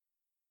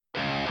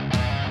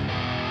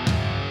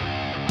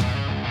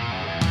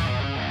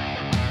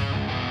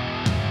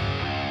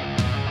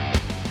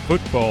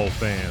football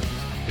fans.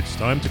 It's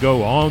time to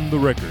go on the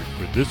record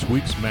for this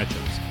week's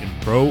matchups in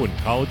pro and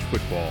college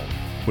football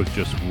with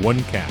just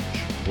one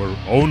catch. We're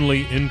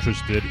only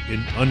interested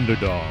in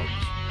underdogs.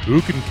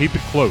 Who can keep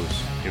it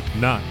close, if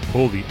not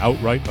pull the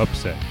outright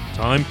upset?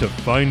 Time to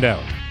find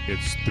out.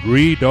 It's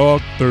Three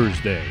Dog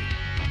Thursday.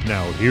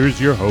 Now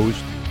here's your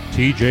host,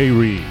 TJ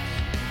Reeves.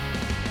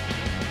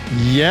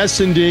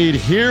 Yes, indeed.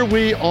 Here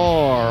we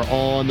are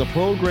on the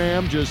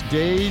program just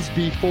days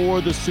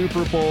before the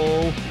Super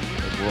Bowl.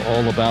 We're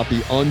all about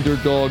the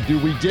underdog. Do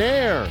we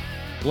dare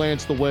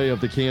glance the way of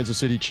the Kansas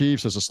City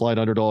Chiefs as a slight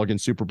underdog in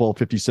Super Bowl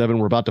 57?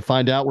 We're about to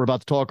find out. We're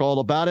about to talk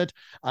all about it.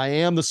 I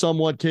am the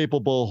somewhat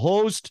capable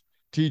host,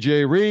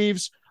 TJ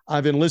Reeves.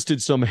 I've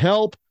enlisted some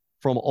help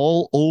from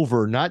all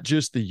over, not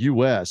just the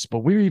U.S., but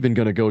we're even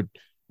going to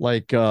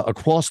go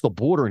across the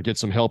border and get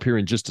some help here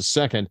in just a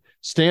second.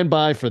 Stand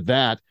by for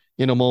that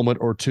in a moment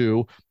or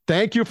two.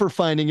 Thank you for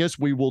finding us.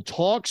 We will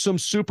talk some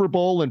Super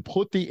Bowl and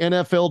put the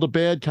NFL to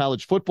bed.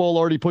 College football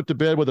already put to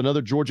bed with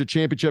another Georgia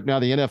championship. Now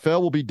the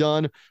NFL will be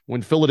done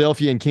when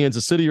Philadelphia and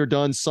Kansas City are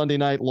done Sunday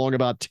night, along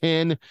about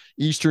 10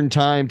 Eastern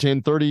time,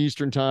 10:30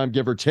 Eastern time,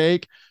 give or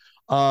take.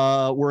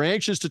 We're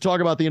anxious to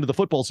talk about the end of the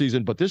football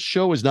season, but this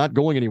show is not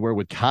going anywhere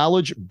with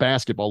college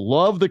basketball.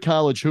 Love the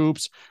college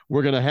hoops.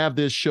 We're going to have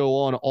this show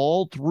on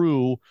all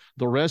through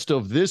the rest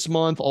of this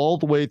month, all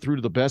the way through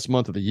to the best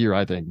month of the year,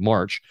 I think,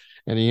 March,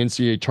 and the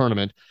NCAA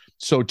tournament.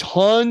 So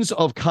tons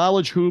of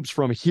college hoops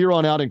from here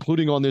on out,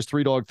 including on this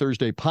Three Dog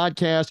Thursday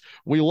podcast.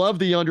 We love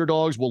the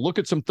underdogs. We'll look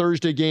at some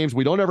Thursday games.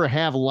 We don't ever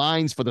have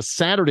lines for the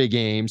Saturday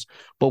games,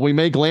 but we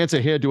may glance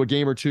ahead to a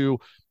game or two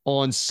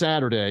on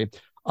Saturday.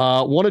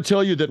 Want to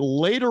tell you that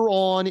later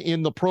on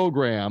in the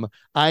program,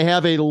 I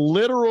have a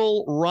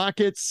literal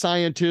rocket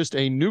scientist,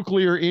 a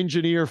nuclear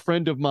engineer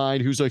friend of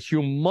mine who's a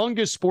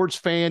humongous sports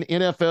fan,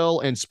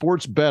 NFL and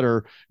sports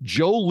bettor.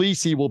 Joe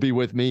Lisi will be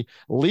with me.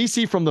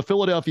 Lisi from the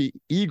Philadelphia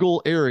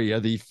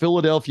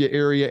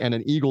area, and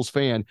an Eagles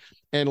fan.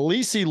 And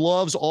Lisi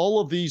loves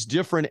all of these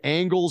different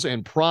angles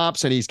and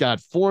props, and he's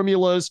got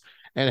formulas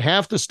and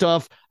half the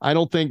stuff I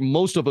don't think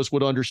most of us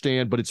would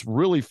understand, but it's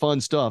really fun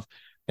stuff.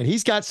 And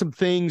he's got some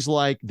things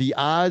like the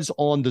odds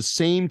on the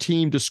same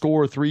team to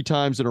score 3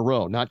 times in a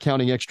row, not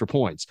counting extra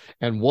points.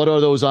 And what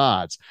are those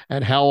odds?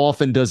 And how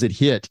often does it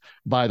hit,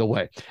 by the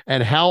way?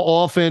 And how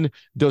often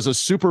does a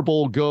Super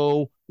Bowl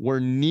go where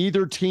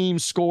neither team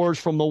scores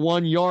from the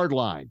 1-yard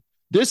line?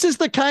 This is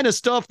the kind of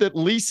stuff that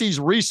Lisi's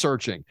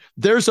researching.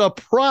 There's a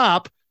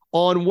prop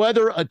on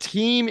whether a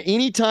team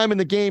anytime in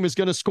the game is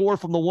going to score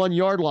from the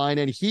 1-yard line,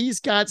 and he's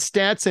got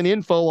stats and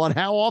info on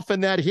how often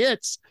that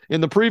hits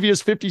in the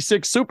previous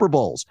 56 Super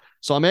Bowls.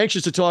 So I'm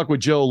anxious to talk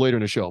with Joe later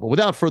in the show. But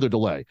without further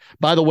delay,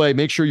 by the way,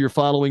 make sure you're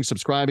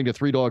subscribing to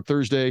Three Dog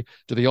Thursday,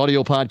 to the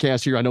audio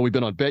podcast here. I know we've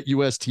been on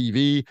BetUS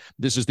TV.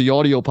 This is the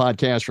audio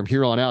podcast from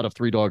here on out of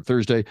Three Dog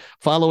Thursday.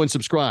 Follow and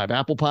subscribe.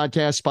 Apple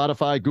Podcasts,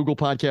 Spotify, Google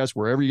Podcasts,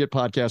 wherever you get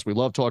podcasts. We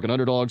love talking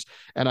underdogs,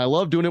 and I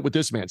love doing it with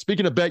this man.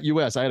 Speaking of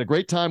BetUS, I had a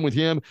great time with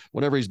him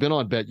whenever he's been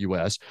on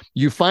BetUS.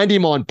 You find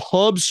him on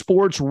Pub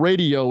Sports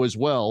Radio as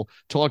well,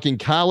 talking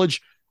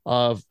college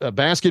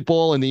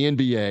basketball and the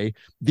NBA.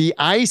 The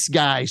Ice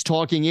Guys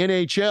talking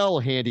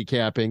NHL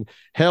handicapping.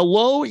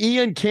 Hello,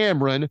 Ian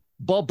Cameron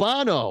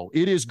Babano.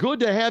 It is good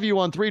to have you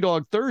on Three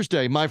Dog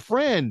Thursday, my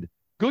friend.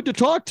 Good to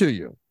talk to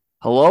you.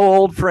 Hello,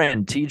 old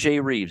friend,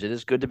 TJ Reeves. It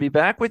is good to be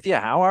back with you.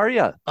 How are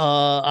you?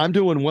 I'm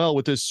doing well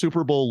with this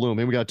Super Bowl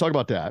looming. We got to talk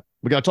about that.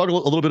 We got to talk a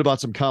little bit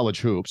about some college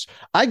hoops.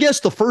 I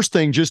guess the first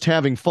thing, just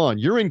having fun.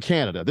 You're in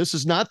Canada. This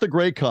is not the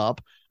Grey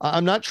Cup.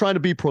 I'm not trying to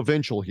be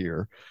provincial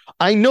here.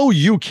 I know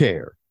you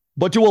care.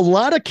 But do a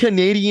lot of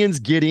Canadians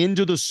get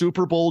into the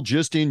Super Bowl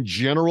just in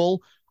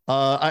general?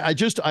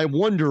 I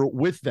wonder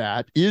with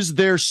that, is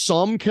there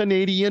some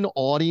Canadian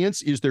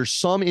audience? Is there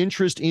some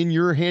interest in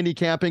your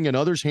handicapping and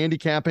others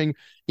handicapping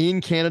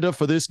in Canada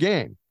for this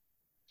game?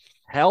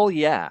 Hell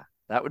yeah.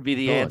 That would be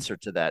the answer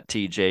to that,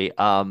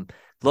 TJ.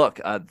 Look,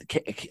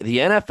 the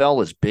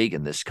NFL is big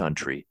in this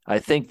country. I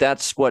think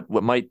that's what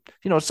might,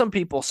 some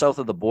people south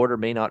of the border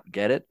may not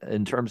get it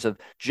in terms of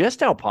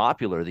just how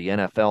popular the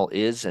NFL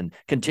is and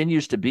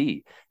continues to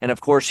be. And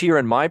of course, here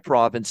in my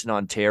province in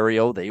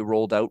Ontario, they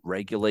rolled out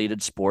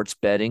regulated sports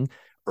betting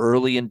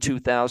early in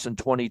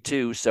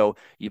 2022. So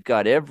you've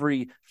got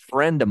every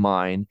friend of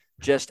mine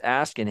just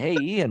asking, hey,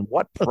 Ian,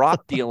 what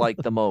prop do you like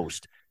the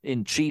most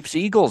in Chiefs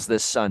Eagles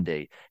this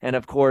Sunday? And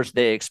of course,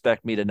 they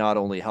expect me to not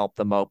only help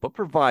them out, but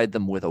provide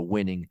them with a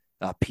winning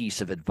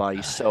piece of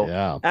advice. So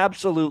yeah.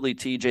 Absolutely,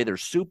 TJ,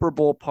 there's Super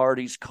Bowl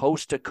parties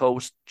coast to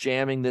coast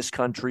jamming this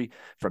country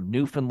from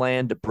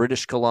Newfoundland to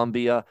British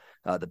Columbia.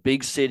 The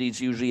big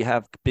cities usually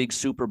have big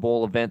Super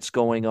Bowl events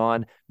going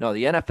on. No,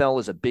 the NFL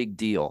is a big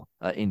deal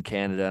in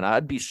Canada. And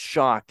I'd be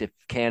shocked if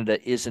Canada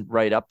isn't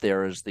right up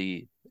there as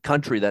the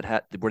country where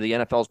the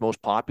NFL is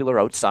most popular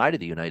outside of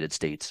the United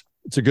States.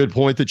 It's a good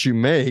point that you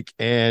make.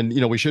 And,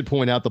 we should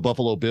point out the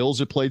Buffalo Bills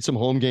have played some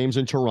home games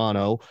in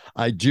Toronto.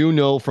 I do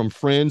know from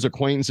friends,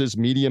 acquaintances,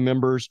 media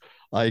members,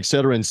 et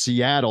cetera, in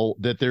Seattle,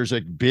 that there's a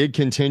big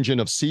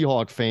contingent of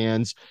Seahawk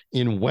fans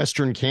in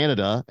Western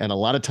Canada. And a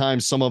lot of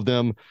times some of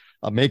them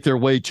make their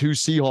way to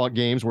Seahawk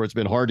games where it's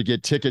been hard to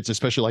get tickets,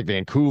 especially like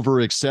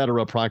Vancouver, et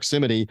cetera,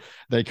 proximity.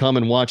 They come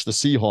and watch the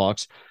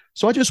Seahawks.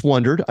 So I just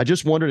wondered, and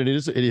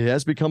it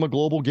has become a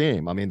global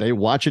game. I mean, they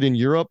watch it in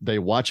Europe, they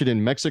watch it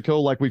in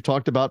Mexico, like we've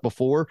talked about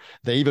before.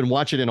 They even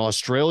watch it in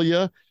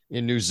Australia,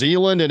 in New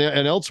Zealand,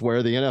 and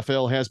elsewhere. The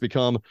NFL has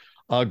become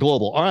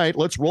global. All right,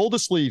 let's roll the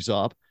sleeves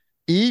up.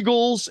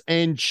 Eagles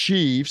and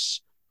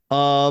Chiefs.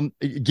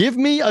 Give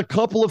me a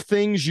couple of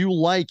things you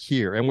like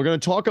here, and we're going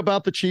to talk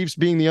about the Chiefs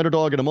being the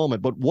underdog in a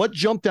moment. But what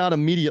jumped out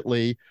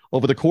immediately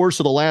over the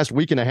course of the last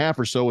week and a half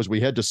or so as we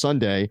head to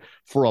Sunday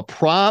for a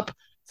prop,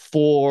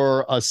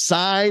 for a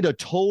side, a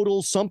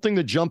total, something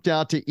that jumped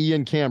out to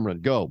Ian Cameron?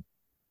 Go.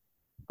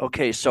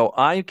 Okay, so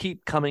I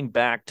keep coming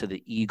back to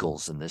the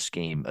Eagles in this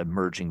game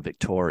emerging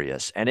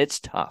victorious, and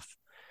it's tough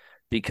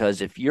because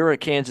if you're a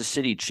Kansas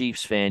City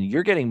Chiefs fan,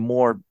 you're getting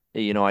more,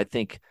 I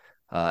think,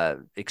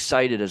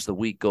 excited as the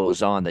week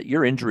goes on that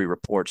your injury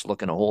report's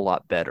looking a whole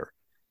lot better.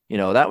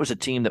 That was a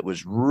team that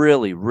was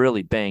really,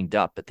 really banged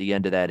up at the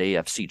end of that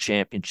AFC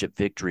Championship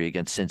victory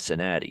against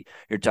Cincinnati.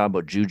 You're talking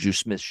about Juju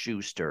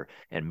Smith-Schuster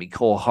and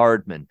Mecole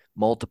Hardman,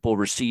 multiple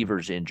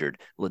receivers injured.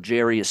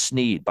 L'Jarius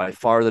Sneed, by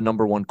far the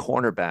number one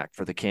cornerback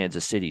for the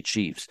Kansas City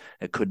Chiefs,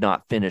 that could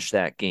not finish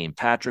that game.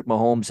 Patrick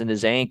Mahomes and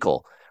his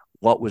ankle.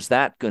 What was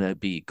that going to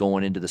be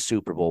going into the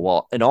Super Bowl?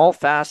 Well, in all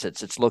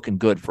facets, it's looking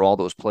good for all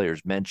those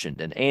players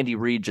mentioned. And Andy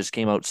Reid just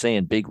came out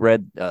saying, Big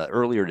Red,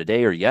 earlier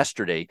today or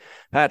yesterday,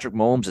 Patrick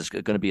Mahomes is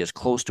going to be as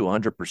close to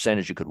 100%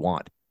 as you could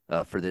want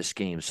for this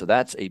game. So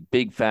that's a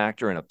big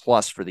factor and a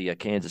plus for the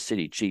Kansas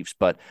City Chiefs.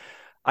 But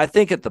I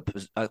think at the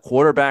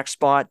quarterback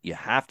spot, you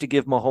have to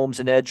give Mahomes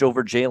an edge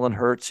over Jalen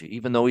Hurts,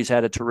 even though he's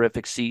had a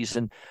terrific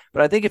season.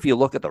 But I think if you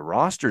look at the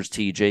rosters,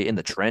 TJ, in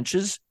the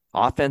trenches,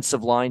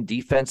 offensive line,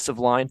 defensive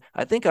line,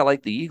 I think I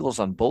like the Eagles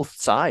on both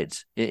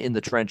sides in the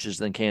trenches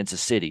than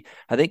Kansas City.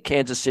 I think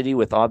Kansas City,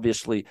 with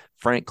obviously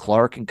Frank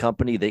Clark and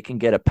company, they can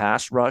get a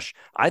pass rush.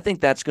 I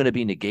think that's going to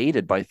be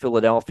negated by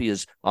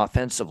Philadelphia's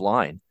offensive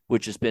line,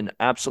 which has been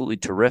absolutely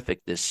terrific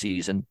this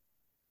season.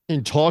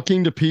 In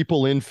talking to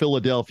people in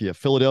Philadelphia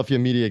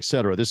media, et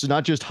cetera, this is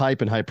not just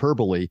hype and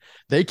hyperbole.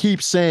 They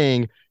keep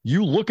saying,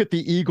 you look at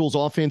the Eagles'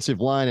 offensive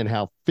line and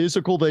how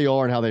physical they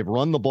are and how they've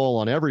run the ball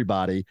on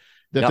everybody,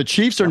 that the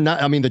Chiefs are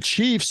not, the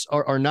Chiefs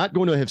are not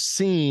going to have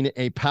seen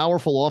a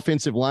powerful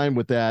offensive line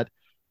with that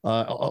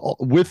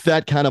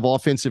kind of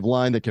offensive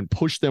line that can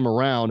push them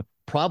around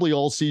probably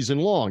all season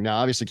long. Now,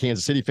 obviously,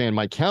 Kansas City fan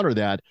might counter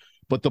that,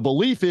 but the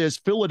belief is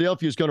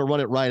Philadelphia is going to run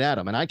it right at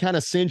them. And I kind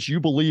of sense you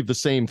believe the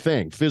same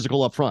thing,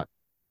 physical up front.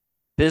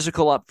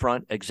 Physical up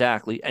front,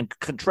 exactly. And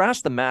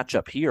contrast the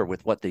matchup here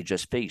with what they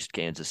just faced,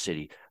 Kansas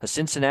City. A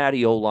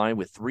Cincinnati O-line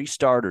with 3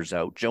 starters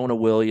out, Jonah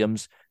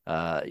Williams,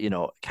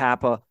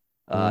 Kappa,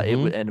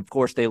 and of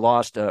course, they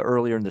lost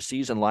earlier in the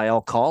season,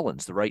 La'el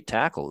Collins, the right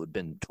tackle, who had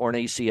been torn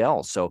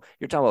ACL. So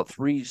you're talking about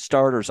 3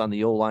 starters on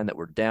the O-line that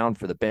were down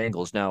for the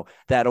Bengals. Now,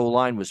 that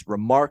O-line was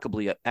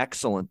remarkably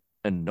excellent.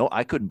 And no,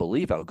 I couldn't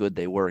believe how good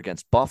they were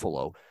against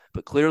Buffalo.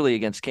 But clearly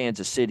against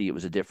Kansas City, it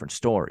was a different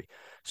story.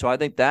 So I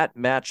think that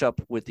matchup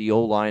with the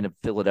O-line of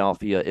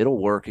Philadelphia,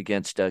 it'll work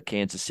against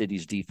Kansas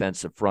City's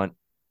defensive front.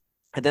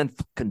 And then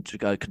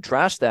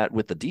contrast that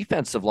with the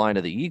defensive line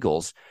of the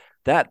Eagles.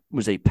 That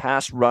was a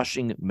pass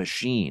rushing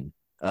machine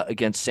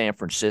against San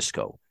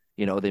Francisco.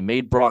 They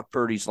made Brock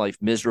Purdy's life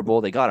miserable.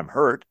 They got him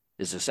hurt,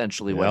 is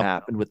essentially what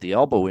happened with the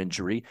elbow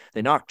injury.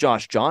 They knocked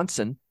Josh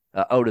Johnson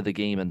out of the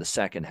game in the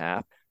second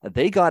half.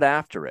 They got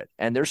after it.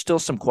 And there's still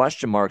some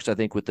question marks, I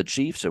think, with the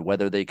Chiefs of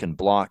whether they can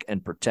block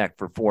and protect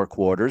for 4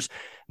 quarters.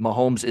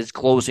 Mahomes is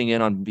closing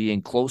in on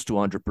being close to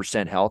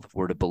 100% health, if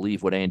we're to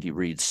believe what Andy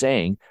Reid's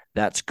saying.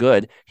 That's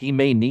good. He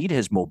may need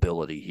his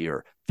mobility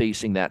here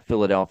facing that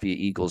Philadelphia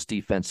Eagles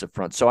defensive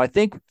front. So I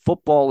think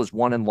football is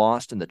won and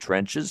lost in the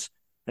trenches.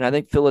 And I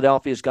think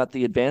Philadelphia's got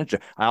the advantage.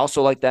 I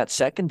also like that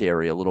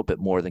secondary a little bit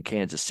more than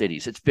Kansas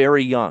City's. It's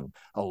very young,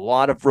 a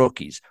lot of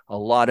rookies, a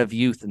lot of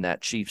youth in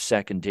that Chiefs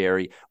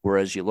secondary.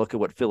 Whereas you look at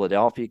what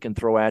Philadelphia can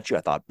throw at you.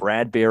 I thought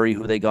Bradbury,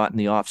 who they got in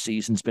the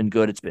offseason, has been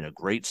good. It's been a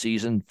great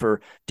season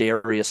for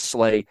Darius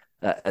Slay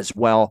as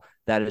well.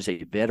 That is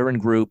a veteran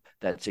group.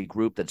 That's a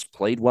group that's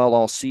played well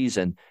all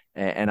season.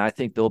 And I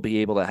think they'll be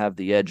able to have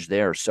the edge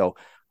there. So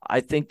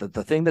I think that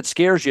the thing that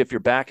scares you if you're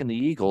backing the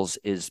Eagles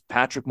is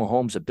Patrick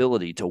Mahomes'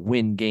 ability to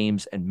win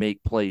games and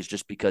make plays,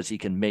 just because he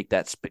can make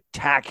that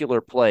spectacular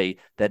play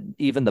that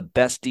even the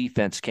best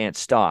defense can't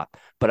stop.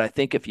 But I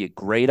think if you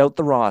grade out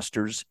the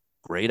rosters,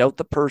 grade out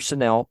the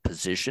personnel,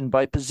 position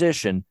by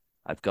position,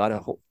 I've got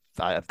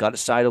to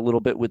side a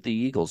little bit with the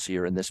Eagles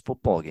here in this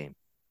football game.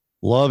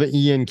 Love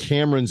Ian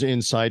Cameron's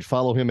insight.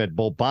 Follow him at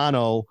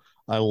Bobano.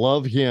 I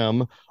love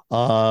him.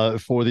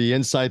 for the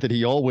insight that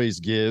he always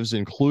gives,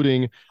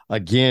 including,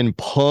 again,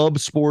 Pub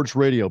Sports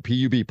Radio,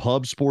 PUB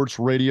Pub Sports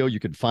Radio. You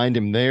can find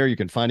him there. You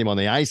can find him on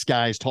the Ice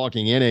Guys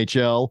talking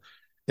NHL.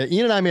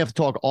 Ian and I may have to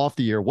talk off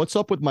the air. What's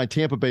up with my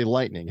Tampa Bay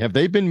Lightning? Have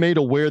they been made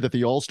aware that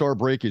the All-Star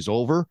break is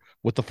over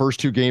with the first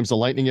 2 games the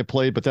Lightning have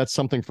played? But that's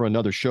something for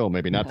another show,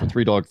 maybe not for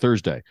Three Dog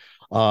Thursday.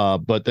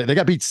 But they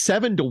got beat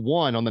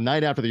 7-1 on the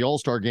night after the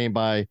All-Star game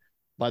by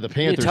the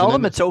Panthers. You tell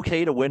them it's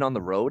okay to win on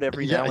the road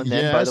every now and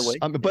then, by the way.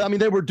 But I mean,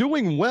 they were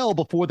doing well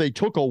before they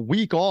took a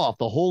week off.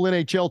 The whole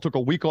NHL took a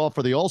week off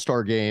for the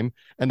All-Star game,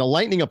 and the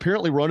Lightning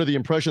apparently were under the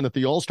impression that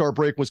the All-Star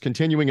break was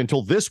continuing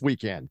until this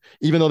weekend,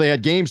 even though they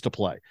had games to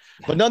play.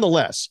 But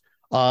nonetheless,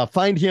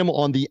 find him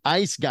on the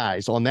Ice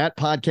Guys on that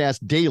podcast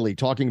daily,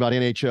 talking about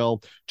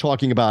NHL,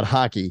 talking about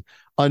hockey.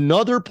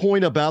 Another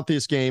point about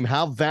this game,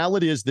 how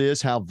valid is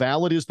this? How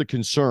valid is the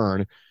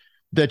concern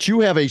that you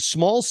have a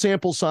small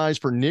sample size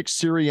for Nick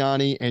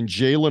Sirianni and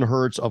Jalen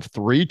Hurts of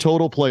 3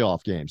 total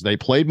playoff games? They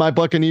played my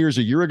Buccaneers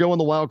a year ago in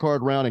the wild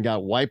card round and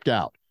got wiped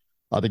out.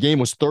 The game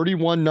was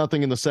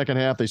 31-0 in the second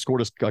half. They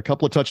scored a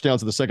couple of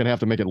touchdowns in the second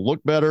half to make it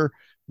look better.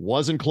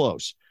 Wasn't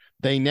close.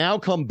 They now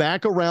come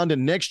back around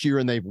in next year,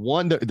 and they've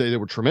won. They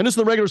were tremendous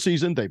in the regular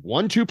season. They've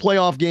won 2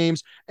 playoff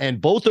games,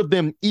 and both of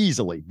them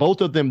easily, both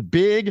of them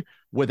big,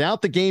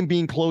 without the game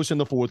being close in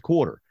the fourth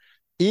quarter.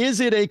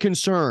 Is it a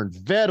concern?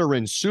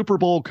 Veteran Super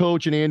Bowl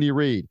coach in Andy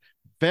Reid,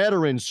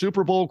 veteran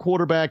Super Bowl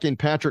quarterback in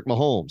Patrick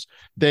Mahomes,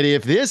 that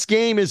if this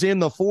game is in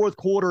the fourth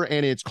quarter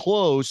and it's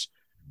close,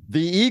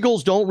 the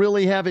Eagles don't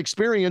really have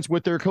experience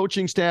with their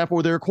coaching staff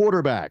or their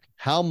quarterback.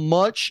 How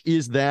much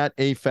is that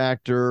a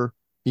factor,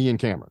 Ian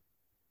Cameron?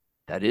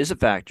 That is a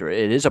factor.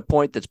 It is a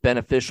point that's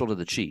beneficial to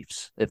the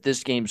Chiefs. If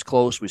this game's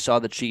close, we saw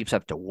the Chiefs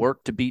have to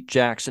work to beat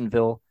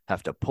Jacksonville,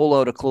 have to pull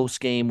out a close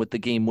game with the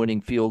game-winning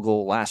field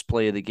goal, last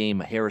play of the game,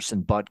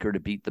 Harrison Butker to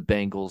beat the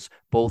Bengals,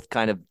 both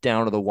kind of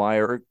down to the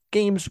wire,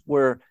 games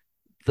where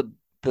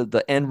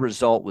the end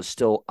result was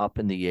still up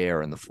in the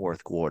air in the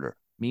fourth quarter.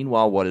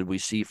 Meanwhile, what did we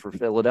see for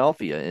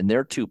Philadelphia in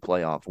their 2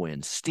 playoff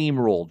wins?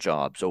 Steamroll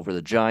jobs over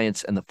the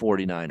Giants and the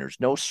 49ers.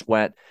 No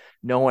sweat,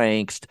 no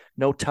angst,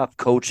 no tough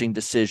coaching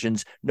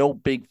decisions, no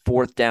big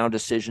fourth down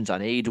decisions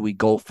on A, do we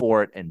go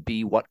for it, and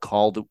B, what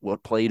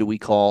play do we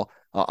call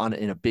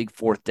in a big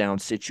fourth down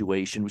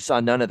situation. We saw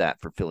none of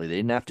that for Philly. They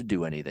didn't have to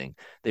do anything.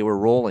 They were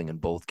rolling in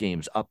both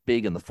games, up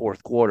big in the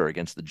fourth quarter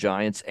against the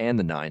Giants and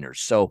the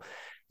Niners. So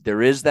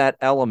there is that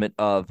element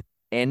of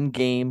end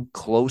game,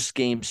 close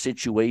game,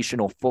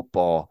 situational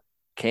football.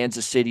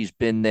 Kansas City's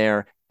been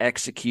there,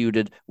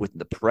 executed when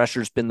the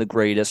pressure's been the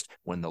greatest,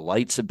 when the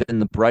lights have been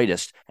the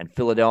brightest, and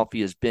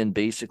Philadelphia's been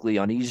basically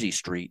on easy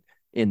street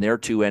in their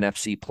 2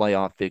 NFC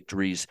playoff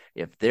victories.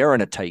 If they're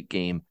in a tight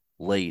game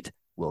late,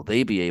 will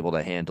they be able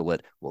to handle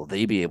it? Will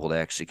they be able to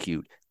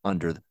execute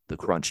under the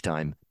crunch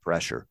time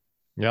pressure?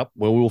 Yep.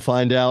 Well, we'll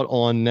find out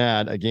on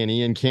that. Again,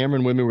 Ian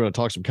Cameron with me. We're going to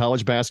talk some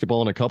college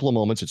basketball in a couple of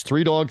moments. It's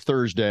Three Dog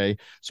Thursday.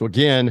 So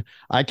again,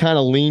 I kind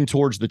of lean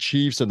towards the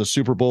Chiefs and the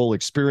Super Bowl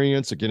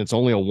experience. Again, it's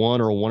only a 1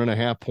 or a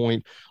 1.5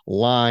 point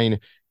line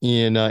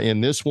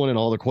in this one, and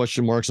all the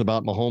question marks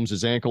about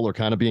Mahomes' ankle are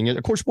kind of being,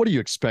 of course, what do you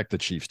expect the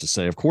Chiefs to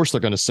say? Of course, they're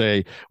going to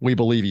say, we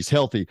believe he's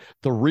healthy.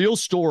 The real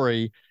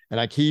story, and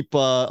I keep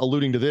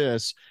alluding to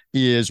this,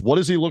 is what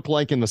does he look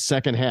like in the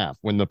second half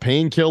when the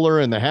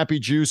painkiller and the happy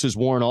juice is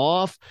worn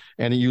off?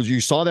 And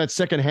you saw that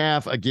second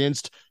half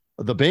against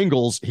the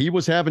Bengals. He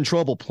was having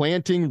trouble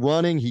planting,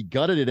 running. He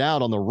gutted it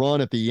out on the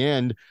run at the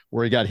end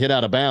where he got hit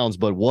out of bounds.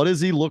 But what does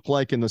he look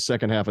like in the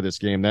second half of this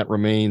game? That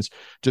remains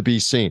to be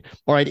seen.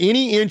 All right,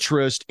 any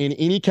interest in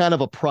any kind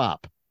of a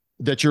prop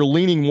that you're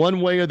leaning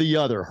one way or the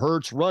other?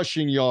 Hurts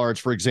rushing yards,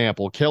 for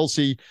example.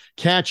 Kelce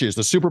catches.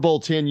 The Super Bowl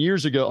 2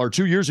 years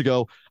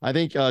ago, I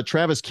think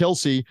Travis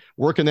Kelce,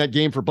 working that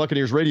game for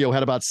Buccaneers Radio,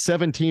 had about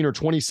 17 or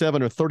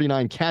 27 or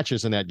 39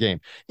 catches in that game.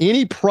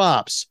 Any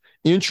props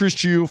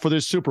interest you for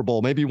this Super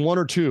Bowl? Maybe 1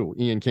 or 2,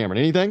 Ian Cameron.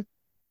 Anything?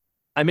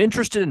 I'm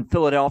interested in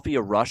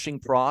Philadelphia rushing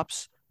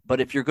props, but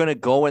if you're going to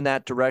go in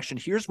that direction,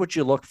 here's what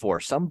you look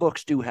for. Some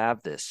books do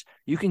have this.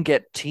 You can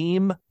get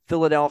team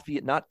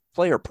Philadelphia, not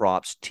player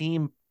props,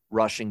 team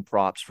rushing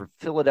props for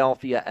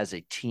Philadelphia as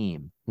a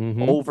team,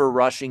 over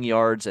rushing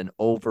yards and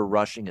over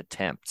rushing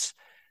attempts.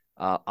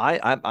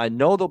 I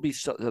know there'll be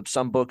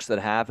some books that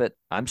have it.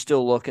 I'm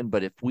still looking,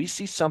 but if we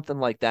see something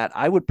like that,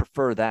 I would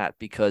prefer that,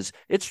 because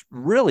it's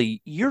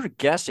really, you're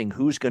guessing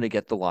who's going to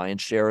get the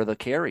lion's share of the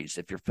carries.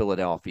 If you're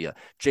Philadelphia,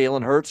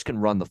 Jalen Hurts can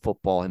run the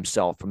football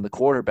himself from the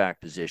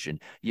quarterback position.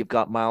 You've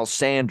got Miles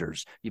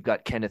Sanders. You've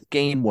got Kenneth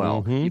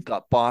Gainwell. You've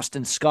got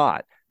Boston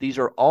Scott. These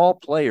are all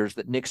players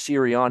that Nick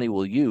Sirianni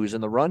will use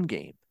in the run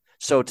game.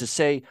 So to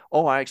say,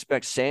 oh, I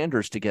expect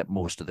Sanders to get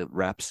most of the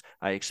reps,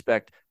 I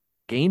expect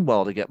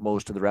Gainwell to get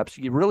most of the reps,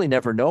 you really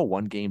never know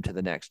one game to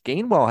the next.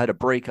 Gainwell had a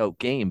breakout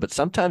game, but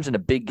sometimes in a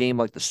big game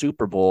like the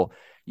Super Bowl,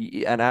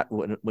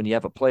 when you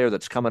have a player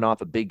that's coming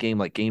off a big game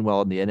like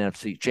Gainwell in the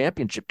NFC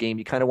Championship game,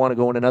 you kind of want to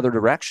go in another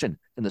direction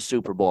in the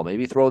Super Bowl,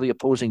 maybe throw the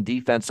opposing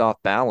defense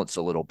off balance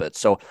a little bit.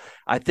 So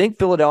I think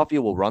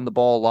Philadelphia will run the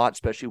ball a lot,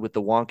 especially with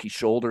the wonky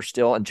shoulder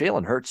still. And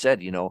Jalen Hurts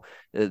said,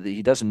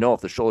 he doesn't know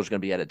if the shoulder is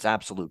going to be at its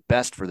absolute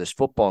best for this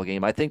football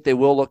game. I think they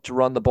will look to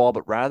run the ball,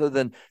 but rather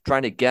than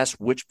trying to guess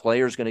which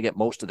player is going to get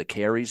most of the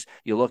carries,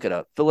 you look at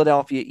a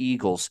Philadelphia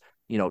Eagles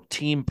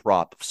team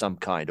prop of some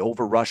kind,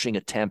 over rushing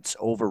attempts,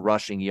 over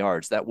rushing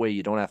yards. That way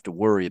you don't have to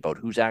worry about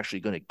who's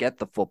actually going to get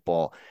the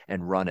football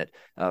and run it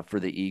for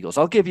the Eagles.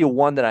 I'll give you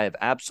one that I have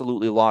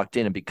absolutely locked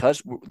in. And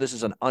because this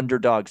is an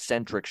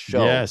underdog-centric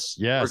show, yes,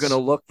 we're going to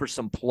look for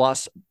some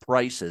plus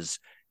prices.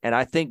 And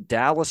I think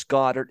Dallas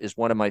Goedert is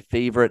one of my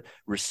favorite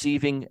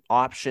receiving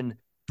option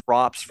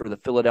props for the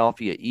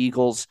Philadelphia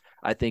Eagles.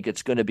 I think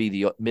it's going to be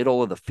the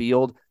middle of the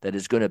field that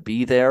is going to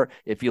be there.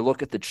 If you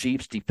look at the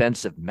Chiefs'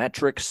 defensive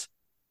metrics,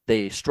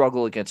 they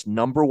struggle against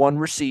number one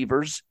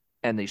receivers,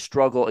 and they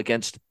struggle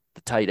against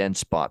the tight end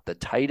spot. The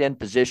tight end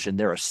position,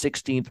 they're a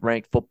 16th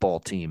ranked football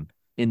team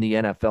in the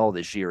NFL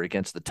this year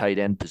against the tight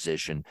end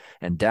position.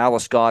 And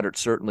Dallas Goedert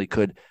certainly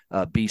could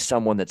be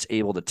someone that's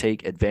able to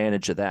take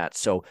advantage of that.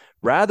 So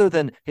rather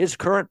than his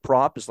current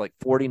prop is like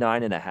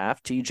 49.5,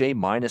 TJ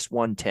minus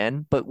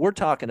 110, but we're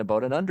talking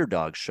about an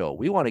underdog show.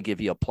 We want to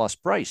give you a plus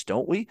price,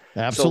 don't we?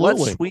 Absolutely.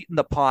 So let's sweeten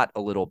the pot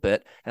a little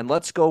bit, and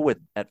let's go with,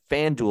 at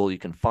FanDuel, you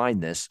can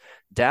find this,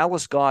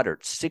 Dallas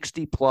Goedert,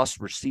 60 plus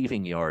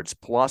receiving yards,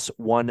 plus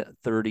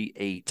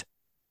 138.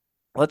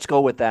 Let's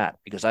go with that,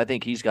 because I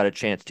think he's got a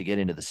chance to get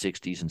into the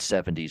 60s and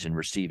 70s in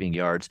receiving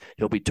yards.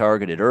 He'll be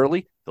targeted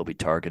early. He'll be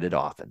targeted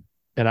often.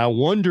 And I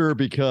wonder,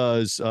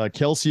 because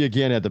Kelce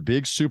again had the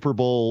big Super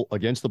Bowl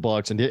against the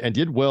Bucs and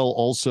did well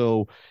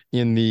also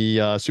in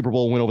the Super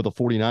Bowl win over the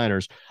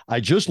 49ers. I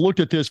just looked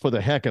at this for the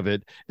heck of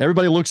it.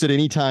 Everybody looks at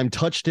anytime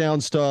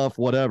touchdown stuff,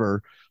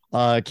 whatever.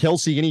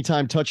 Kelce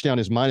anytime touchdown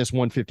is minus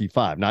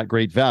 155. Not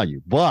great value.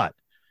 But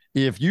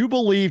if you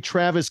believe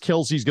Travis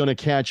Kelce's going to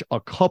catch a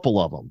couple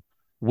of them,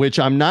 which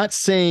I'm not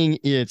saying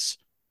it's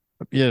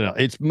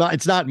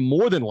not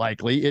more than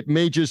likely, it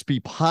may just be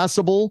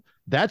possible,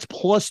 that's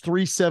plus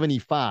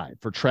 375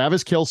 for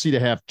Travis Kelce to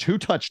have two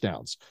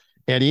touchdowns.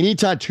 And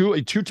anytime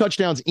two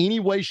touchdowns, any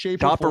way,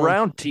 shape, or form.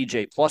 Around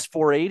TJ, plus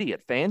 480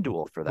 at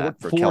FanDuel for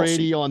that. For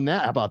 480 Kelce. On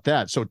that. How about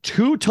that? So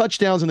two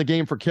touchdowns in the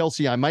game for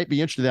Kelce. I might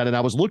be interested in that. And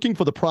I was looking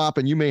for the prop,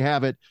 and you may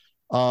have it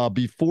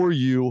before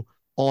you,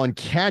 on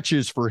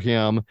catches for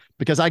him,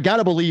 because I got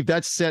to believe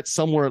that's set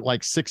somewhere at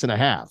like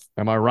 6.5.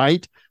 Am I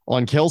right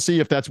on Kelce?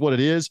 If that's what it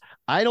is,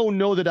 I don't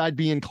know that I'd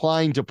be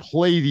inclined to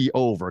play the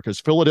over, because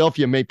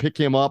Philadelphia may pick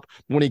him up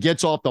when he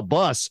gets off the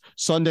bus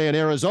Sunday in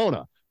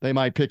Arizona. They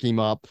might pick him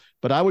up,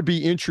 but I would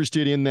be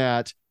interested in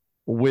that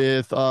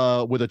with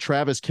a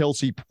Travis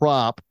Kelce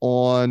prop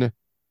on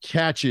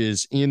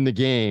catches in the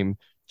game,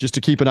 just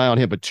to keep an eye on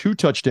him. But two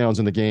touchdowns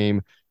in the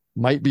game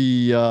might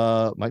be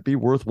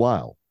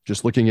worthwhile.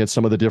 Just looking at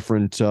some of the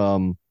different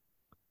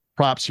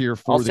props here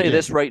for I'll the say game.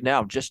 this right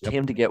now, just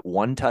him to get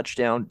one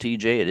touchdown,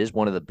 TJ, it is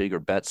one of the bigger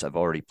bets I've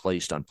already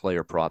placed on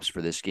player props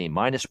for this game.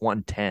 Minus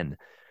 110,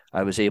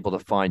 I was able to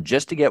find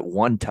just to get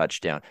one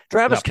touchdown.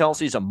 Travis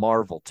Kelce's a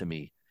marvel to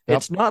me.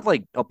 It's not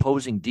like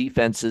opposing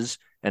defenses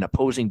and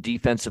opposing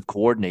defensive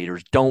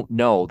coordinators don't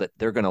know that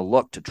they're going to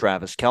look to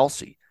Travis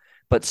Kelce.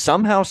 But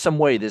somehow, some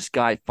way, this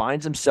guy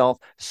finds himself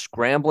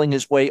scrambling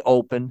his way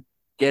open,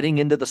 getting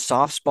into the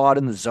soft spot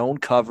in the zone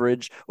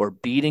coverage, or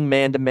beating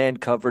man-to-man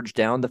coverage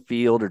down the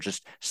field, or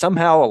just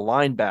somehow a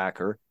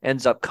linebacker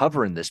ends up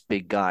covering this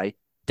big guy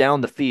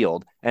down the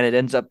field, and it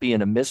ends up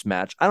being a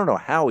mismatch. I don't know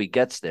how he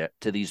gets there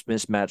to these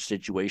mismatch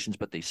situations,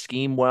 but they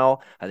scheme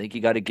well. I think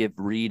you got to give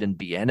Reed and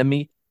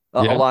Bieniemy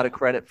a lot of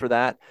credit for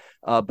that.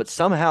 But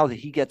somehow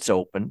he gets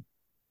open,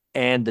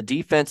 and the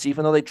defense,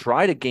 even though they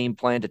try to game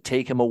plan to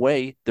take him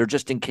away, they're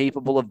just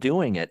incapable of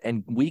doing it.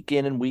 And week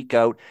in and week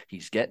out,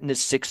 he's getting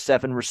his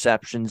 6-7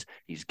 receptions.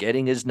 He's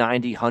getting his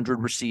 90,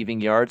 100 receiving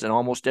yards. And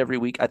almost every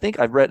week, I think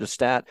I've read a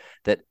stat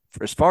that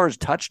as far as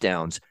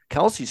touchdowns,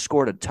 Kelce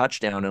scored a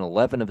touchdown in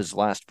 11 of his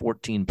last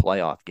 14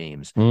 playoff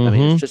games. Mm-hmm. I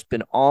mean, it's just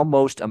been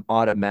almost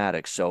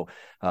automatic. So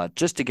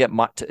just to get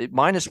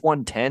minus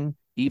 110,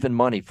 even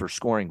money for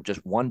scoring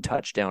just one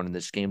touchdown in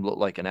this game looked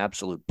like an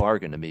absolute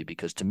bargain to me,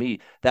 because to me,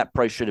 that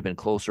price should have been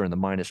closer in the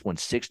minus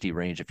 160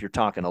 range if you're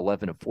talking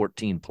 11 of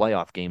 14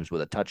 playoff games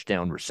with a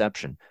touchdown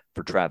reception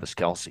for Travis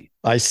Kelce.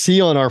 I see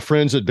on our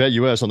friends at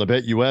BetUS, on the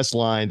BetUS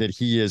line, that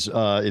he is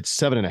it's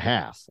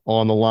 7.5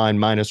 on the line,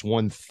 minus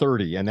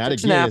 130. And that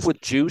again is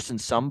with juice in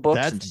some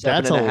books.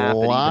 That's a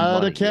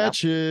lot of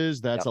catches.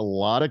 Yep. That's a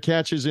lot of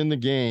catches in the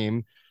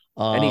game.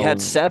 And he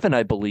had 7,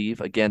 I believe,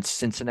 against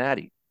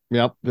Cincinnati.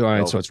 Yep. All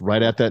right. So it's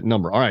right at that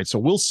number. All right. So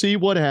we'll see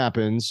what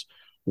happens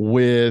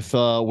with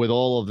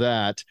all of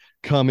that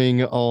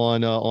coming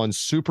on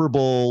Super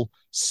Bowl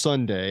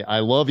Sunday. I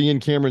love Ian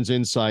Cameron's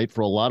insight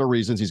for a lot of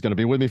reasons. He's going to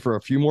be with me for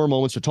a few more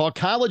moments to talk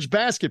college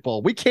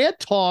basketball. We can't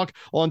talk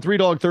on Three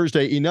Dog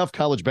Thursday enough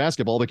college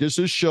basketball, because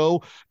this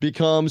show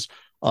becomes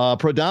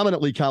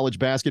predominantly college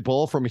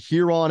basketball from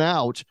here on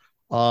out.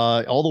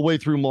 all the way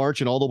through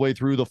March and all the way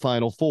through the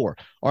Final Four.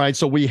 All right,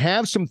 so we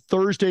have some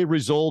Thursday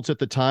results at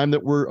the time that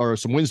or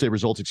some Wednesday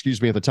results,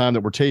 excuse me, at the time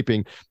that we're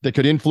taping that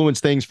could influence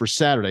things for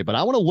Saturday. But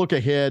I want to look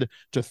ahead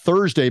to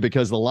Thursday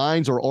because the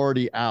lines are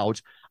already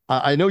out.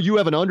 I know you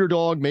have an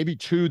underdog, maybe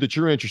two that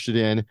you're interested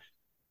in.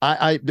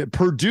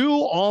 Purdue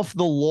off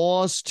the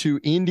loss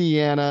to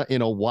Indiana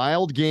in a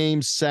wild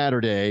game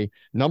Saturday,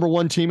 number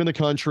one team in the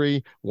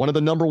country, one of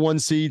the number one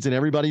seeds in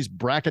everybody's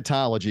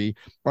bracketology.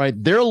 All right,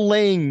 they're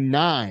laying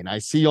 9, I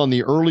see on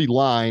the early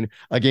line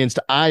against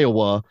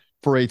Iowa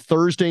for a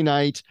Thursday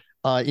night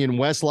in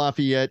West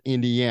Lafayette,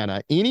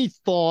 Indiana. Any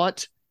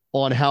thought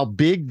on how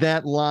big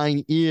that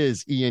line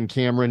is, Ian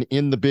Cameron,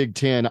 in the Big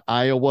Ten,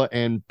 Iowa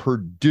and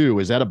Purdue?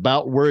 Is that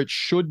about where it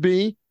should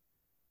be?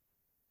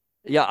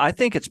 Yeah, I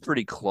think it's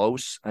pretty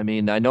close. I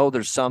mean, I know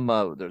there's some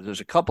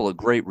there's a couple of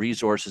great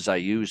resources I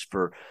use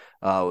for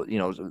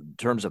in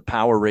terms of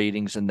power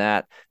ratings and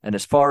that. And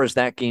as far as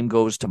that game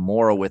goes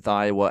tomorrow with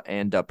Iowa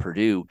and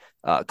Purdue,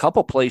 a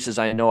couple places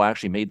I know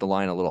actually made the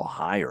line a little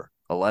higher,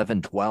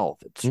 11-12.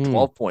 It's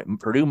 12 point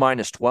Purdue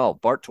minus 12.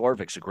 Bart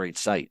Torvik's a great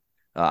site.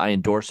 I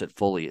endorse it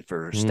fully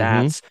for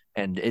stats,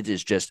 and it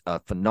is just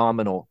a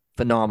phenomenal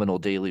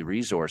daily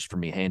resource for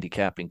me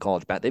handicapping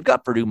college bat. They've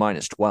got Purdue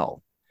minus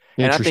 12.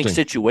 And I think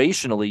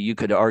situationally, you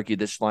could argue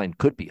this line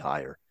could be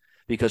higher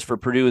because for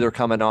Purdue, they're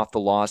coming off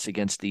the loss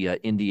against the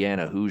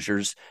Indiana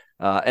Hoosiers.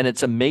 And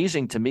it's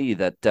amazing to me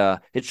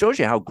that it shows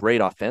you how great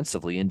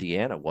offensively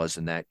Indiana was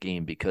in that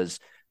game because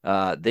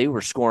they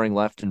were scoring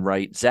left and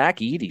right. Zach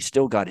Edey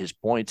still got his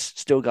points,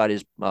 still got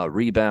his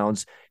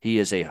rebounds. He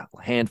is a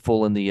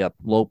handful in the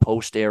low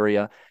post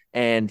area,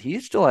 and he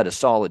still had a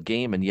solid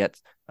game, and yet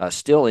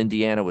still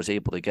Indiana was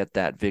able to get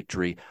that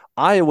victory.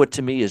 Iowa,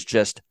 to me, is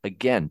just,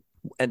 again,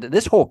 and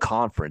this whole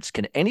conference,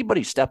 can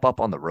anybody step up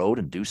on the road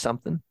and do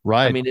something?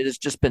 Right. I mean, it has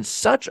just been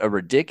such a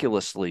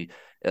ridiculously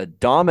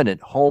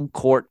dominant home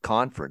court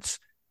conference,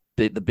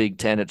 the Big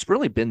Ten. It's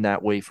really been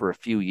that way for a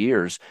few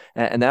years,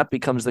 and that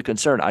becomes the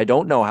concern. I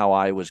don't know how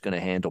Iowa's going to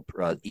handle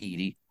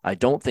Edey. I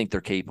don't think they're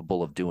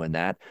capable of doing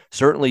that.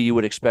 Certainly, you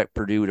would expect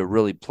Purdue to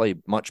really play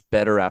much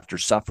better after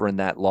suffering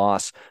that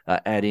loss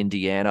at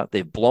Indiana.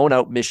 They've blown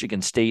out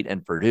Michigan State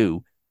and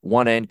Purdue,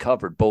 won and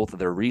covered both of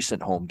their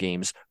recent home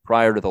games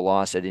prior to the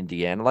loss at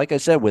Indiana. Like I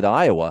said, with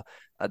Iowa,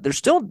 there's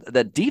still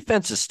that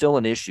defense is still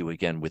an issue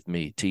again with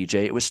me,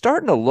 TJ. It was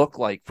starting to look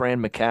like Fran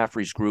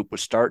McCaffrey's group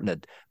was starting to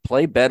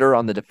play better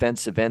on the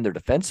defensive end. Their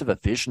defensive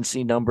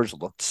efficiency numbers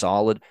looked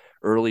solid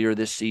earlier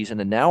this season.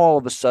 And now all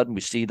of a sudden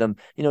we see them,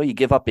 you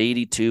give up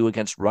 82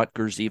 against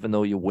Rutgers, even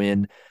though you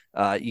win.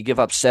 You give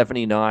up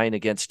 79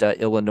 against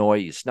Illinois.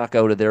 You snuck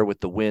out of there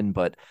with the win.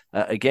 But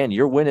again,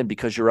 you're winning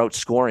because you're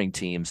outscoring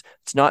teams.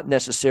 It's not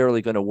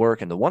necessarily going to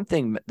work. And the one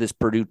thing this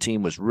Purdue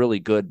team was really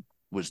good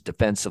was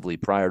defensively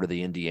prior to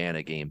the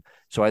Indiana game.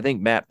 So I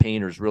think Matt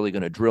Painter's really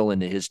going to drill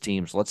into his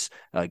teams. Let's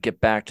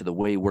get back to the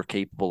way we're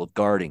capable of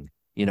guarding,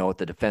 at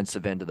the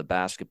defensive end of the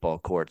basketball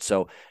court.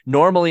 So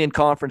normally in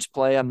conference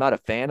play, I'm not a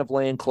fan of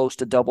laying close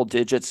to double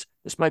digits.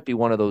 This might be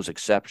one of those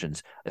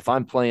exceptions. If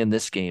I'm playing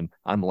this game,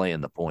 I'm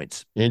laying the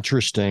points.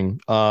 Interesting.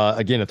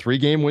 Again, a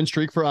 3-game win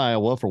streak for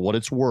Iowa, for what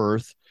it's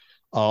worth.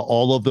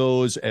 All of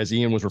those, as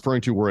Ian was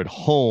referring to, were at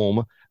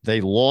home.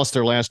 They lost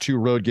their last 2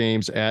 road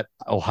games at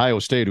Ohio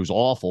State, who's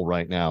awful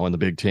right now in the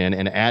Big Ten,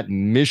 and at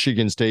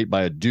Michigan State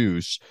by a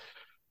deuce.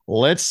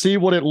 Let's see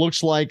what it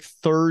looks like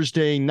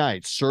Thursday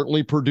night.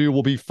 Certainly Purdue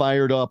will be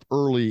fired up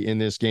early in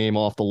this game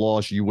off the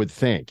loss, you would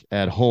think,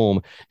 at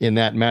home in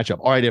that matchup.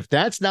 All right, if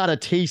that's not a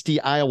tasty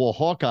Iowa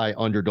Hawkeye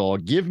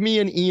underdog, give me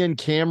an Ian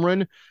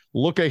Cameron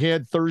look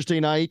ahead Thursday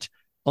night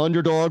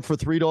underdog for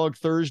 3 Dog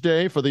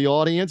Thursday for the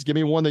audience. Give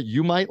me one that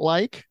you might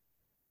like.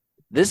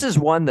 This is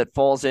one that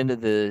falls into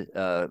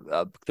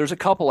the there's a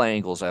couple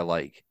angles I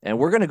like, and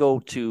we're going to go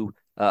to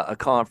a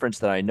conference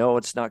that I know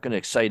it's not going to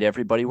excite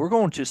everybody. We're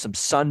going to some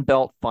Sun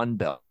Belt Fun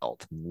Belt.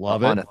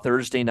 Love it. On a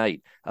Thursday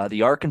night.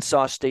 The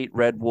Arkansas State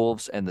Red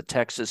Wolves and the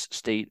Texas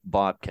State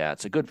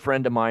Bobcats. A good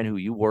friend of mine who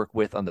you work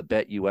with on the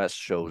Bet US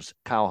shows,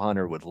 Kyle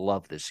Hunter, would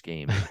love this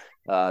game.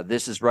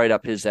 This is right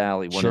up his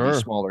alley, one of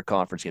these smaller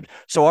conference games.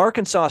 So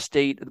Arkansas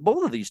State,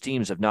 both of these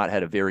teams have not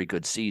had a very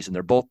good season.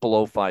 They're both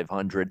below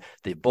 500.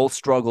 They've both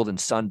struggled in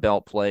Sun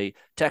Belt play.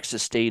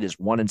 Texas State is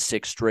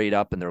 1-6 straight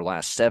up in their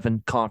last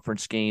 7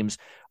 conference games.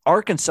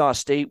 Arkansas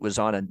State was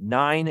on a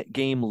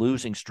 9-game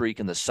losing streak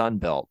in the Sun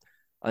Belt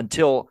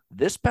until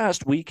this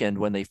past weekend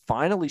when they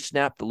finally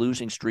snapped the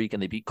losing streak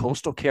and they beat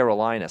Coastal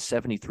Carolina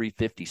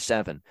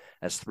 73-57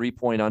 as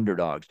 3-point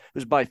underdogs. It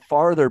was by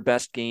far their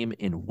best game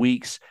in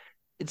weeks.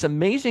 It's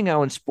amazing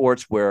how in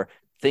sports where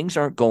things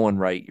aren't going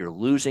right, you're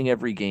losing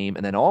every game,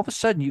 and then all of a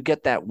sudden you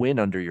get that win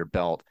under your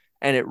belt,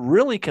 and it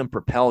really can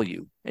propel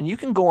you, and you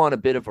can go on a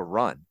bit of a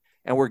run.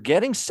 And we're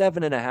getting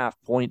 7.5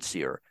 points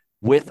here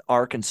with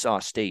Arkansas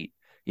State,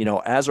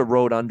 as a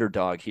road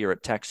underdog here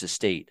at Texas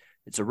State.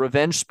 It's a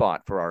revenge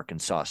spot for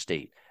Arkansas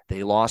State.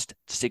 They lost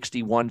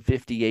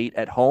 61-58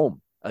 at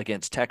home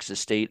against Texas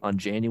State on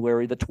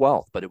January the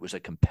 12th, but it was a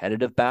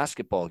competitive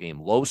basketball game,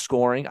 low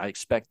scoring. I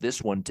expect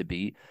this one to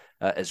be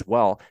as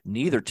well.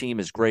 Neither team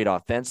is great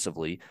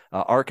offensively.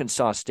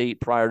 Arkansas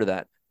State, prior to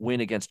that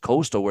win against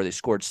Coastal, where they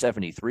scored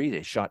 73,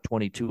 they shot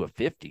 22 of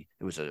 50.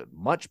 It was a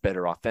much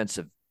better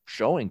offensive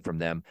showing from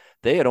them.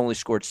 They had only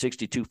scored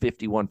 62,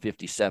 51,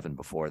 57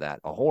 before that.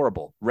 A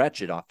horrible,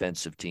 wretched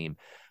offensive team.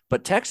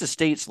 But Texas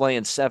State's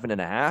laying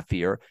 7.5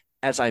 here.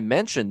 As I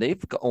mentioned,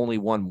 they've only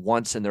won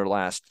once in their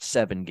last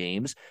 7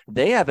 games.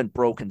 They haven't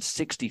broken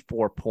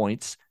 64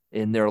 points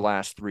in their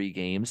last 3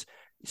 games.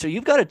 So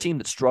you've got a team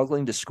that's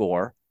struggling to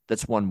score,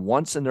 that's won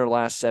once in their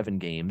last 7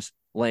 games,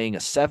 laying a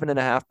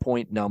 7.5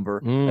 point number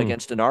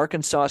against an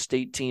Arkansas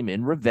State team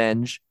in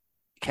revenge,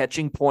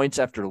 catching points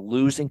after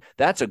losing.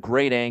 That's a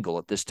great angle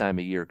at this time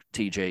of year,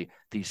 TJ.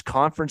 These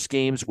conference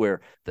games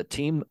where the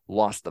team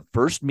lost the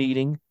first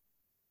meeting,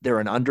 they're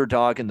an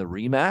underdog in the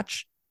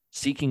rematch,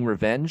 seeking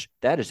revenge.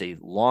 That is a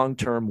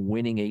long-term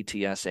winning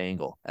ATS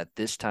angle at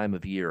this time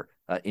of year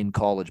in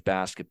college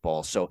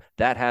basketball. So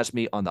that has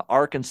me on the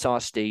Arkansas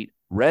State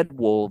Red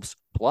Wolves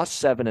plus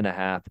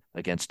 7.5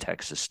 against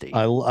Texas State.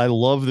 I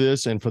love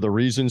this, and for the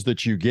reasons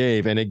that you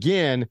gave. And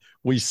again,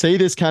 we say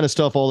this kind of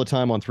stuff all the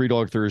time on Three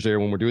Dog Thursday, or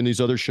when we're doing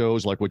these other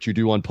shows like what you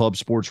do on Pub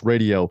Sports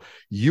Radio.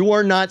 You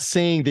are not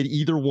saying that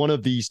either one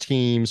of these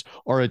teams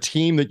are a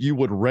team that you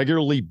would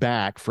regularly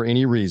back for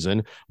any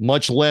reason,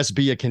 much less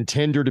be a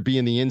contender to be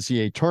in the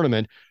NCAA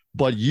tournament,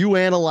 but you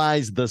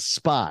analyze the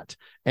spot.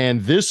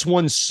 And this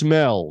one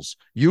smells.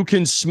 You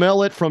can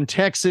smell it from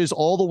Texas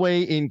all the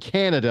way in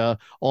Canada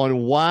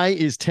on why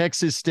is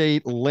Texas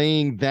State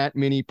laying that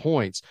many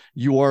points.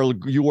 You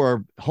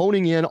are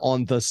honing in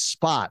on the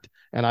spot,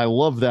 and I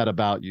love that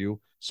about you.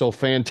 So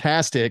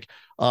fantastic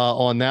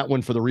on that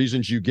one for the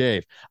reasons you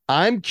gave.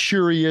 I'm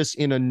curious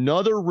in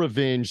another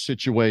revenge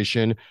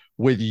situation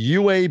with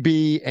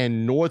UAB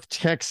and North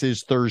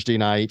Texas Thursday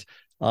night.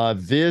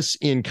 This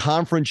in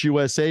Conference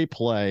USA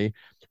play,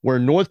 where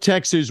North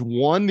Texas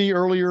won the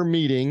earlier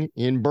meeting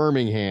in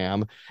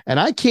Birmingham. And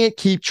I can't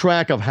keep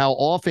track of how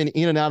often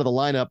in and out of the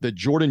lineup that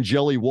Jordan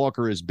Jelly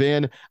Walker has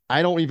been.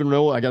 I don't even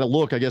know. I got to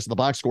look, I guess, at the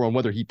box score on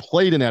whether he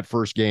played in that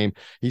first game.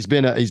 He's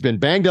been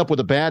banged up with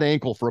a bad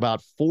ankle for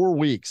about 4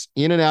 weeks,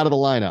 in and out of the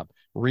lineup.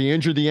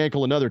 Re-injured the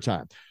ankle another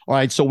time. All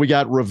right, so we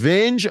got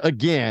revenge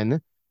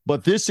again,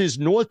 but this is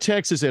North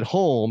Texas at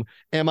home.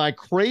 Am I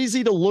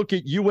crazy to look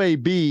at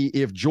UAB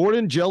if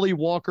Jordan Jelly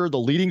Walker, the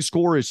leading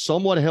scorer, is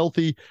somewhat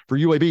healthy for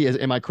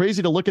UAB? Am I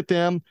crazy to look at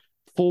them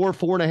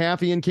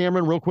 4.5, Ian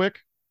Cameron, real quick?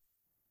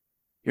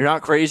 You're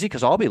not crazy,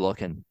 because I'll be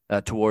looking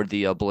toward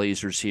the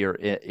Blazers here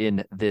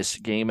in this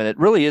game. And it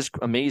really is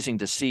amazing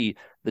to see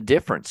the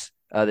difference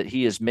that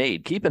he has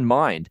made. Keep in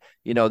mind,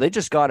 they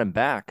just got him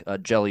back,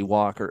 Jelly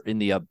Walker, in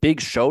the big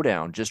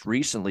showdown just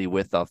recently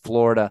with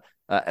Florida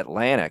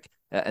Atlantic.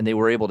 And they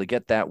were able to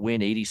get that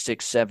win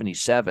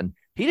 86-77.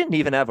 He didn't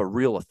even have a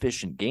real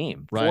efficient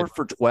game. Right. 4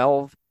 for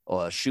 12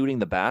 shooting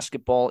the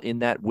basketball in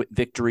that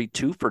victory,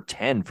 2 for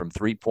 10 from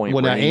 3-point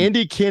range. Now,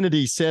 Andy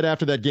Kennedy said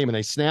after that game, and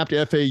they snapped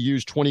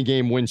FAU's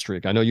 20-game win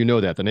streak. I know you know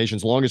that. The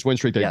nation's longest win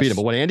streak, they beat him.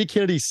 But what Andy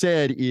Kennedy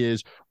said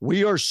is,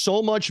 we are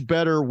so much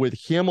better with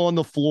him on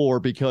the floor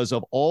because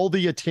of all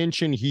the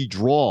attention he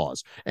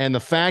draws. And the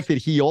fact that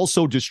he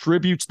also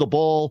distributes the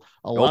ball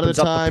a lot of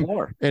the time,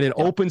 and it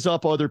opens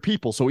up other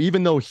people. So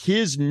even though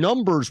his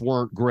numbers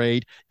weren't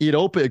great,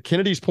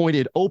 Kennedy's point,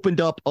 it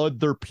opened up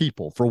other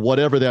people for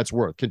whatever that's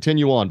worth.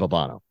 Continue on,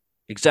 Babano.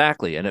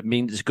 Exactly. And it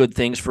means good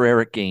things for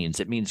Eric Gaines.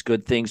 It means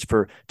good things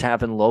for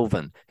Tavin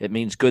Loven. It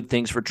means good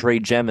things for Trey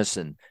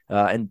Jemison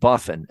and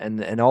Buffin.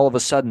 And all of a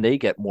sudden they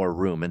get more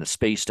room and a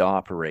space to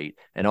operate.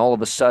 And all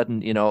of a sudden,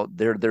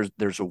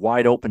 there's a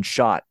wide open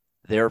shot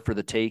there for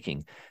the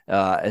taking.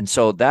 And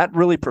so that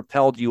really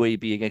propelled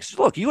UAB against.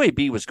 Look,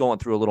 UAB was going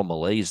through a little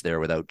malaise there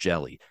without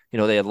Jelly.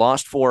 They had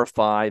lost 4 or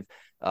 5.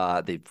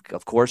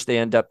 They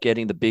end up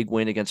getting the big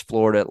win against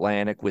Florida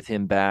Atlantic with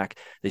him back.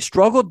 They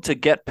struggled to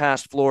get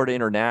past Florida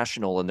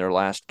International in their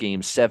last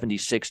game,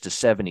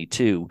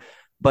 76-72.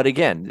 But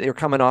again, they're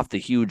coming off the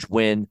huge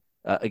win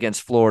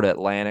against Florida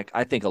Atlantic.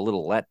 I think a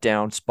little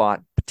letdown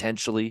spot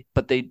potentially,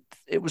 but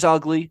it was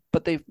ugly,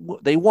 but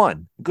they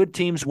won. Good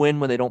teams win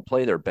when they don't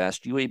play their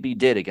best. UAB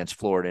did against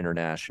Florida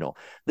International.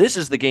 This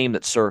is the game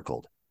that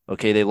circled.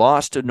 Okay, they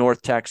lost to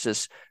North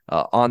Texas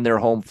on their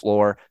home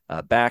floor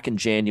back in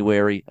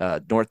January.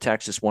 North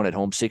Texas won at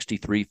home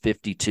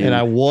 63-52. And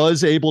I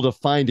was able to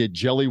find it.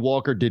 Jelly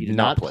Walker did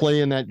not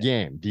play in that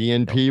game.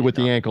 DNP with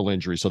the ankle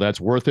injury, so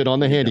that's worth it on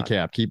the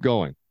handicap. Keep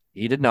going.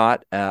 He did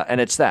not, and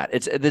it's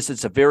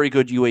a very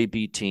good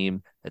UAB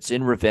team that's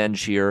in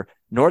revenge here.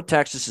 North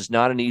Texas is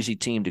not an easy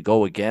team to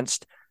go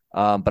against,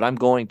 but I'm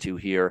going to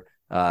here.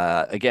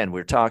 Again,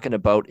 we're talking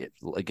about it.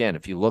 Again,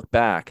 if you look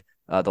back,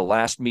 the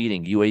last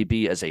meeting,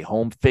 UAB as a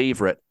home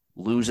favorite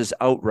loses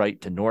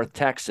outright to North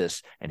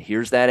Texas. And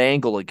here's that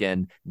angle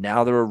again.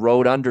 Now they're a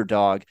road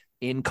underdog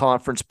in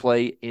conference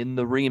play, in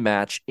the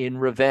rematch, in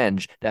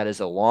revenge. That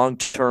is a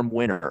long-term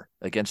winner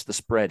against the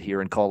spread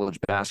here in college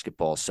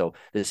basketball. So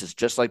this is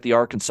just like the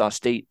Arkansas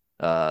State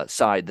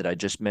side that I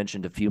just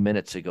mentioned a few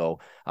minutes ago.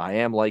 I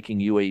am liking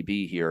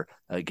UAB here,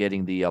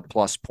 getting the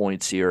plus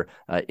points here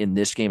in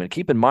this game. And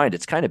keep in mind,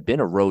 it's kind of been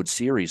a road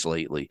series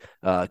lately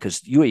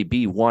because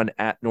UAB won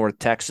at North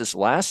Texas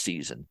last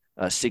season.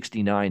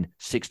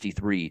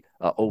 69-63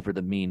 over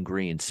the Mean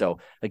Green. So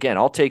again,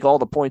 I'll take all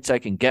the points I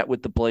can get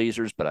with the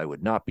Blazers, but I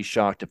would not be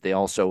shocked if they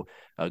also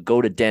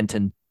go to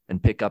Denton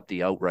and pick up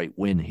the outright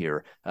win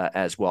here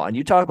as well. And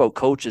you talk about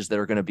coaches that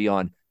are going to be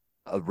on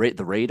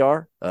the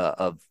radar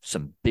of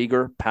some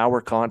bigger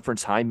power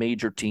conference, high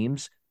major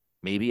teams.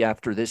 Maybe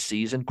after this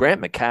season,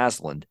 Grant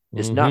McCasland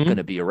is not going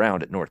to be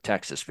around at North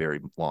Texas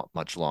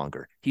much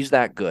longer. He's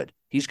that good.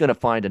 He's going to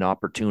find an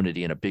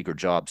opportunity and a bigger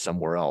job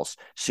somewhere else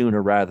sooner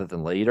rather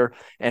than later.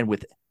 And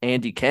with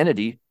Andy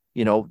Kennedy,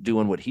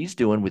 doing what he's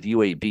doing with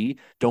UAB,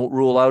 don't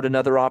rule out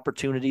another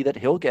opportunity that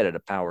he'll get at a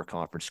power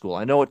conference school.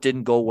 I know it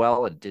didn't go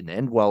well. It didn't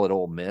end well at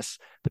Ole Miss,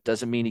 but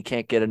doesn't mean he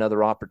can't get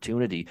another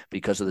opportunity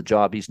because of the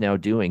job he's now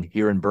doing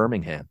here in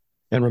Birmingham.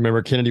 And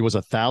remember, Kennedy was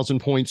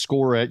 1,000-point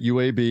scorer at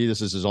UAB.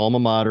 This is his alma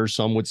mater.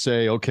 Some would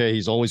say, okay,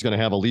 he's always going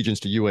to have allegiance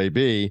to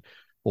UAB.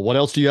 Well, what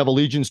else do you have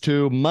allegiance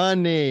to?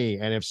 Money.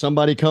 And if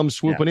somebody comes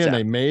swooping in,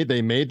 they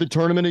made the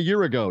tournament a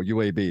year ago,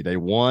 UAB. They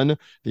won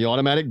the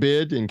automatic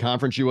bid in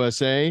Conference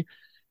USA.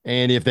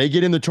 And if they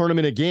get in the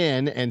tournament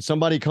again and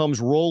somebody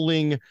comes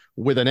rolling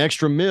with an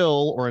extra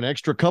mil or an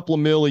extra couple of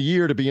mil a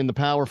year to be in the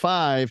Power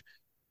Five,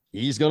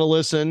 he's going to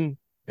listen.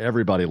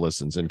 Everybody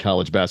listens in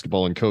college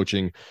basketball and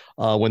coaching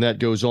when that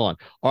goes on.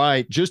 All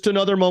right, just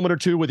another moment or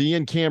two with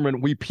Ian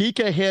Cameron. We peek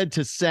ahead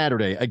to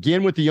Saturday,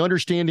 again with the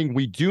understanding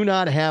we do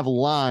not have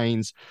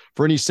lines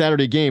for any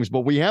Saturday games,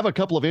 but we have a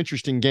couple of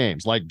interesting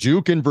games like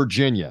Duke and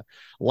Virginia,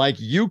 like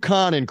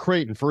UConn and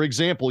Creighton. For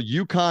example,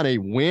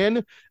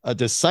 UConn a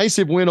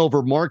decisive win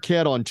over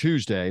Marquette on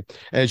Tuesday.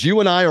 As you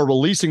and I are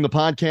releasing the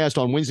podcast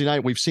on Wednesday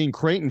night, we've seen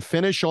Creighton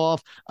finish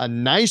off a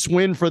nice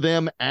win for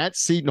them at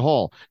Seton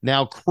Hall.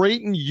 Now,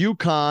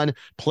 Creighton-UConn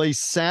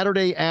plays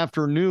Saturday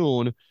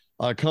afternoon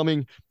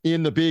coming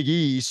in the Big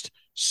East.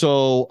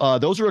 So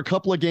those are a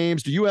couple of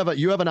games. Do you have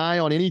an eye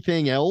on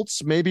anything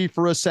else maybe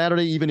for a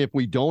Saturday, even if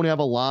we don't have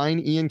a line,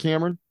 Ian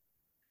Cameron?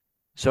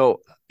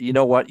 So you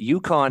know what?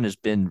 UConn has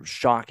been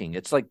shocking.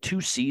 It's like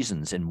 2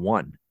 seasons in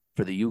one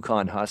for the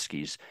UConn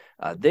Huskies.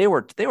 They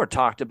were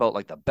talked about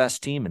like the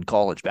best team in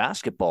college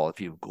basketball.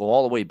 If you go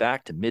all the way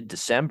back to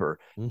mid-December,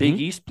 Big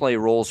East play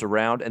rolls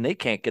around and they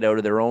can't get out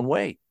of their own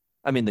way.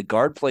 I mean, the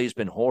guard play has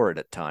been horrid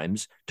at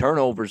times.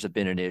 Turnovers have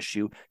been an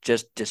issue,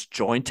 just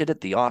disjointed at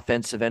the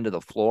offensive end of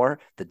the floor.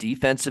 The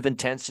defensive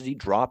intensity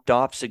dropped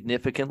off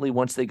significantly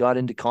once they got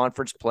into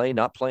conference play,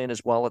 not playing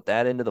as well at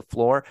that end of the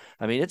floor.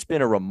 I mean, it's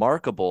been a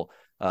remarkable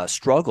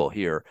struggle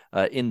here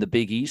in the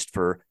Big East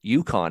for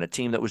UConn, a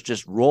team that was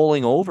just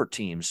rolling over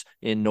teams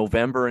in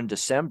November and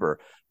December.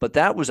 But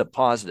that was a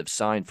positive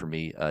sign for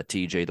me,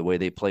 TJ, the way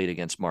they played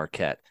against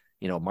Marquette.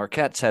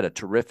 Marquette's had a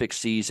terrific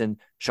season.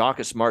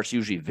 Shaka Smart's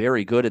usually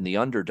very good in the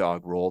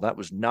underdog role. That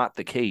was not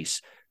the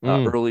case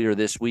earlier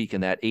this week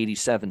in that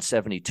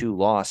 87-72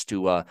 loss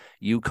to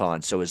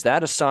UConn. So is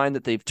that a sign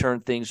that they've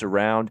turned things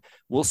around?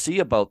 We'll see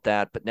about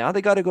that. But now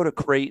they got to go to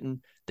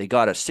Creighton. They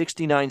got a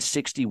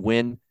 69-60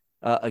 win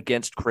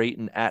against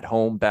Creighton at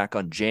home back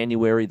on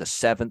January the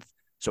 7th.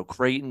 So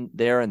Creighton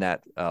there in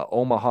that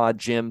Omaha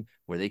gym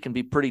where they can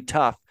be pretty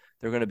tough.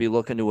 They're going to be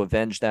looking to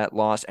avenge that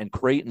loss. And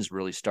Creighton's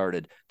really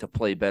started to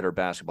play better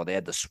basketball. They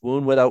had the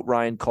swoon without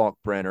Ryan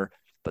Kalkbrenner,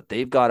 but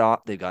they've got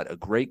a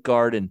great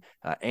guard in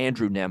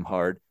Andrew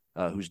Nembhard,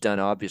 who's done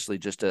obviously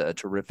just a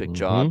terrific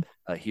job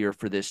here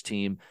for this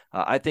team.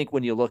 I think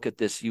when you look at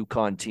this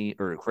UConn team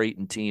or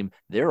Creighton team,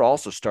 they're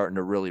also starting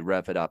to really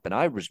rev it up. And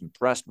I was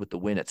impressed with the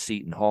win at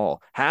Seton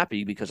Hall.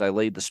 Happy because I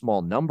laid the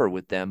small number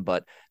with them,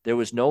 but there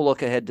was no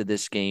look ahead to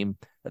this game.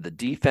 The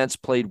defense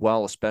played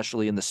well,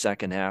 especially in the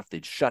second half.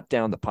 They'd shut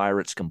down the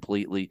Pirates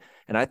completely.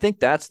 And I think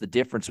that's the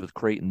difference with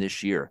Creighton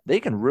this year. They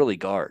can really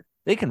guard.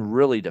 They can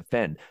really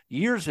defend.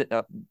 Years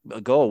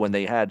ago when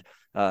they had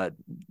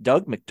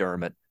Doug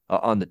McDermott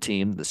on the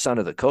team, the son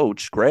of the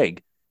coach,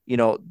 Greg,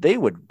 they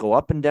would go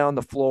up and down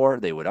the floor.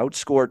 They would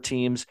outscore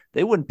teams.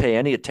 They wouldn't pay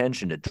any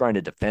attention to trying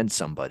to defend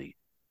somebody.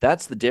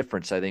 That's the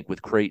difference, I think,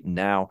 with Creighton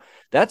now.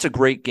 That's a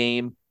great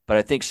game, but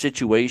I think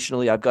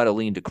situationally, I've got to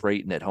lean to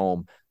Creighton at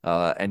home.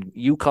 And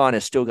UConn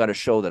has still got to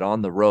show that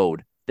on the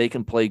road, they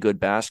can play good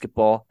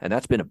basketball, and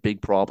that's been a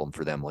big problem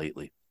for them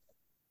lately.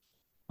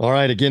 All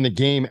right, again, the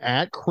game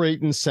at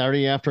Creighton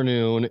Saturday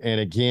afternoon,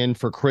 and again,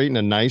 for Creighton,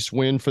 a nice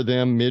win for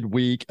them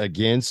midweek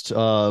against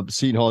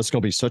Seton Hall. It's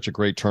going to be such a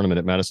great tournament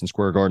at Madison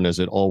Square Garden, as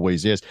it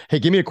always is. Hey,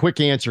 give me a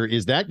quick answer.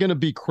 Is that going to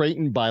be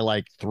Creighton by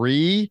like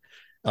 3,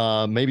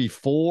 maybe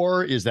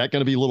 4? Is that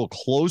going to be a little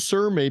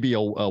closer, maybe a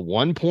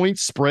 1-point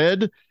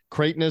spread?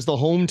 Creighton as the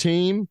home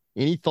team.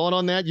 Any thought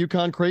on that,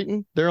 UConn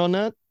Creighton, there on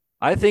that?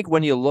 I think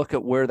when you look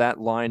at where that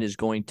line is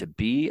going to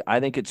be,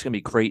 I think it's going to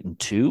be Creighton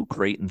 2,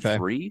 Creighton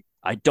 3.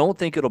 I don't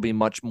think it'll be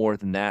much more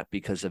than that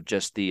because of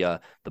just the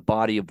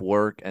body of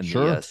work and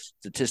the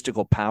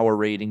statistical power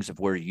ratings of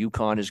where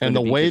UConn is going to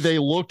be. And the way they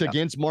looked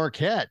against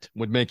Marquette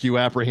would make you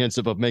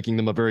apprehensive of making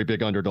them a very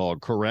big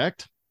underdog,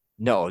 correct?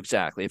 No,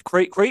 exactly. If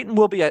Creighton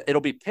will be,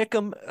 it'll be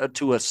Pick'em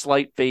to a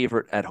slight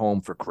favorite at home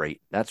for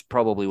Creighton. That's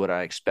probably what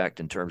I expect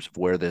in terms of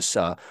where this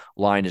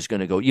line is going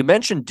to go. You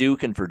mentioned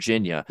Duke and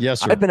Virginia. Yes,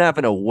 sir. I've been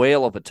having a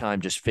whale of a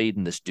time just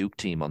fading this Duke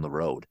team on the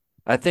road.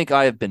 I think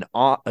I have been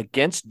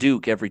against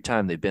Duke every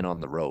time they've been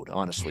on the road,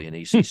 honestly, in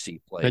ACC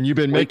play. And you've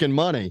been making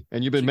money,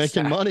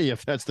 making money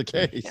if that's the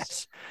case.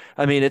 Yes.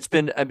 I mean, they've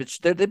been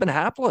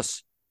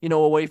hapless,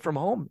 away from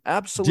home.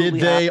 Absolutely.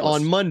 Did they hapless.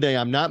 on Monday?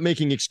 I'm not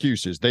making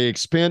excuses. They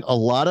expended a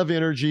lot of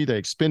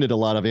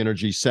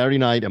energy Saturday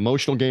night,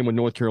 emotional game with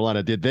North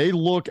Carolina. Did they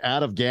look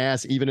out of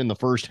gas even in the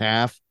first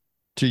half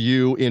to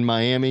you in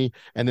Miami?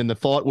 And then the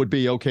thought would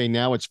be, okay,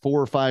 now it's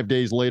 4 or 5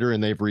 days later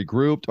and they've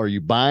regrouped. Are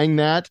you buying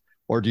that?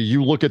 Or do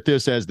you look at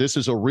this as this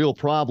is a real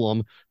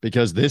problem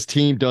because this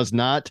team does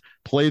not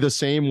play the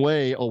same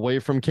way away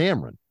from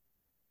Cameron?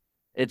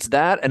 It's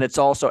that, and it's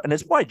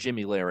why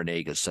Jimmy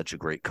Larinaga is such a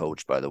great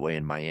coach, by the way,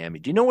 in Miami.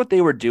 Do you know what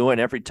they were doing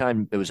every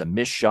time it was a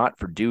missed shot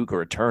for Duke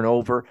or a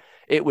turnover?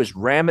 It was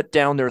ram it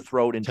down their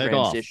throat in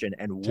transition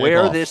and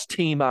wear this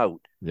team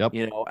out. Yep.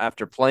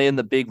 After playing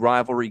the big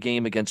rivalry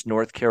game against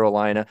North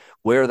Carolina,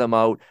 wear them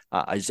out.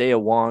 Isaiah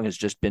Wong has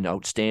just been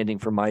outstanding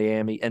for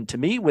Miami. And to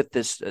me, with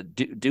this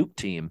Duke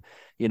team,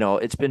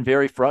 it's been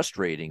very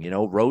frustrating.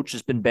 Roach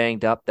has been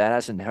banged up. That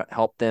hasn't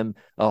helped them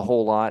a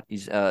whole lot.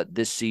 He's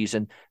this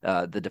season.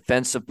 The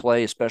defensive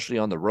play, especially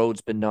on the road,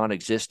 has been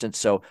non-existent.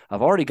 So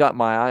I've already got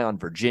my eye on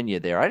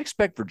Virginia there. I'd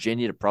expect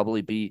Virginia to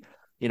probably be,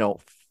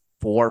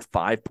 4 or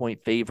 5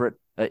 point favorite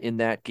in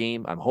that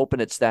game. I'm hoping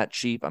it's that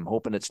cheap. I'm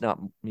hoping it's not,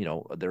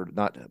 they're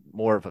not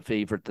more of a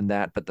favorite than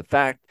that. But the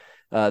fact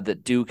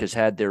that Duke has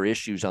had their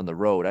issues on the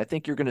road, I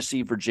think you're going to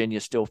see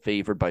Virginia still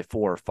favored by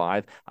 4 or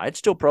 5. I'd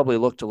still probably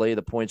look to lay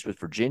the points with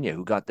Virginia,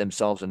 who got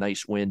themselves a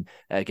nice win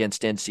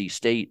against NC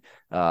State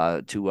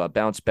to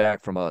bounce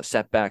back from a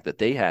setback that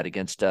they had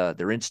against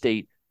their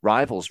in-state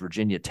rivals,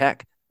 Virginia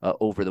Tech.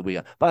 Over the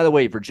weekend. By the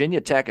way, Virginia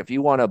Tech, if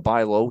you want to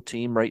buy low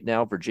team right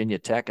now, Virginia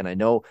Tech, and I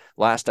know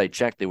last I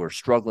checked, they were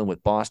struggling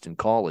with Boston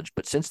College,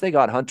 but since they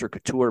got Hunter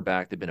Couture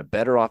back, they've been a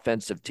better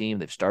offensive team.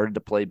 They've started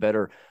to play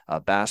better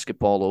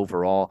basketball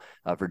overall.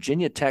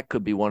 Virginia Tech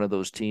could be one of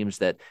those teams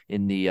that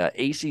in the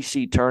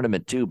ACC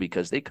tournament too,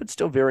 because they could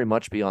still very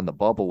much be on the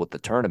bubble with the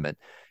tournament,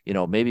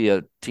 maybe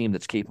a team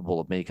that's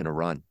capable of making a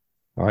run.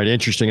 All right,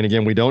 interesting. And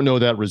again, we don't know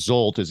that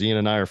result as Ian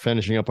and I are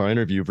finishing up our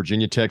interview.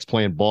 Virginia Tech's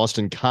playing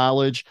Boston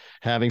College,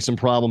 having some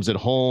problems at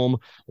home.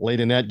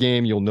 Late in that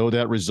game, you'll know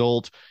that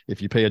result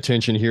if you pay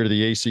attention here to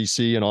the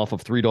ACC and off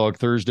of Three Dog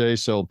Thursday.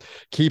 So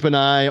keep an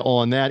eye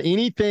on that.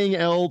 Anything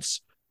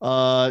else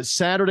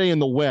Saturday in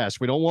the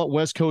West? We don't want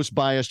West Coast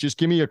bias. Just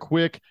give me a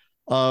quick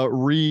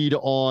read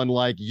on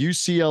like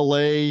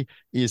UCLA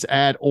is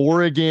at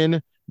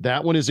Oregon.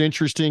 That one is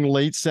interesting.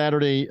 Late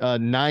Saturday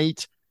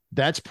night.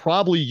 That's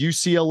probably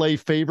UCLA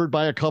favored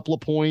by a couple of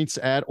points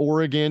at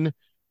Oregon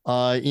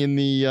in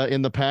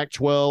the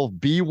Pac-12.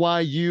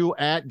 BYU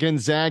at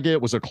Gonzaga.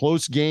 It was a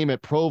close game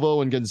at Provo,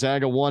 and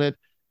Gonzaga won it.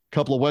 A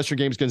couple of Western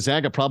games.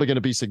 Gonzaga probably going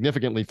to be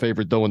significantly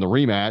favored, though, in the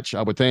rematch.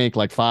 I would think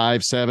like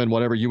 5, 7,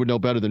 whatever. You would know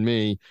better than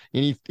me.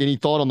 Any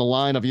thought on the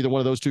line of either one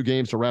of those two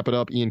games to wrap it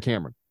up, Ian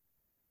Cameron?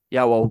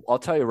 Yeah, well, I'll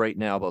tell you right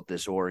now about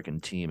this Oregon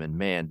team. And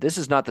man, this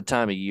is not the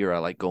time of year I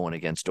like going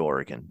against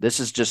Oregon. This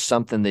is just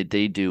something that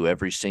they do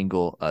every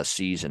single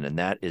season, and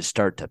that is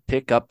start to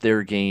pick up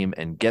their game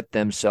and get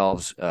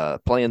themselves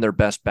playing their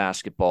best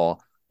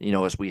basketball,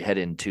 as we head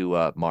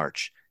into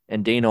March.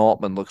 And Dana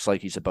Altman looks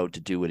like he's about to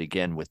do it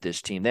again with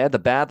this team. They had the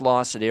bad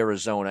loss at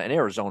Arizona, and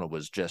Arizona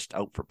was just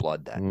out for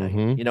blood that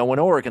night. When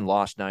Oregon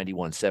lost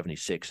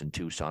 91-76 in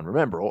Tucson,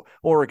 remember,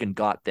 Oregon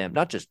got them,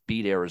 not just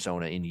beat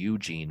Arizona in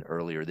Eugene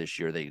earlier this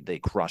year, they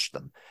crushed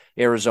them.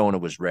 Arizona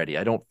was ready.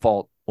 I don't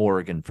fault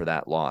Oregon for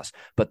that loss,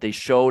 but they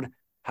showed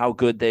how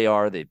good they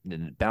are. They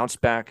bounced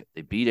back.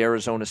 They beat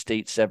Arizona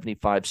State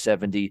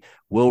 75-70.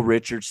 Will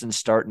Richardson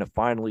starting to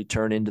finally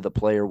turn into the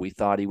player we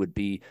thought he would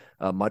be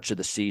much of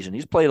the season.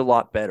 He's played a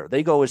lot better.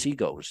 They go as he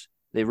goes.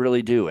 They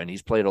really do. And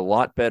he's played a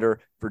lot better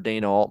for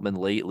Dana Altman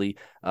lately.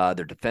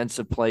 Their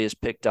defensive play has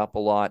picked up a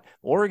lot.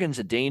 Oregon's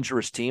a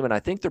dangerous team, and I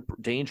think they're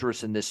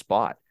dangerous in this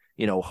spot,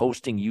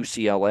 hosting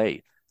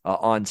UCLA.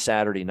 On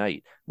Saturday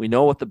night. We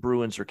know what the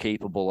Bruins are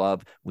capable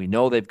of. We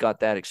know they've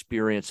got that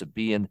experience of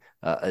being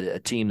a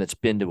team that's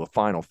been to a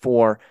Final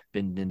Four,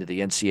 been into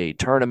the NCAA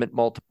tournament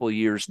multiple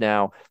years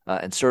now,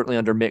 and certainly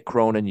under Mick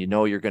Cronin,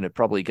 you're going to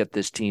probably get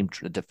this team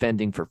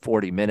defending for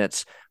 40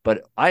 minutes.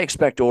 But I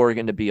expect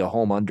Oregon to be a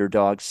home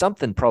underdog,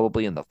 something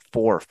probably in the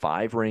 4 or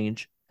 5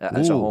 range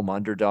as a home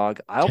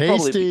underdog.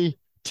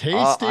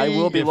 Tasty. I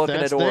will be looking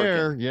at Oregon.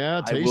 There.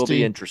 Yeah, tasty. I will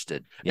be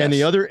interested. Yes.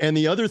 And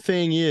the other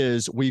thing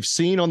is, we've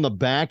seen on the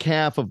back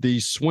half of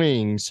these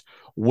swings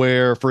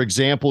where, for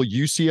example,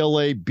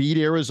 UCLA beat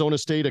Arizona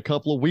State a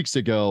couple of weeks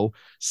ago,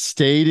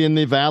 stayed in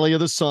the Valley of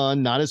the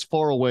Sun, not as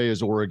far away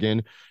as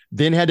Oregon,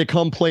 then had to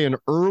come play an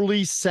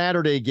early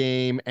Saturday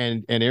game,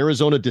 and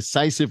Arizona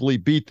decisively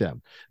beat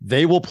them.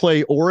 They will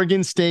play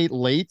Oregon State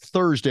late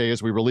Thursday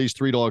as we release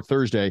Three Dog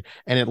Thursday,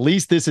 and at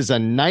least this is a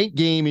night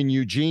game in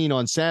Eugene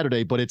on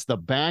Saturday, but it's the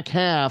back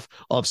half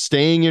of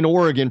staying in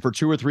Oregon for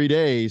 2 or 3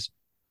 days.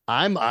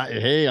 I'm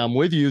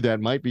with you. That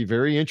might be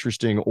very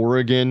interesting.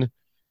 Oregon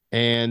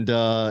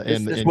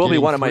this will be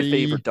one of my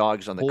favorite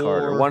dogs on the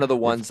card, or one of the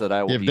ones that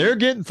I will. If they're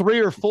getting 3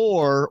 or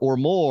 4 or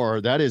more,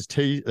 that's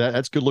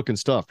good looking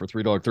stuff for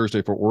Three Dog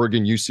Thursday for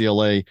Oregon,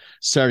 UCLA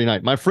Saturday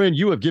night. My friend,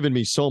 you have given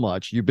me so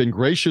much. You've been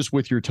gracious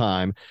with your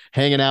time,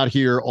 hanging out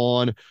here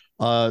on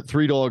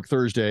Three Dog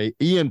Thursday.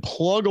 Ian,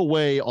 plug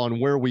away on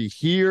where we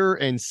hear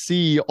and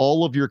see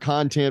all of your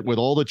content with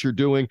all that you're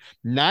doing,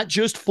 not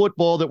just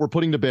football that we're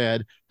putting to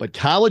bed, but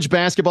college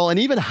basketball and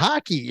even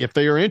hockey if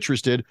they are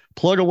interested.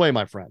 Plug away,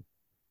 my friend.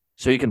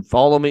 So you can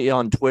follow me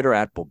on Twitter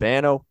at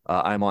Bobano.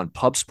 I'm on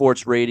Pub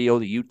Sports Radio,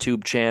 the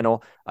YouTube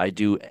channel. I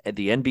do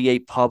the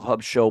NBA Pub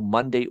Hub show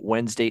Monday,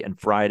 Wednesday, and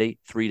Friday,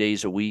 3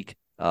 days a week.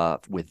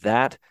 With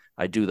that,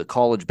 I do the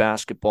College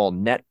Basketball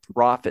Net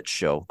Profit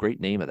show. Great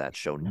name of that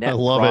show, Net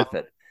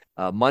Profit.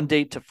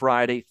 Monday to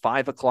Friday,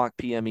 5 o'clock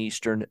p.m.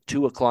 Eastern,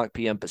 2 o'clock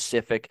p.m.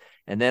 Pacific.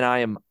 And then I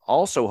am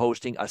also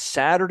hosting a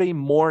Saturday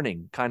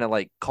morning, kind of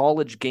like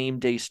college game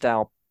day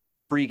style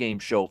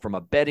pregame show from a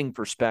betting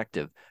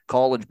perspective,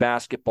 College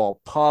Basketball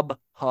Pub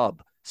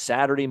Hub,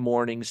 Saturday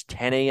mornings,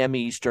 10 a.m.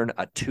 Eastern,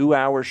 a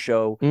 2-hour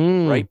show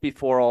right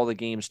before all the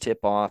games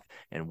tip off.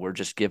 And we're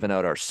just giving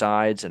out our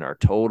sides and our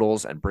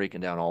totals and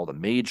breaking down all the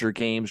major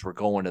games. We're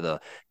going to the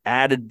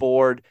added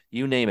board,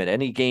 you name it,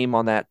 any game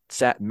on that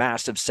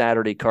massive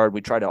Saturday card.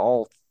 We try to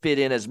all fit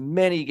in as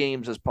many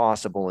games as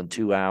possible in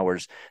 2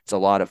 hours. It's a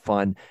lot of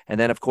fun. And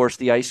then, of course,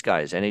 the Ice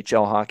Guys,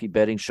 NHL hockey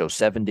betting show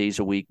 7 days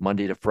a week,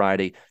 Monday to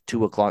Friday,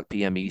 2 o'clock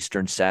p.m.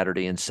 Eastern,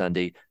 Saturday and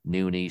Sunday,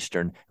 noon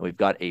Eastern. And we've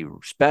got a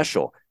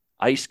special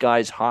Ice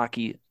Guys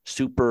Hockey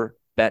Super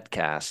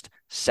Betcast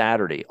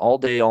Saturday, all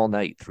day, all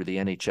night through the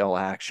NHL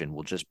action.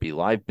 We'll just be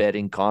live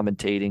betting,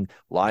 commentating,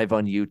 live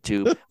on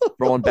YouTube,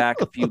 throwing back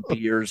a few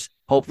beers,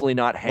 hopefully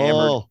not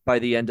hammered by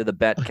the end of the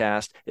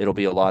Betcast. It'll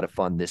be a lot of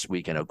fun this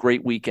weekend. A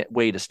great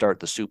way to start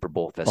the Super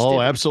Bowl festivities.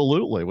 Oh,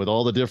 absolutely, with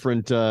all the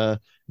different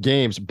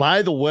games.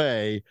 By the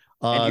way,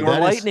 and your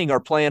Lightning are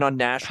playing on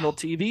national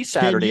TV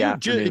Saturday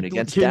afternoon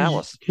against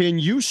Dallas. Can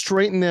you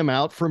straighten them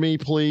out for me,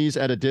 please,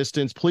 at a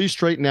distance? Please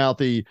straighten out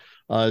the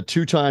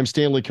two-time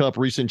Stanley Cup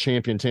recent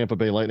champion Tampa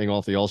Bay Lightning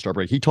off the All-Star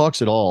break. He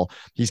talks it all.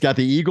 He's got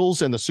the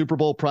Eagles and the Super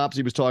Bowl props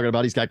he was talking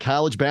about. He's got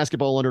college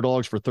basketball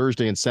underdogs for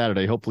Thursday and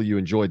Saturday. Hopefully you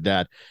enjoyed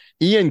that.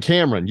 Ian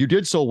Cameron, you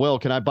did so well.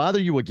 Can I bother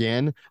you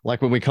again?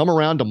 Like when we come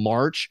around to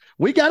March,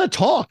 we got to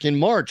talk in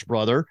March,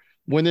 brother.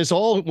 When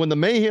the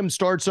mayhem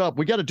starts up,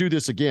 we got to do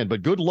this again.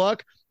 But good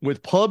luck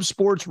with Pub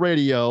Sports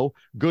Radio.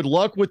 Good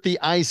luck with the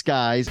Ice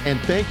Guys. And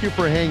thank you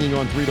for hanging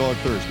on Three Dog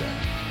Thursday.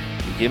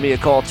 You give me a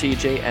call,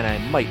 TJ, and I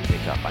might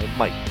pick up. I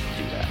might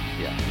do that.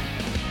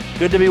 Yeah.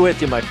 Good to be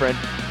with you, my friend.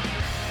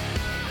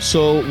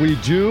 So we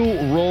do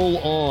roll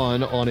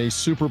on a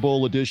Super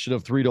Bowl edition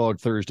of Three Dog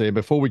Thursday.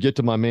 Before we get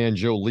to my man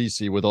Joe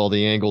Lisi with all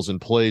the angles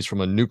and plays from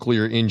a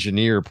nuclear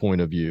engineer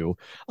point of view,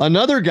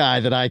 another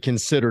guy that I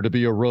consider to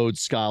be a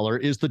Rhodes Scholar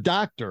is the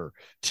Dr.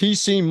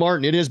 T.C.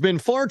 Martin. It has been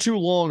far too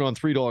long on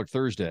Three Dog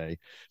Thursday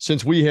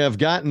since we have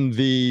gotten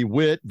the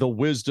wit, the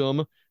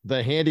wisdom,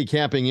 the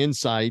handicapping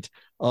insight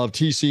of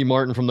T.C.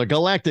 Martin from the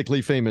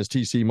galactically famous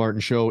T.C.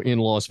 Martin Show in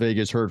Las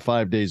Vegas, heard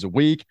 5 days a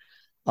week.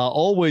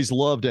 Always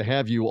love to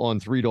have you on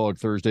Three Dog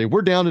Thursday.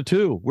 We're down to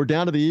 2. We're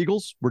down to the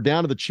Eagles. We're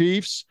down to the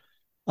Chiefs.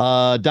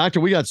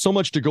 Doctor, we got so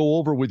much to go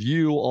over with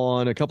you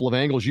on a couple of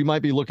angles you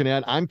might be looking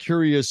at. I'm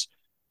curious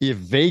if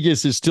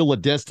Vegas is still a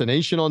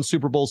destination on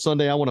Super Bowl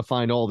Sunday. I want to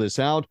find all this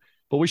out.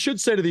 But we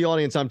should say to the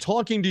audience, I'm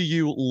talking to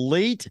you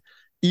late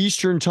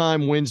Eastern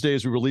time Wednesday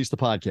as we release the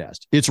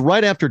podcast. It's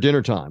right after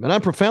dinner time. And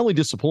I'm profoundly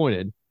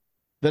disappointed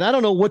that I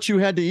don't know what you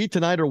had to eat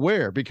tonight or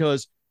where,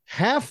 because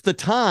half the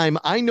time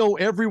I know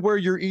everywhere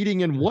you're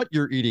eating and what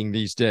you're eating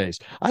these days.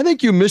 I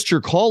think you missed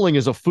your calling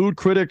as a food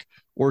critic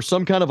or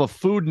some kind of a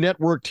Food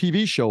Network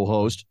TV show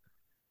host.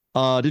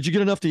 Did you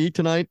get enough to eat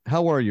tonight?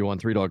 How are you on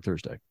Three Dog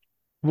Thursday?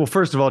 Well,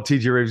 first of all,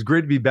 TJ Raves,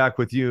 great to be back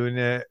with you.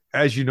 And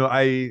as you know,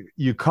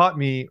 you caught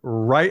me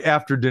right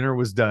after dinner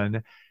was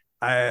done,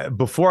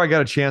 before I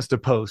got a chance to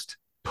post.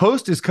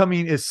 Post is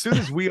coming as soon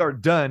as we are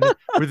done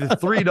with the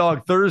Three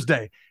Dog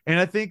Thursday. And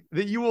I think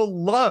that you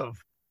will love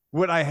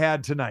what I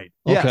had tonight.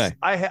 Okay.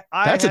 Yes,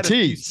 that's had a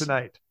tease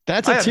tonight.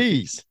 That's a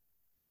tease.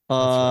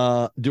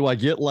 Do I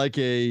get like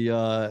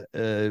a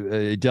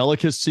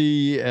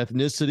delicacy,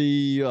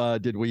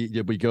 ethnicity? Did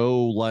we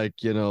go like,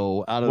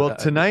 out of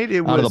tonight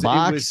it was out of the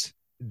box?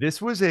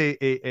 This was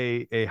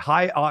a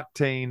high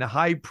octane,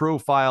 high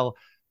profile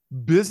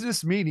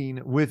business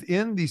meeting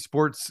within the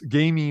sports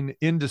gaming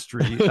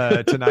industry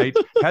tonight.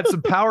 Had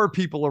some power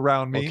people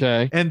around me,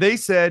 okay, and they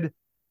said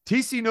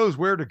TC knows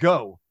where to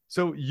go,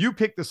 so you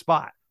pick the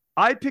spot.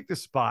 I picked a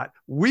spot.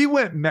 We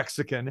went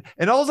Mexican.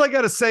 And all I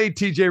got to say,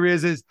 TJ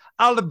Reyes, is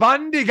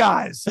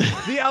albondigas,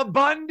 the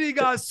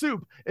albondigas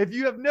soup. If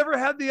you have never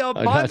had the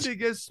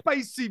albondigas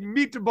spicy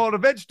meatball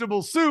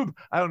vegetable soup,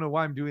 I don't know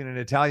why I'm doing an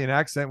Italian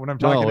accent when I'm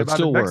talking about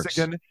a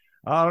Mexican. Works.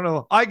 I don't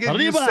know. I can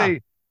just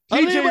say,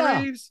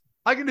 TJ Reeves,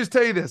 I can just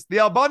tell you this. The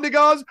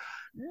albondigas,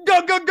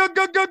 go, go, go,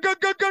 go, go, go,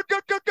 go, go, go,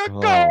 go, go,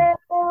 go.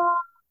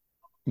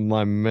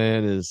 My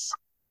man is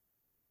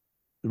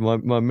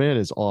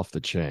off the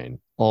chain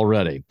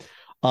already.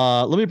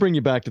 Let me bring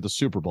you back to the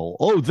Super Bowl.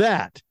 Oh,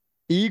 that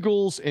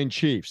Eagles and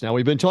Chiefs. Now,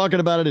 we've been talking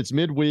about it. It's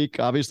midweek.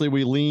 Obviously,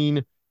 we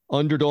lean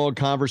underdog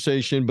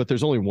conversation, but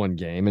there's only one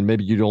game, and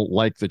maybe you don't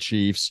like the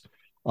Chiefs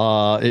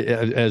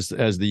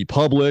as the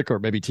public, or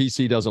maybe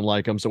TC doesn't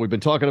like them. So we've been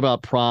talking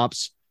about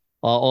props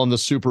on the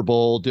Super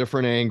Bowl,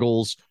 different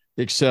angles,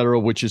 etc.,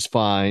 which is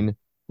fine.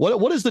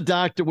 What is the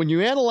doctor, when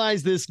you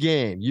analyze this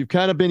game, you've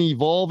kind of been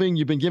evolving,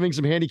 you've been giving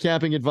some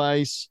handicapping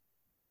advice.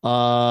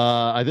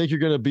 I think you're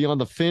going to be on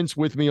the fence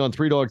with me on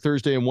 3 Dog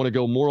Thursday and want to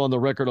go more on the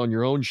record on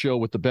your own show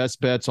with the best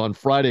bets on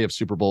Friday of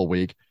Super Bowl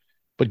week.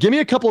 But give me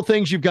a couple of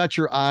things you've got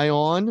your eye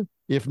on,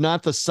 if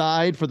not the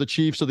side for the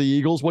Chiefs or the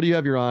Eagles. What do you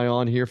have your eye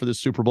on here for this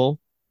Super Bowl?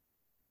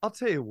 I'll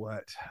tell you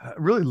what,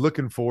 really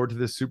looking forward to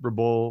this Super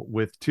Bowl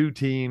with two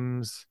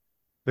teams,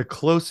 the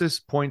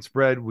closest point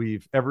spread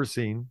we've ever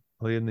seen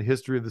in the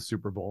history of the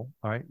Super Bowl.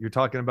 All right. You're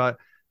talking about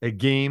a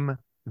game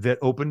that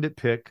opened at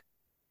pick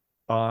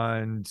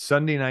on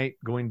Sunday night,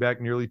 going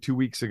back nearly 2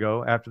 weeks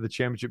ago after the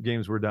championship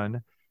games were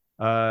done.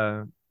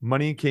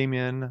 Money came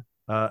in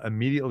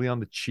immediately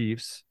on the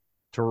Chiefs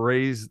to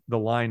raise the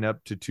line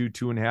up to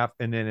 2.5.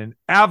 And then an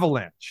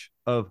avalanche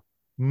of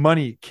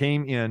money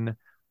came in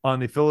on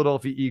the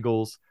Philadelphia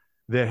Eagles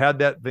that had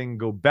that thing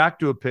go back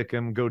to a pick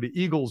 'em, go to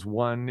Eagles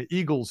 1,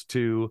 Eagles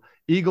 2,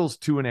 Eagles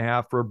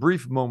 2.5, for a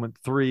brief moment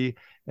 3,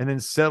 and then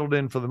settled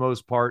in for the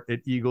most part at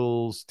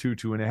Eagles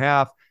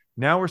 2.5.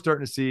 Now we're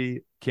starting to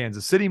see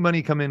Kansas City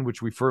money come in,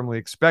 which we firmly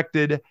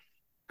expected.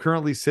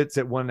 Currently sits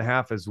at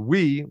 1.5 as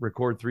we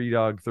record 3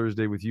 Dog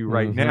Thursday with you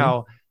right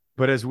now.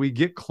 But as we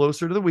get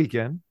closer to the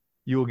weekend,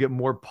 you will get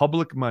more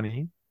public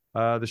money.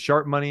 The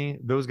sharp money,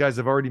 those guys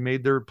have already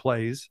made their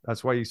plays.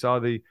 That's why you saw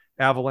the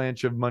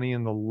avalanche of money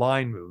in the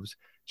line moves.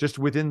 Just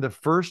within the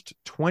first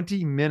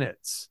 20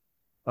 minutes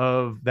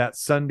of that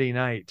Sunday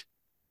night,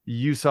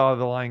 you saw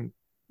the line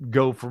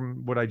go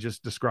from what I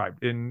just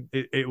described. And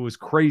it was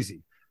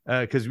crazy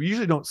because we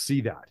usually don't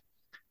see that.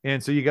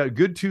 And so you got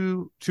good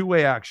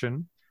two-way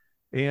action.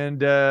 And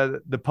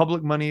the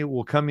public money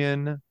will come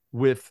in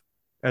with,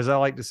 as I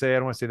like to say, I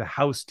don't want to say the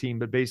house team,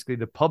 but basically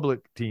the public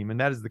team, and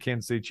that is the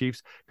Kansas City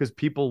Chiefs, because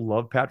people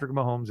love Patrick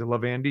Mahomes. They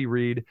love Andy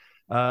Reid.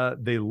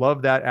 They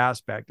love that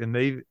aspect, and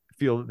they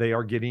feel that they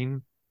are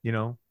getting,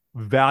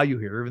 value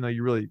here, even though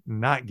you're really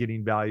not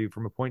getting value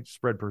from a point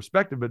spread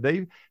perspective. But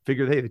they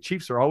figure, hey, the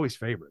Chiefs are always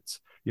favorites.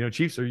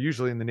 Chiefs are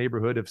usually in the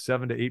neighborhood of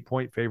 7 to 8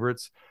 point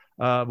favorites.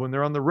 When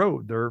they're on the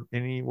road, they're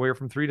anywhere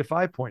from 3 to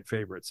 5 point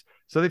favorites.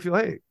 So they feel,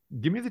 hey,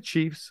 give me the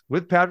Chiefs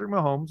with Patrick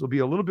Mahomes. Will be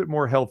a little bit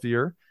more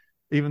healthier,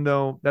 even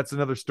though that's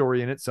another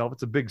story in itself.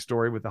 It's a big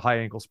story with the high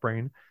ankle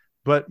sprain.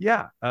 But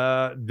yeah,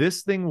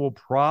 this thing will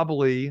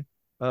probably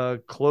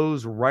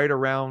close right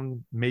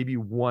around maybe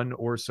 1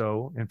 or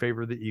so in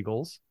favor of the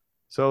Eagles.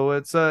 So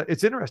it's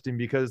interesting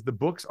because the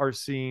books are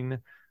seeing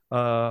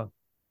an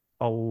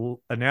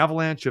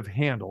avalanche of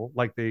handle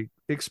like they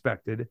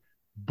expected,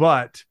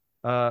 but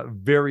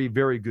very,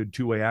 very good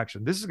two-way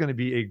action. This is going to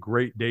be a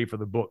great day for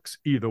the books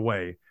either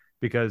way,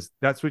 because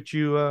that's what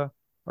you are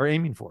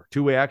aiming for,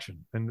 two-way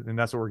action. And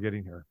that's what we're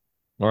getting here.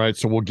 All right.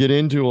 So we'll get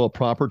into a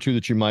prop or two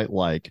that you might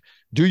like.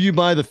 Do you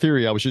buy the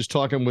theory? I was just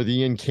talking with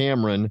Ian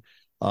Cameron,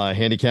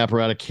 handicapper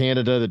out of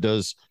Canada that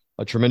does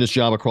a tremendous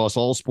job across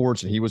all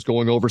sports. And he was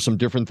going over some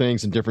different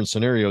things in different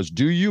scenarios.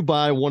 Do you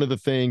buy one of the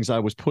things I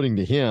was putting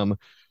to him,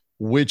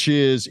 which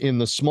is in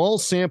the small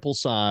sample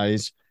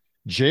size,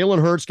 Jalen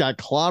Hurts got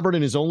clobbered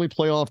in his only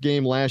playoff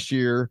game last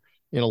year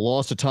in a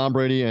loss to Tom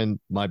Brady and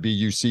my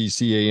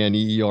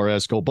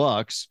BUCCANEERS, go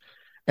Bucks.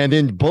 And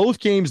then both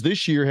games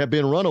this year have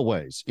been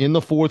runaways in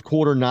the fourth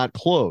quarter, not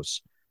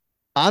close.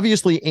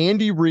 Obviously,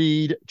 Andy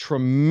Reid,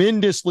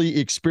 tremendously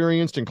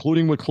experienced,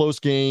 including with close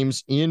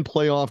games in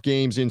playoff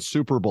games in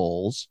Super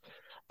Bowls.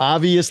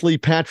 Obviously,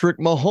 Patrick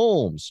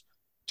Mahomes,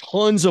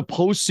 tons of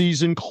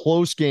postseason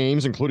close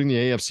games, including the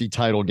AFC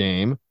title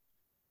game,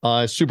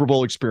 Super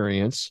Bowl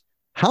experience.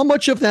 How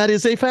much of that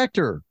is a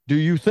factor, do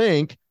you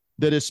think,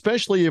 that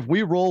especially if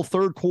we roll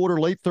third quarter,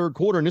 late third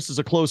quarter, and this is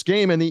a close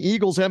game, and the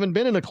Eagles haven't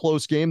been in a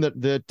close game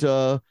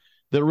that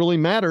really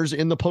matters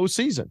in the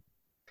postseason?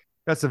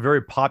 That's a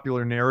very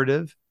popular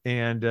narrative.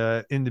 And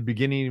in the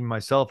beginning,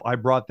 myself, I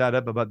brought that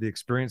up about the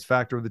experience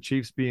factor of the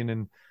Chiefs being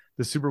in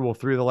the Super Bowl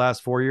 3 of the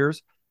last 4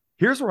 years.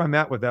 Here's where I'm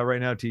at with that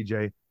right now,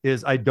 TJ,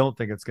 is I don't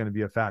think it's going to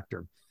be a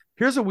factor.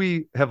 Here's what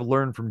we have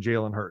learned from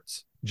Jalen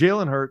Hurts.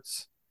 Jalen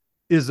Hurts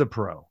is a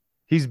pro.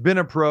 He's been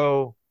a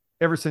pro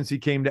ever since he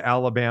came to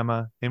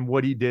Alabama and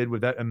what he did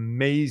with that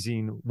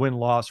amazing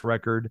win-loss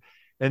record,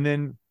 and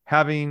then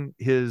having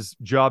his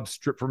job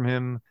stripped from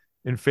him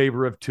in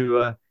favor of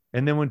Tua.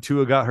 And then when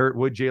Tua got hurt,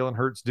 what Jalen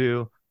Hurts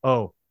do?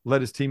 Oh,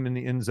 led his team in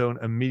the end zone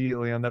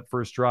immediately on that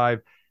first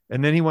drive.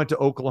 And then he went to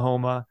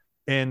Oklahoma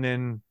and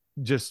then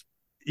just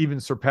even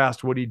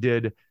surpassed what he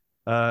did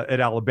at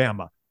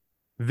Alabama.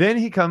 Then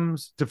he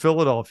comes to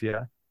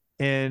Philadelphia.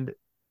 And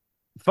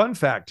fun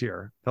fact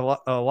here, a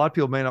lot of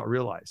people may not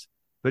realize,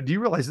 but do you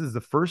realize this is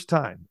the first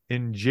time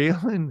in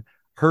Jalen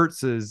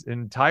Hurts'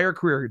 entire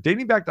career,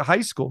 dating back to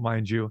high school,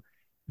 mind you,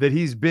 that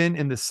he's been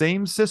in the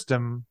same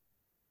system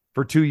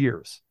for 2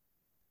 years?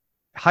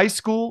 High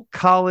school,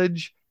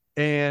 college,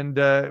 and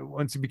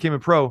once he became a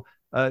pro,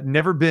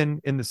 never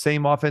been in the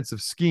same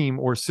offensive scheme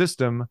or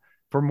system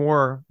for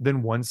more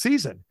than one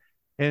season.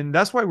 And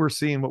that's why we're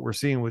seeing what we're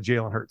seeing with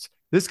Jalen Hurts.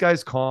 This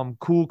guy's calm,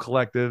 cool,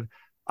 collective.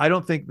 I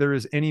don't think there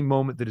is any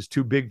moment that is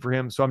too big for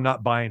him, so I'm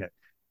not buying it.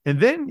 And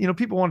then,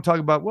 people want to talk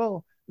about,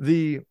 well,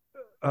 the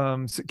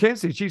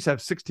Kansas City Chiefs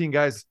have 16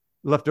 guys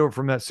left over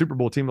from that Super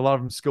Bowl team, a lot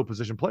of them skill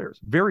position players.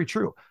 Very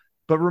true.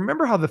 But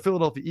remember how the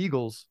Philadelphia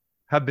Eagles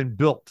have been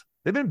built.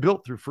 They've been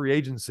built through free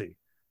agency.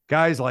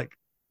 Guys like,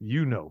 like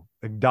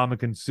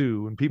Ndamukong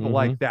Suh and people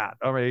like that.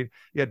 All right.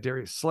 You got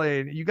Darius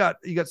Slade. You got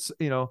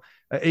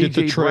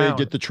AJ Brown.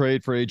 Get the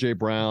trade for AJ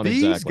Brown.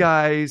 These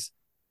guys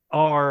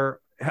have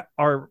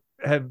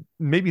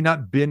maybe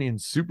not been in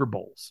Super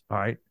Bowls. All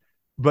right.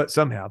 But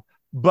some have.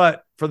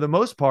 But for the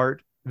most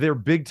part, they're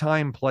big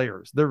time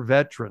players. They're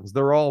veterans.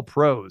 They're all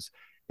pros.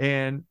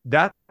 And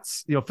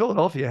that's,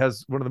 Philadelphia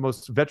has one of the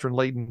most veteran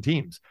laden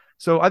teams.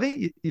 So I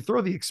think you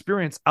throw the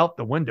experience out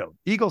the window.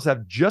 Eagles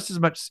have just as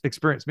much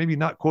experience, maybe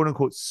not quote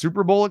unquote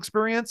Super Bowl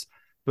experience,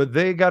 but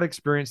they got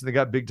experience and they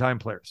got big time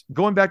players.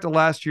 Going back to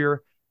last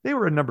year, they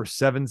were a number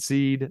 7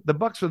 seed. The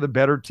Bucs are the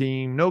better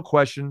team. No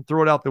question.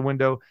 Throw it out the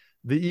window.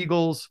 The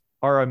Eagles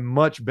are a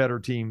much better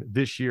team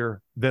this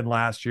year than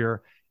last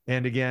year.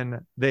 And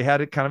again, they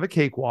had it kind of a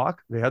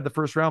cakewalk. They had the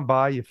first round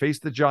bye. You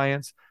faced the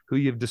Giants, who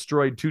you've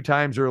destroyed 2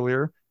 times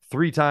earlier,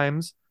 3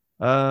 times,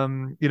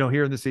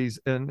 here in the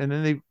season. And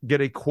then they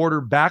get a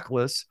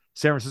quarterbackless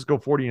San Francisco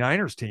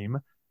 49ers team.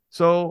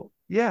 So,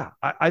 yeah,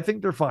 I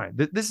think they're fine.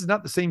 This is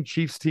not the same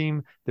Chiefs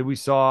team that we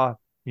saw,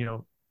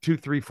 2,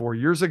 3, 4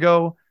 years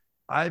ago.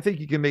 I think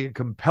you can make a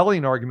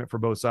compelling argument for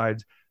both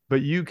sides,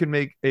 but you can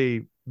make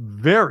a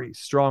very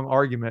strong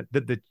argument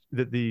that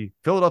the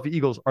Philadelphia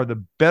Eagles are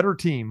the better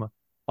team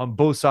on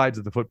both sides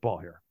of the football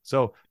here.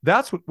 So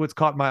that's what's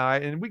caught my eye.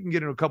 And we can get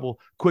into a couple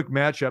quick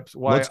matchups.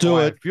 Let's do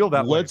it. I feel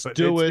that way. Let's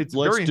do it. It's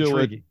very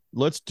intriguing.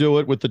 Let's do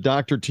it with the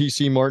Dr.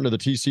 T.C. Martin of the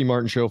T.C.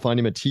 Martin Show. Find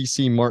him at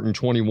TC Martin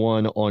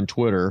 21 on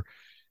Twitter.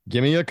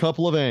 Give me a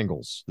couple of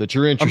angles that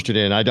you're interested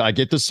in. I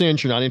get the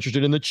sense you're not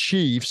interested in the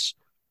Chiefs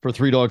for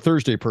Three Dog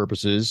Thursday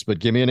purposes, but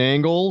give me an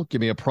angle, give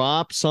me a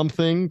prop,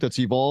 something that's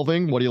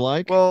evolving. What do you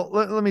like? Well,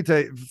 let me tell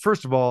you,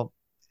 first of all,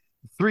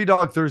 Three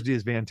Dog Thursday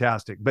is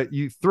fantastic, but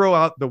you throw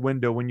out the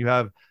window when you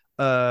have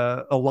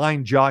a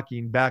line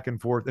jockeying back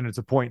and forth and it's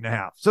a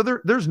 1.5. So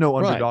there's no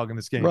underdog in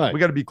this game. Right. We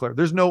got to be clear.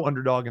 There's no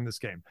underdog in this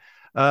game.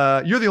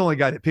 You're the only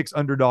guy that picks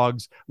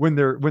underdogs when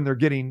they're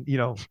getting,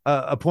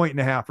 a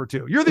 1.5 or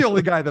 2. You're the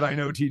only guy that I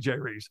know, TJ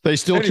Reeves. They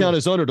still count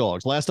as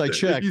underdogs. Last I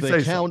checked,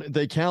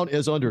 they count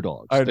as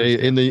underdogs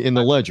in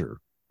the ledger.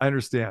 I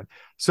understand.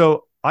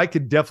 So I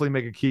could definitely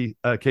make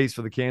a case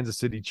for the Kansas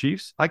City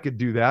Chiefs. I could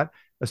do that,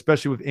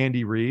 especially with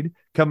Andy Reid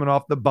coming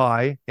off the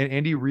bye, and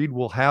Andy Reid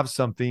will have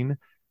something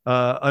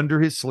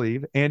under his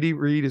sleeve. Andy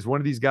Reid is one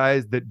of these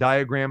guys that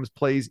diagrams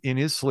plays in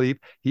his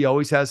sleep. He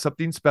always has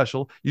something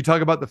special. You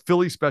talk about the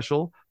Philly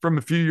special from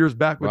a few years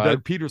back with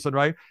Doug Peterson,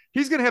 right?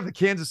 He's going to have the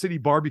Kansas City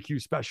barbecue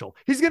special.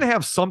 He's going to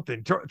have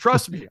something.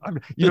 Trust me.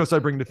 So I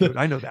bring the food.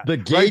 I know that. The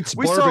Gates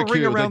We barbecue. saw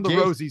Ring Around the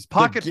Rosies,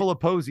 pocket full of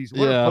posies.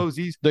 What are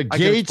posies? The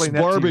Gates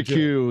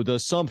barbecue, the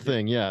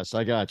something. Yes,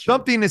 I got you.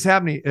 Something is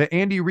happening.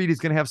 Andy Reid is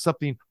going to have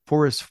something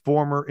for his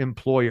former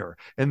employer.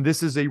 And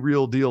this is a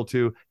real deal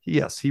too.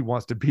 Yes, he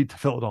wants to beat the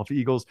Philadelphia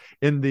Eagles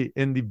in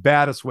the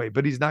baddest way,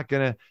 but he's not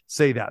going to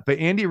say that. But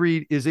Andy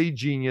Reid is a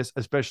genius,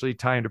 especially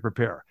time to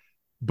prepare.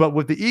 But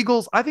with the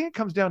Eagles, I think it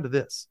comes down to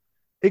this.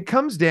 It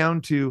comes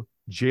down to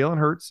Jalen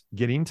Hurts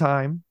getting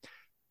time.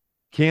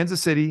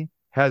 Kansas City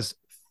has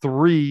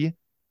 3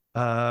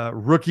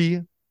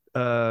 rookie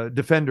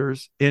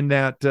defenders in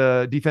that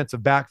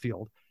defensive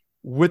backfield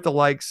with the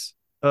likes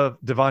of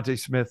Devontae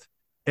Smith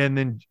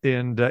and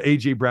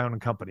AJ Brown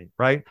and company,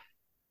 right?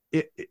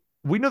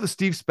 We know that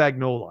Steve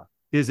Spagnuolo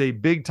is a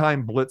big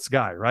time blitz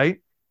guy, right?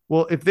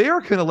 Well, if they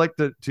are going to like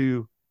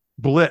to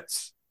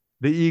blitz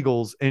the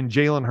Eagles and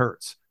Jalen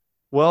Hurts,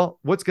 well,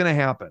 what's going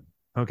to happen?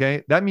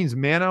 Okay. That means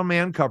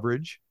man-on-man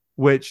coverage,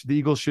 which the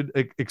Eagles should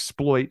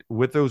exploit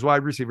with those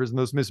wide receivers and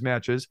those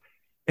mismatches.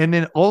 And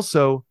then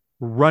also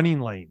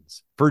running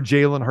lanes for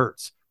Jalen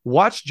Hurts.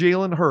 Watch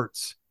Jalen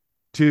Hurts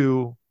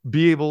to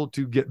be able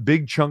to get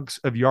big chunks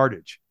of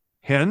yardage.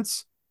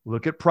 Hence,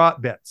 look at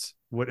prop bets,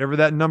 whatever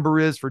that number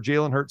is for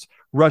Jalen Hurts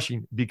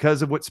rushing,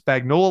 because of what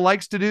Spagnuolo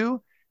likes to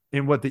do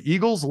and what the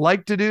Eagles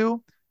like to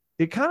do.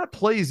 It kind of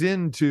plays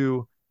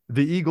into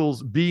the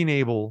Eagles being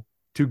able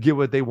to get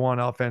what they want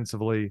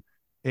offensively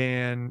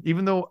And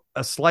even though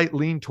a slight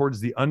lean towards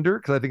the under,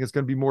 because I think it's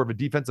going to be more of a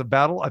defensive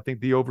battle, I think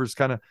the over is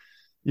kind of,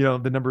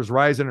 the numbers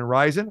rising and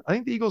rising. I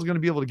think the Eagles are going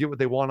to be able to get what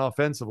they want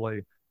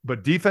offensively,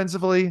 but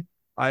defensively,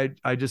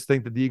 I just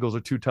think that the Eagles are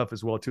too tough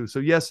as well too. So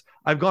yes,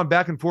 I've gone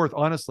back and forth,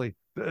 honestly,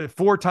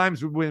 4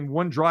 times in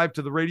one drive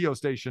to the radio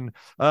station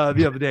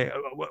the other day.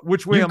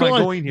 Which way am I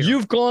going here?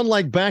 You've gone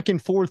like back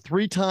and forth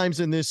 3 times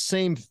in this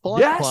same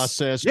thought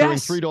process during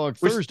Three Dog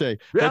Thursday.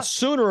 But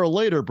sooner or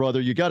later,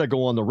 brother, you got to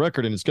go on the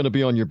record, and it's going to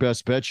be on your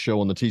Best Bet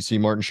show on the TC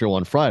Martin Show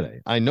on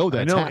Friday. I know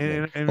that's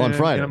happening on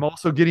Friday. And I'm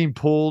also getting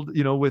pulled,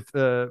 with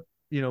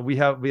we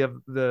have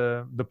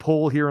the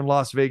poll here in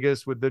Las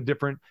Vegas with the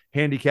different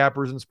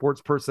handicappers and sports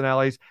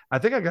personalities. I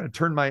think I got to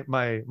turn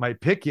my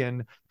pick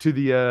in to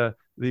the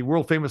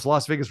world famous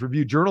Las Vegas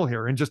Review-Journal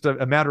here in just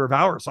a matter of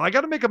hours. So I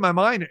got to make up my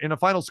mind in a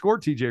final score,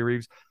 TJ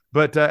Reeves.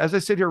 But as I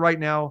sit here right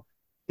now,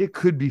 it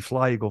could be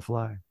fly, Eagle,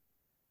 fly.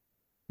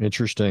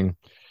 Interesting.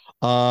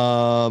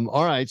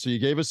 All right. So you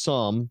gave us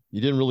some. You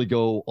didn't really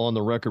go on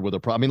the record with a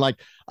problem. I mean, like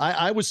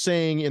I was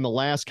saying in the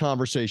last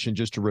conversation,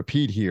 just to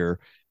repeat here,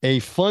 a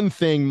fun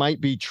thing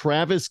might be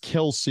Travis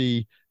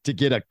Kelce to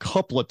get a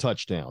couple of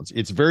touchdowns.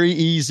 It's very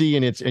easy,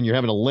 and you're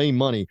having to lay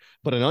money,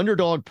 but an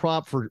underdog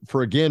prop for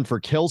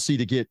Kelce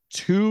to get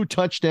 2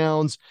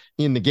 touchdowns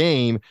in the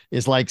game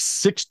is like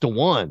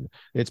 6-1.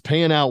 It's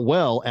paying out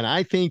well, and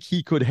I think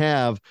he could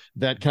have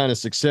that kind of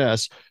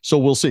success. So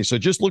we'll see. So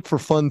just look for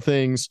fun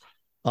things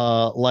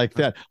like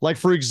that. Like,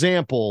 for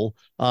example,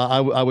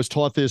 I was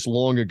taught this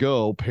long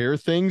ago: pair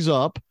things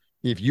up.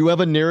 If you have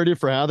a narrative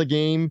for how the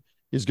game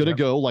is going to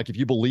go, like if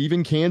you believe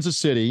in Kansas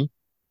City,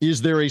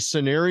 is there a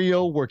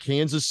scenario where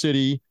Kansas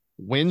City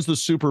wins the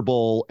Super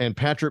Bowl and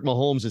Patrick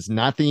Mahomes is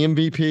not the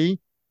MVP?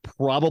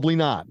 Probably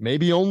not.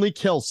 Maybe only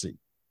Kelce.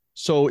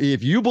 So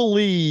if you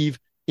believe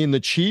in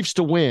the Chiefs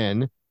to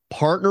win,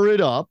 partner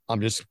it up.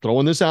 I'm just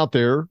throwing this out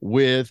there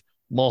with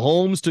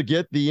Mahomes to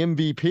get the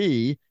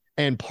MVP,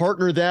 and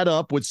partner that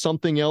up with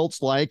something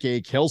else like a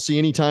Kelce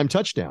anytime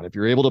touchdown. If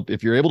you're able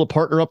to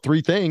partner up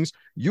 3 things,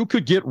 you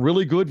could get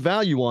really good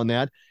value on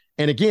that.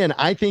 And again,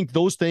 I think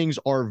those things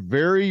are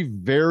very,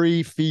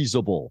 very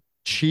feasible.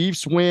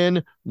 Chiefs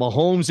win,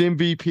 Mahomes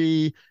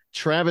MVP,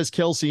 Travis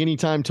Kelce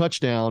anytime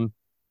touchdown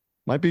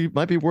might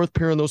be worth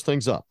pairing those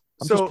things up.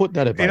 I'm just putting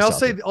that advice out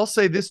there. I'll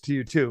say this to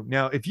you too.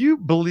 Now, if you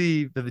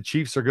believe that the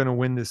Chiefs are going to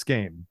win this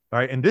game, all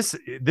right, and this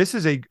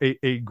is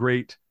a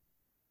great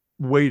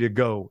way to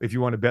go if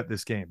you want to bet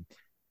this game.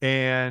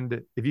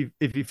 And if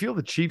you feel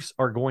the Chiefs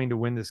are going to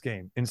win this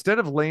game, instead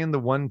of laying the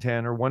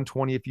 110 or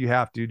 120 if you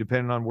have to,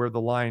 depending on where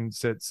the line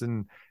sits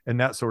and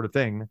that sort of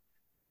thing,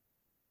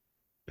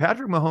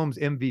 Patrick Mahomes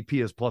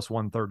MVP is plus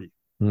 130.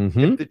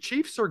 If the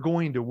Chiefs are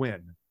going to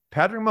win,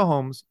 Patrick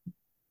Mahomes,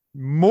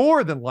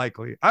 more than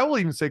likely, I will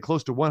even say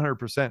close to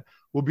 100%,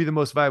 will be the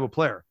most valuable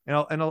player.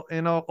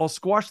 And I'll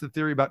squash the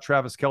theory about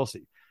Travis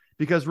Kelce,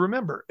 because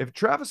remember, if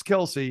Travis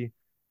Kelce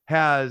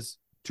has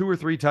 2 or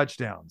 3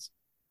 touchdowns,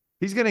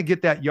 he's going to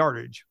get that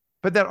yardage,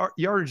 but that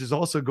yardage is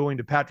also going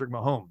to Patrick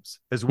Mahomes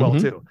as well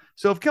too.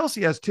 So if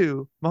Kelce has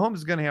 2, Mahomes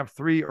is going to have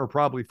 3 or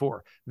probably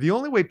 4. The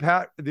only way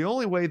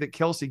that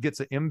Kelce gets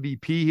an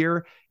MVP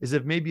here is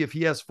if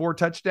he has 4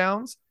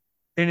 touchdowns,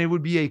 and it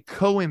would be a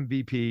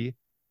co-MVP,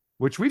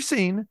 which we've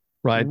seen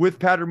with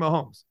Patrick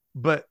Mahomes.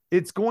 But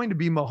it's going to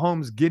be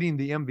Mahomes getting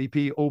the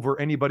MVP over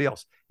anybody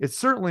else. It's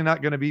certainly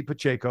not going to be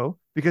Pacheco,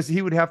 because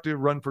he would have to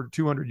run for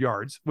 200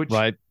 yards, which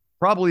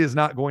probably is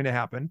not going to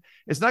happen.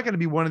 It's not going to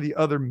be one of the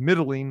other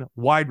middling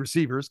wide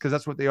receivers, because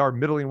that's what they are,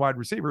 middling wide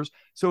receivers.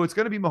 So it's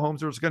going to be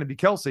Mahomes or it's going to be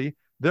Kelce.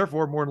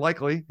 Therefore, more than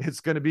likely,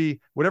 it's going to be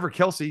whatever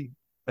Kelce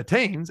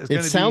attains.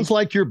 It sounds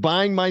like you're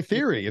buying my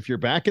theory. If you're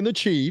backing the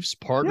Chiefs,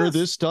 partner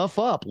this stuff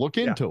up. Look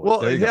into it.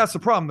 Well, that's the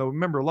problem, though.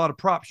 Remember, a lot of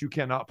props you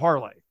cannot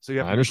parlay. So you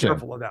have to be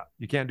careful of that.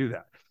 You can't do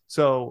that.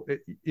 So,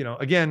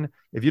 again,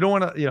 if you don't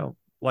want to,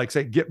 like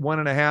say get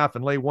 1.5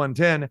 and lay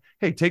 110,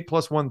 hey, take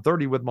plus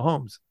 130 with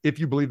Mahomes if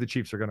you believe the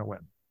Chiefs are going to win.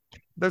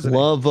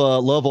 Love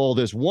all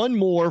this. One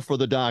more for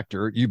the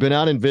doctor. You've been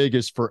out in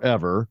Vegas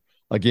forever.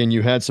 Again,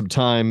 you had some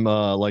time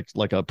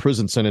like a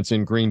prison sentence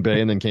in Green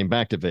Bay and then came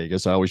back to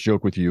Vegas. I always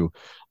joke with you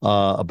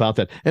about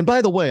that. And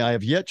by the way, I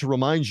have yet to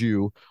remind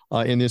you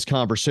in this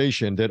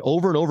conversation that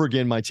over and over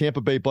again, my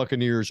Tampa Bay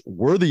Buccaneers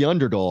were the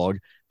underdog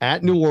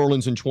at New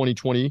Orleans in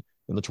 2020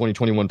 in the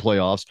 2021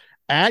 playoffs.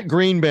 At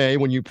Green Bay,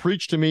 when you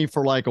preached to me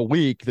for like a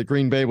week that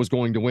Green Bay was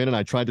going to win, and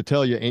I tried to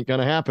tell you, ain't going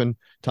to happen.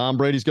 Tom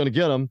Brady's going to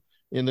get them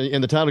in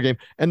the title game.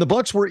 And the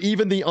Bucs were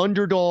even the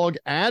underdog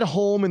at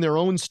home in their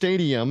own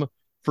stadium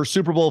for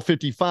Super Bowl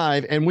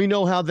 55. And we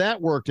know how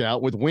that worked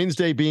out, with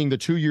Wednesday being the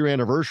 2-year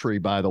anniversary,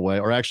 by the way,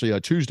 or actually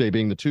Tuesday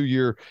being the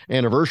 2-year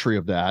anniversary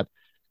of that.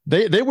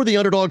 They were the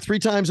underdog 3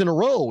 times in a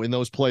row in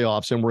those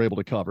playoffs and were able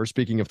to cover,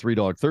 speaking of Three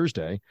Dog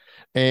Thursday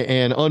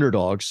and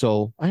underdog.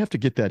 So I have to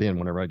get that in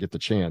whenever I get the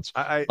chance.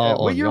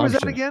 What year was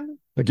that again?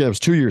 Again, it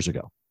was 2 years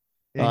ago.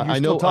 I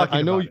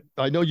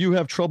know you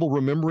have trouble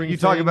remembering. You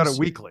talk about it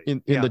weekly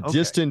in the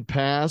distant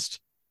past,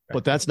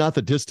 but that's not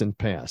the distant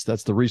past.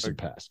 That's the recent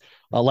past.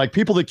 Like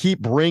people that keep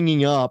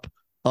bringing up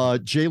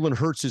Jalen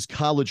Hurts'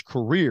 college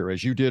career,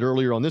 as you did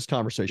earlier on this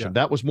conversation. Yeah.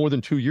 That was more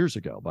than 2 years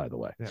ago, by the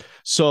way. Yeah.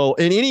 So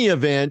in any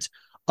event,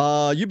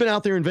 you've been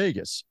out there in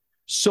Vegas.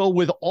 So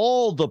with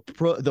all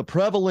the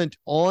prevalent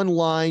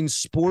online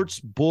sports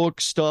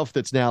book stuff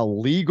that's now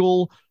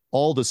legal,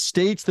 all the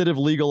states that have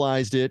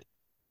legalized it,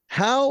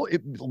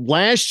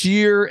 last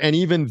year and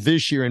even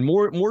this year, and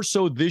more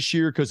so this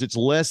year because it's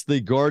less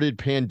the guarded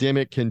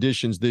pandemic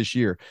conditions this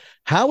year,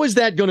 how is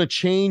that going to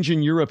change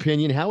in your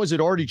opinion? How has it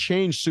already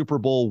changed Super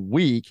Bowl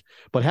week,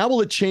 but how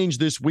will it change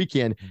this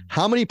weekend?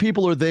 How many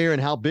people are there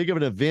and how big of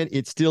an event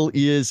it still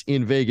is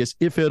in Vegas,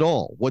 if at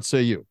all? What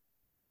say you?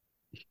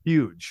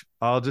 Huge.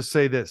 I'll just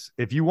say this.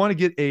 If you want to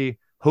get a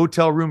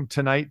hotel room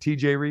tonight,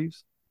 TJ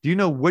Reeves, do you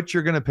know what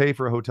you're going to pay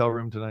for a hotel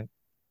room tonight?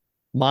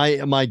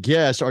 My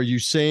guess, are you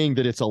saying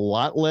that it's a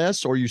lot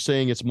less, or are you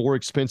saying it's more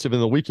expensive in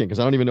the weekend? Because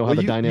I don't even know how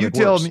the dynamic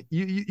works.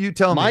 You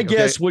tell me. My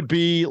guess would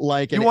be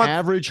like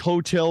average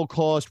hotel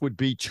cost would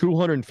be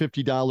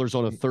 $250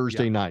 on a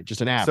Thursday night, just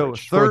an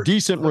average for a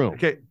decent room.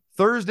 Okay,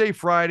 Thursday,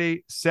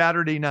 Friday,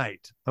 Saturday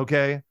night.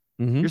 Okay,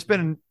 you're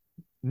spending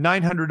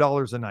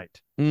 $900 a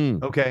night.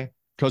 Okay,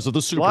 because of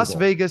the Super Las Bowl.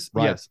 Vegas.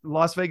 Right. Yes,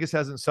 Las Vegas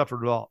hasn't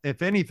suffered at all.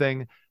 If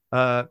anything,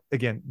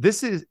 again,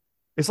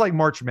 it's like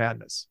March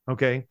Madness,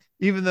 okay?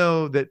 Even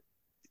though that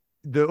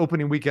the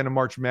opening weekend of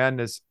March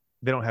Madness,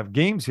 they don't have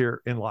games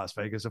here in Las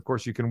Vegas. Of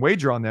course, you can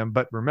wager on them,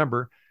 but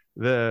remember,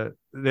 they are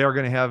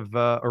going to have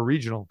a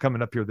regional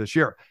coming up here this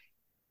year.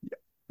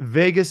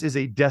 Vegas is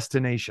a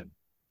destination.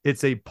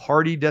 It's a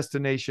party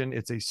destination.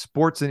 It's a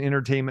sports and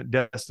entertainment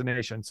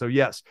destination. So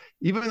yes,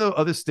 even though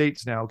other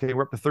states now, okay,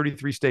 we're up to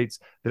 33 states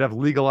that have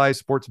legalized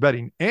sports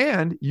betting,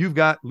 and you've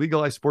got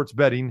legalized sports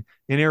betting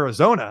in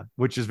Arizona,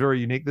 which is very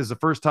unique. This is the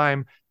first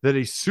time that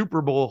a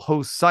Super Bowl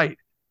host site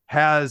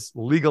has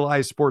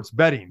legalized sports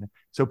betting.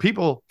 So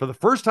people for the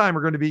first time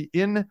are going to be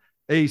in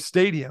a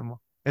stadium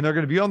and they're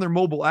going to be on their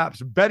mobile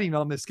apps betting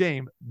on this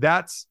game.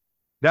 That's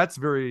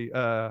very,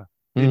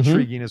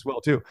 intriguing as well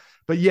too.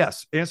 But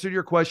yes, answer to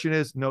your question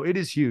is no, it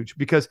is huge,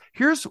 because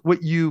here's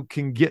what you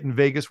can get in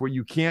Vegas where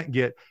you can't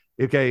get,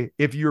 okay,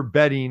 if you're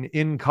betting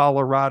in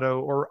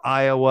Colorado or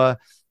Iowa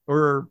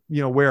or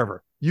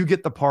wherever. You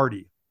get the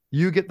party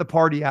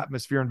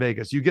atmosphere in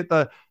Vegas. You get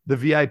the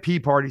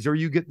VIP parties, or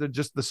you get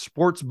just the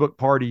sports book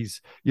parties,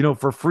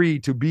 for free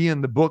to be in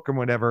the book or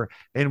whatever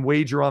and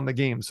wager on the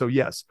game. So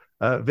yes,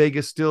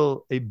 Vegas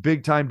still a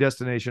big time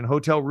destination.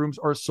 Hotel rooms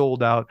are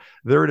sold out.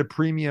 They're at a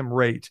premium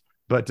rate.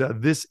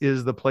 But this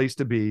is the place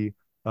to be,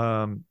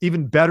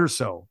 even better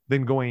so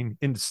than going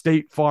into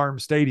State Farm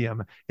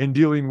Stadium and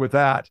dealing with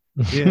that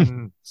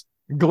in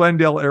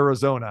Glendale,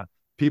 Arizona.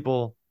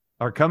 People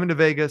are coming to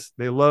Vegas.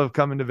 They love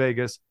coming to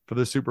Vegas for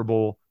the Super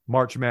Bowl,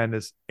 March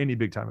Madness, any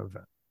big time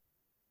event.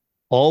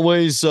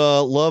 Always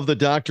love the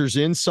doctor's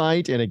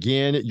insight. And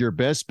again, your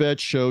best bet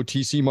show,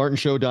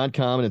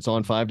 tcmartinshow.com, and it's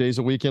on 5 days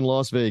a week in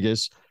Las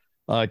Vegas.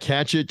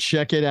 Catch it,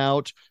 check it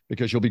out,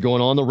 because you'll be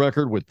going on the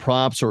record with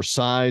props or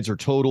sides or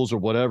totals or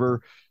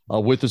whatever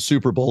with the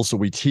Super Bowl. So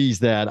we tease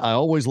that. I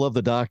always love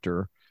the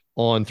doctor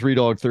on Three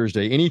Dog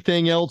Thursday.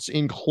 Anything else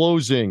in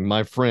closing,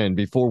 my friend,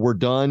 before we're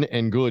done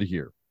and good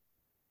here?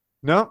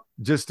 No,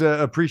 just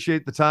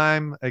appreciate the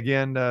time.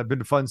 Again,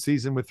 been a fun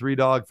season with Three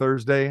Dog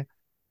Thursday.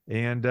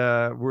 And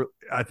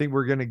I think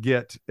we're going to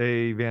get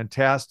a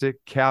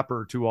fantastic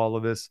capper to all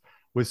of this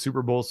with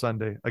Super Bowl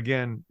Sunday.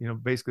 Again,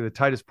 basically the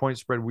tightest point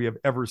spread we have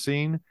ever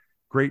seen.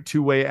 Great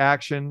two-way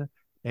action.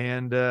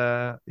 And,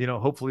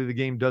 hopefully the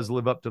game does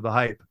live up to the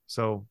hype.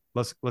 So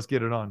let's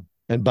get it on.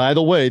 And by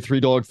the way,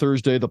 Three Dog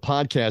Thursday, the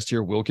podcast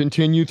here, will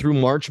continue through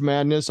March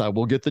Madness. I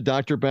will get the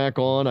doctor back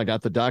on. I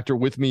got the doctor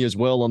with me as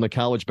well on the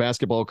college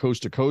basketball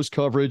coast-to-coast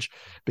coverage,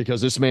 because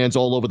this man's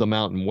all over the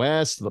Mountain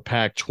West, the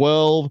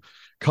Pac-12,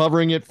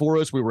 covering it for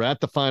us. We were at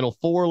the Final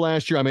Four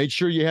last year. I made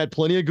sure you had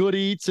plenty of good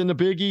eats in the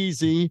Big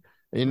Easy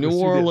in New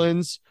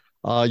Orleans.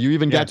 You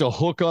even got to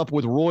hook up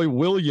with Roy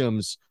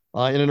Williams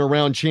in and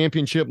around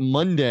Championship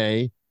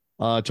Monday,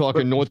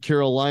 talking North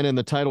Carolina in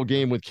the title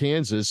game with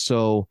Kansas.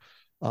 So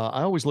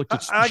I always looked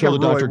at show the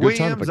doctor Roy good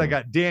time. Williams, I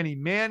got Danny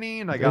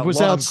Manning, I got it was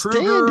Lon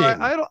outstanding. Kruger.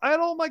 I had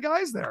all my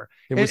guys there.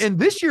 And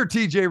this year,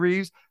 TJ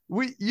Reeves,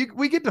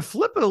 we get to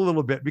flip it a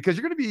little bit, because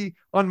you're going to be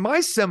on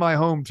my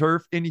semi-home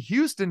turf in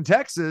Houston,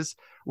 Texas,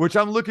 which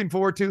I'm looking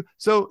forward to.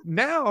 So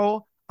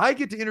now I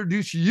get to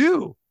introduce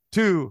you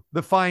to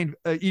the fine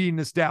eating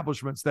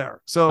establishments there.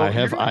 So I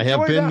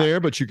have been there,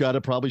 but you got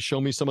to probably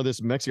show me some of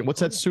this Mexican. What's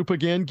that soup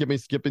again? Give me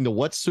the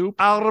what soup?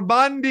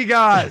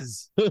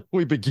 Albondigas.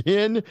 We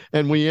begin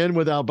and we end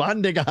with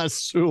albondigas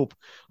soup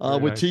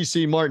with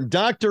TC Martin.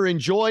 Doctor,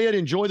 enjoy it.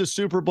 Enjoy the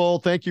Super Bowl.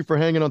 Thank you for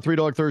hanging on Three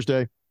Dog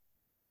Thursday.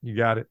 You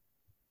got it.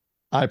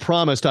 I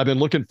promised. I've been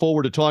looking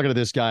forward to talking to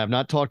this guy. I've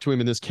not talked to him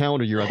in this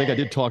calendar year. I think I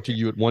did talk to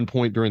you at one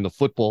point during the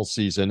football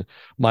season.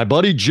 My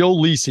buddy Joe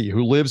Lisi,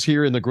 who lives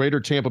here in the greater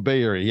Tampa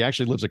Bay area. He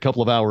actually lives a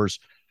couple of hours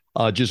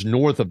just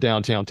north of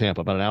downtown Tampa,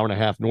 about an hour and a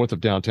half north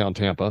of downtown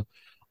Tampa,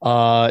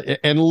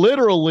 and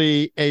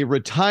literally a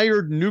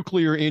retired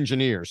nuclear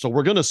engineer. So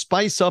we're going to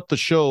spice up the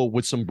show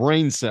with some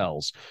brain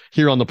cells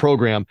here on the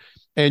program.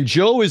 And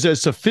Joe is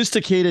as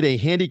sophisticated a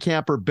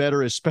handicapper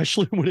better,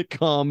 especially when it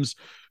comes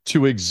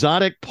to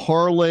exotic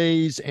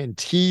parlays and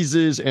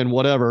teases and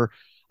whatever.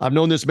 I've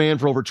known this man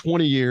for over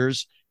 20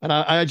 years, and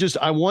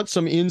I want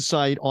some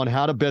insight on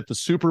how to bet the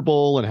Super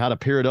Bowl and how to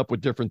pair it up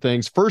with different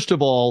things. First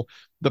of all,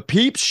 the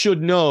peeps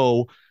should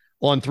know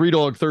on Three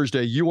Dog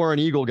Thursday, you are an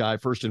Eagle guy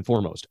first and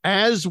foremost.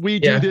 As we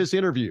do this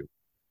interview,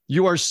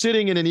 you are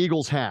sitting in an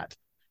Eagles hat.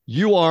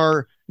 You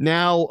are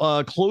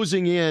now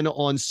closing in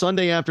on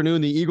Sunday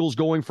afternoon. The Eagles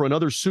going for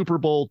another Super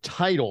Bowl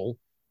title.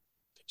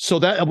 So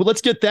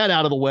let's get that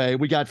out of the way.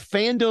 We got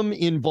fandom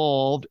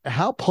involved.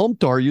 How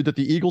pumped are you that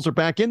the Eagles are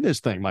back in this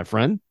thing, my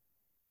friend?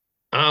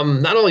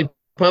 I'm not only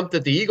pumped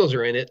that the Eagles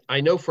are in it,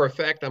 I know for a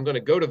fact I'm going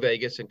to go to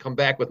Vegas and come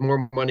back with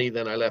more money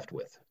than I left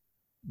with.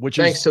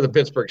 Thanks to the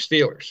Pittsburgh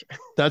Steelers.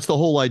 That's the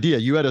whole idea.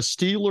 You had a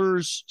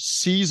Steelers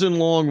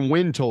season-long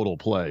win total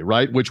play,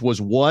 right? Which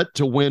was what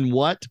to win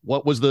what?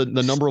 What was the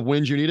number of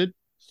wins you needed?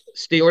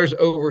 Steelers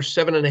over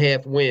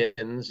 7.5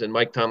 wins, and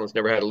Mike Tomlin's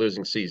never had a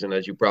losing season,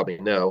 as you probably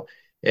know.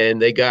 And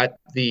they got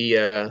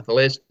the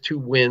last 2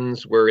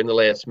 wins were in the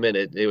last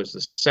minute. It was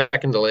the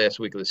second to last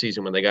week of the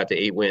season when they got to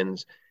 8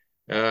 wins.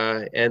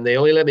 And they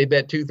only let me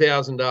bet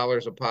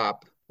 $2,000 a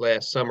pop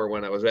last summer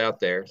when I was out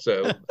there.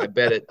 So I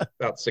bet it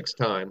about 6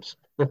 times.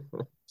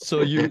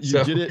 So you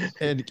did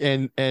it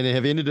and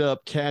have ended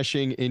up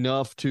cashing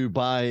enough to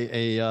buy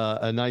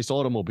a nice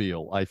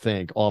automobile, I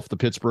think, off the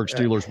Pittsburgh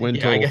Steelers win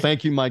total.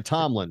 Thank you, Mike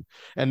Tomlin.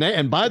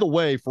 And by the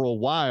way, for a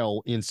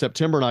while in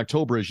September and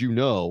October, as you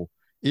know,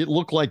 it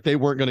looked like they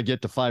weren't going to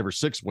get to 5 or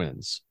 6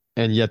 wins,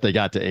 and yet they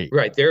got to 8.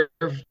 Right. Their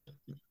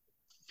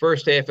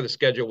first half of the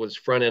schedule was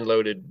front end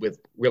loaded with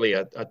really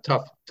a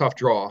tough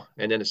draw,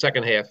 and then the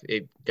second half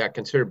it got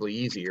considerably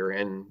easier.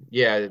 And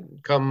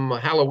come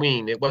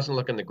Halloween, it wasn't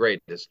looking the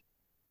greatest,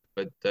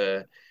 but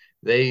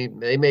they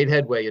made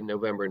headway in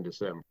November and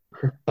December.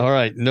 All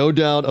right, no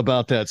doubt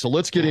about that. So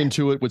let's get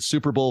into it with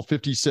Super Bowl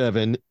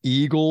 57,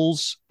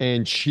 Eagles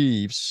and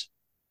Chiefs.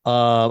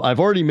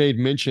 I've already made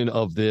mention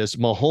of this.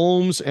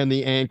 Mahomes and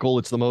the ankle.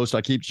 It's the most,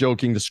 I keep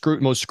joking, the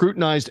most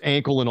scrutinized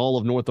ankle in all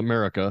of North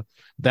America.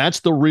 That's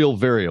the real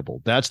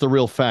variable. That's the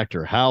real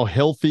factor. How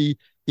healthy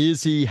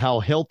is he? How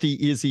healthy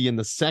is he in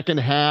the second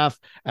half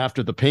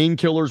after the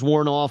painkillers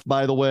worn off,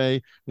 by the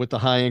way, with the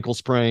high ankle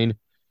sprain?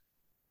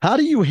 How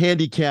do you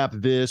handicap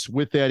this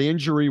with that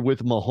injury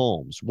with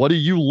Mahomes? What do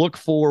you look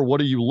for? What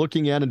are you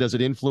looking at? And does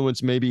it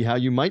influence maybe how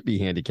you might be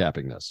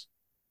handicapping this?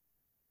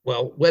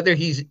 Well, whether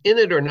he's in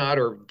it or not,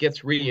 or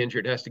gets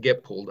re-injured, has to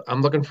get pulled,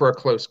 I'm looking for a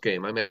close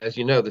game. I mean, as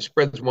you know, the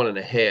spread's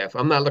 1.5.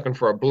 I'm not looking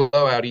for a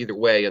blowout either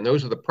way. And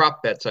those are the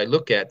prop bets I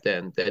look at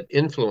then that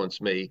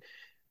influence me,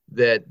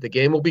 that the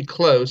game will be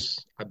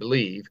close, I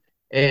believe,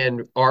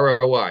 and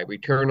ROI,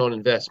 return on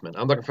investment.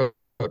 I'm looking for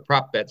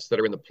prop bets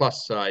that are in the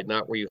plus side,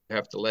 not where you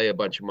have to lay a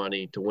bunch of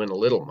money to win a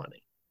little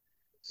money.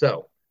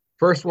 So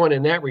first one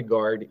in that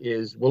regard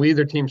is, will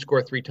either team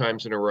score 3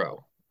 times in a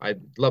row? I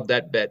love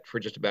that bet for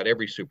just about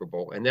every Super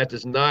Bowl, and that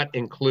does not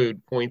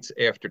include points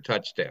after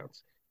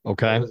touchdowns.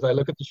 Okay. As I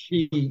look at the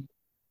sheet,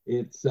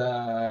 it's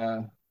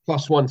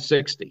plus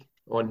 160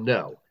 on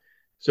no.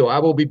 So I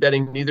will be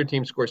betting neither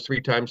team scores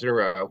 3 times in a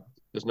row.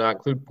 Does not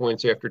include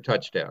points after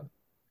touchdown.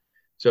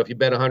 So if you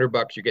bet $100,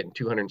 you're getting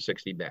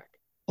 260 back.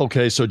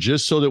 Okay, so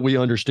just so that we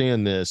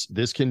understand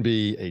this can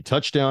be a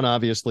touchdown,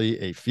 obviously,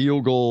 a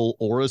field goal,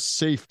 or a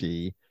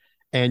safety.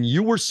 And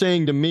you were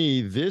saying to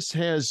me, this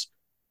has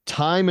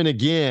time and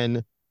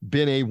again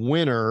been a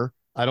winner.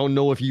 I don't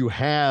know if you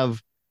have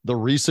the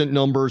recent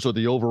numbers or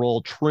the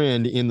overall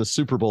trend in the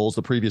Super Bowls,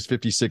 the previous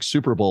 56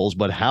 Super Bowls,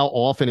 but how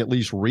often, at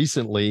least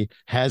recently,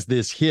 has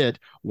this hit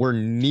where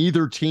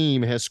neither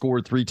team has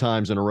scored 3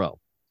 times in a row?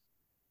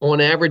 On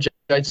average,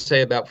 I'd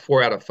say about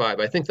 4 out of 5.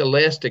 I think the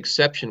last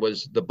exception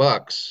was the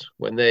Bucs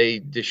when they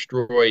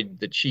destroyed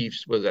the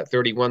Chiefs. Was that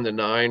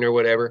 31-9 or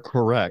whatever?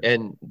 Correct.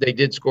 And they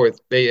did score.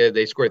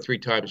 They scored 3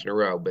 times in a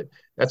row, but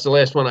that's the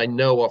last one I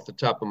know off the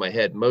top of my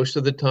head. Most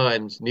of the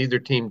times, neither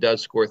team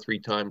does score 3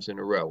 times in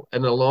a row.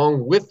 And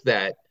along with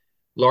that,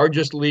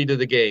 largest lead of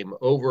the game,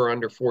 over or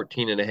under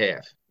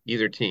 14.5.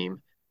 Either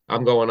team,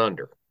 I'm going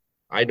under.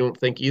 I don't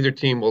think either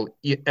team will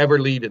ever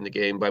lead in the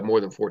game by more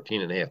than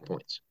 14.5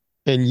 points.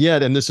 And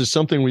yet, and this is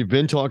something we've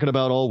been talking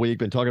about all week,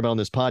 been talking about on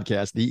this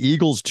podcast, the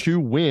Eagles' 2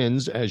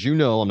 wins, as you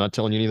know, I'm not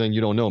telling you anything you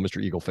don't know, Mr.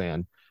 Eagle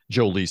fan,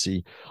 Joe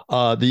Lisi.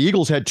 The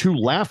Eagles had 2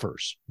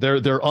 laughers.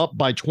 They're up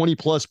by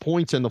 20-plus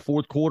points in the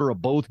fourth quarter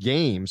of both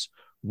games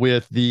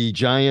with the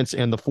Giants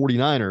and the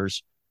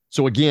 49ers.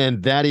 So,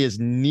 again, that is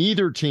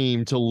neither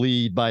team to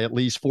lead by at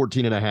least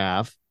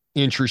 14.5.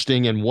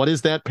 Interesting. And what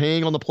is that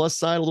paying on the plus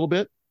side a little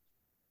bit?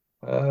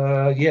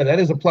 That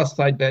is a plus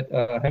side bet.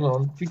 Hang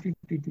on.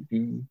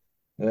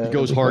 He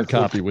goes hard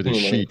copy with his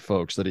sheet,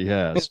 folks, that he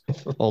has.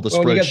 All the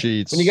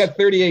spreadsheets. When you got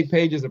 38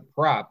 pages of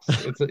props,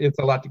 it's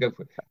a lot to go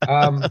for.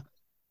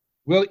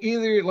 Well,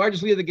 either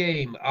largest lead of the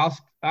game,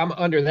 I'm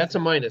under. That's a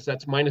minus.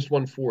 That's minus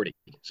 140.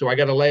 So I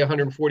got to lay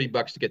 $140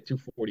 to get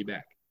 240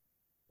 back.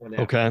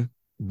 Okay.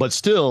 But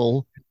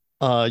still,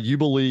 You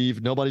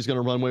believe nobody's going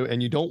to run away,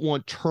 and you don't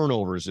want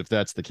turnovers if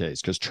that's the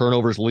case, because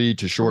turnovers lead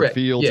to short Correct.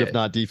 fields, Yeah. if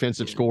not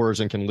defensive scores,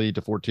 and can lead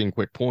to 14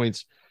 quick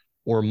points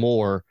or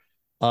more.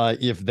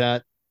 If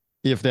that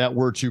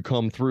were to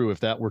come through, if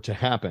that were to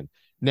happen.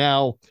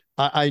 Now,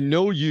 I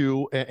know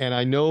you, and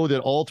I know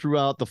that all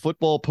throughout the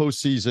football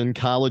postseason,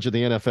 college, and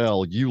the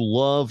NFL, you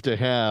love to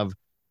have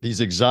these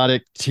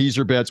exotic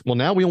teaser bets. Well,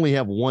 now we only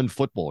have one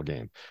football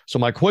game. So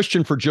my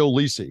question for Joe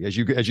Lisi,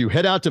 as you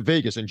head out to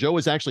Vegas, and Joe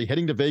is actually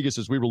heading to Vegas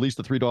as we release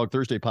the Three Dog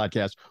Thursday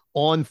podcast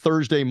on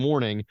Thursday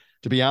morning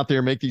to be out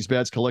there, make these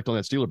bets, collect on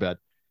that Steeler bet.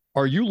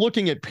 Are you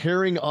looking at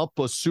pairing up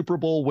a Super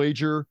Bowl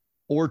wager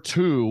or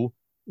two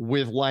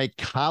with like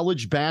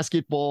college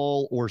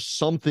basketball or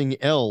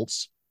something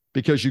else,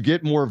 because you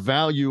get more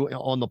value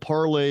on the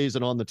parlays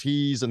and on the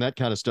tees and that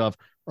kind of stuff?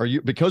 Are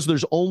you, because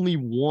there's only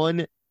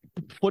one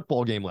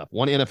football game left,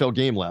 one NFL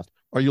game left,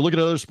 are you looking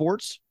at other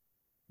sports?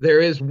 There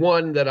is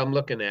one that I'm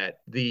looking at.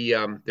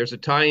 There's a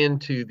tie-in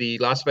to the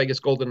Las Vegas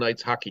Golden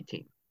Knights hockey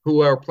team,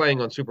 who are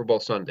playing on Super Bowl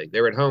Sunday.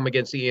 They're at home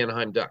against the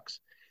Anaheim Ducks.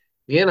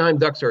 The Anaheim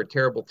Ducks are a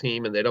terrible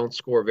team, and they don't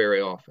score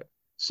very often.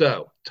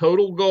 So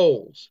total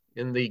goals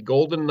in the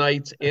Golden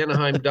Knights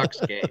Anaheim Ducks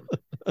game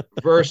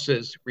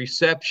versus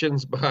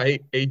receptions by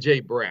A.J.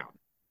 Brown.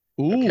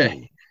 Ooh.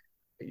 Okay.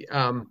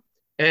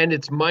 And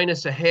it's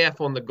 -0.5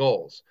 on the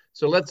goals.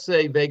 So let's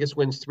say Vegas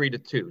wins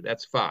 3-2.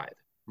 That's 5.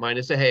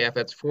 -0.5,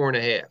 that's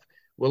 4.5.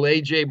 Will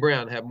A.J.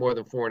 Brown have more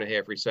than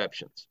 4.5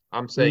 receptions?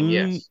 I'm saying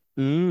yes.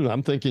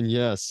 I'm thinking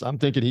yes. I'm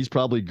thinking he's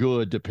probably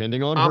good,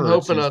 depending on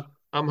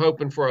I'm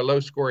hoping for a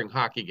low-scoring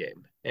hockey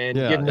game. And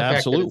given the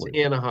fact that it's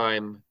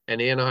Anaheim,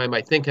 and Anaheim,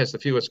 I think, has the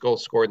fewest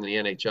goals scored in the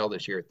NHL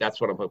this year, that's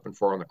what I'm hoping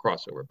for on the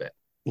crossover bet.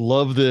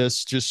 Love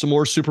this. Just some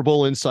more Super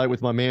Bowl insight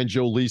with my man,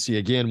 Joe Lisi.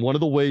 Again, one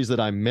of the ways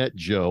that I met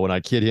Joe, and I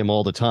kid him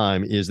all the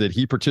time, is that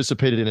he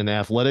participated in an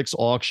athletics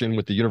auction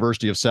with the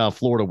University of South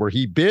Florida where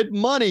he bid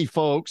money,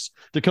 folks,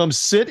 to come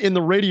sit in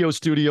the radio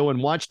studio and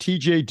watch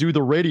TJ do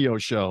the radio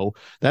show.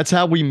 That's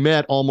how we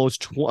met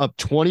almost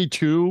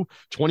 22,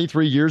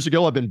 23 years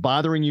ago. I've been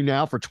bothering you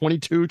now for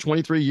 22,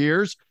 23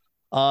 years.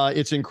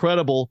 It's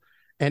incredible.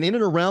 And in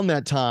and around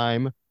that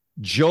time,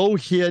 Joe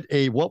hit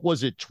a,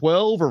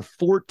 12 or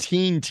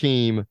 14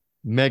 team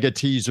mega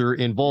teaser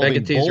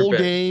involving bowl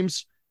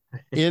games,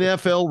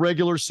 NFL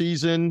regular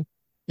season.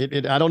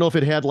 I don't know if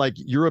it had like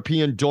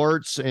European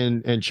darts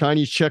and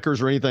Chinese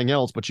checkers or anything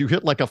else, but you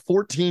hit like a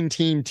 14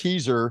 team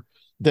teaser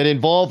that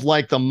involved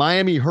like the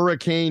Miami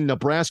Hurricane,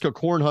 Nebraska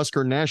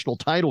Cornhusker national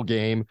title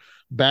game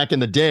back in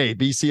the day,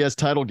 BCS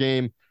title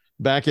game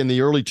back in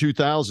the early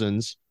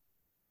 2000s.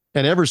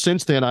 And ever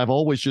since then, I've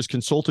always just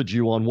consulted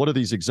you on what are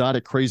these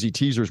exotic, crazy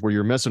teasers where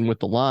you're messing with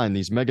the line,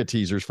 these mega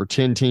teasers for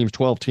 10 teams,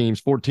 12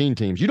 teams, 14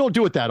 teams. You don't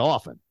do it that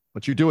often,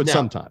 but you do it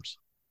sometimes.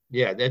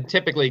 Yeah, and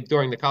typically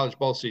during the college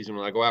bowl season,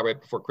 when I go out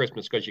right before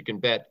Christmas, because you can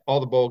bet all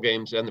the bowl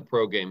games and the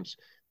pro games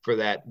for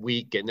that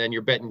week, and then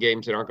you're betting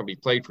games that aren't going to be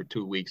played for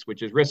 2 weeks,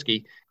 which is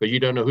risky because you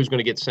don't know who's going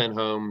to get sent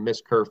home,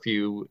 miss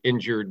curfew,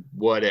 injured,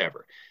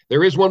 whatever.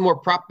 There is one more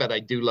prop bet I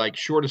do like,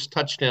 shortest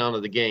touchdown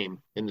of the game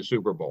in the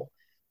Super Bowl.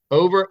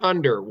 Over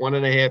under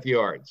 1.5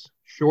 yards,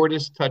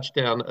 shortest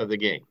touchdown of the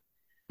game.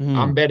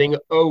 I'm betting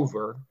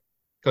over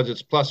because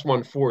it's plus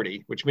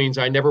 140, which means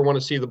I never want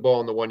to see the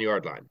ball on the 1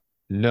 yard line.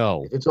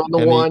 No. If it's on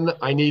the one,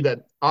 I need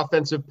an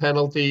offensive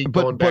penalty.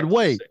 But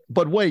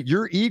wait,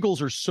 your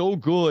Eagles are so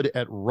good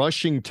at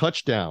rushing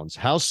touchdowns.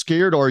 How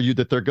scared are you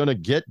that they're going to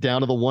get down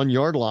to the 1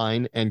 yard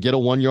line and get a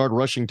 1 yard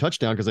rushing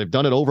touchdown? Because they've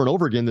done it over and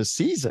over again this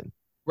season.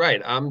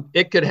 Right.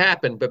 It could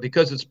happen, but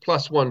because it's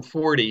plus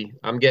 140,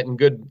 I'm getting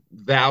good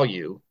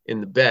value in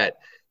the bet.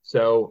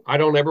 So I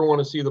don't ever want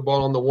to see the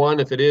ball on the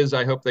one. If it is,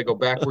 I hope they go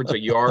backwards a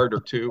yard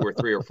or 2 or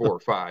 3 or 4 or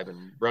 5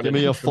 and run Give it.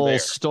 me a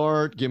false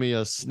start. Give me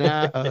a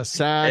snap, a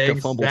sack, a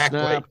fumble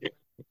snap,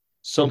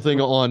 something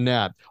on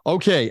that.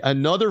 Okay.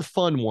 Another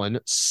fun one.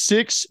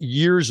 6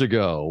 years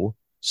ago,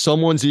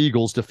 someone's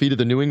Eagles defeated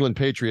the New England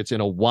Patriots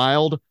in a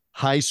wild,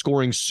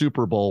 high-scoring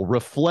Super Bowl.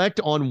 Reflect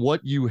on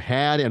what you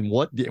had and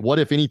what,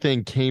 if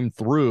anything, came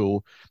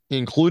through,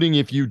 including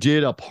if you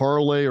did a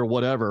parlay or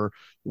whatever,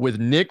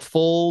 with Nick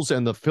Foles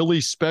and the Philly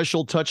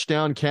special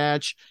touchdown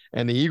catch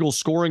and the Eagles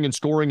scoring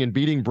and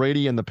beating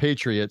Brady and the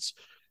Patriots.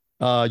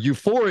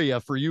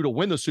 Euphoria for you to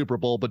win the Super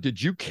Bowl, but did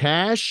you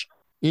cash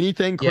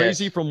anything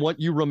crazy from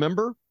what you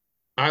remember?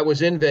 I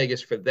was in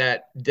Vegas for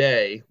that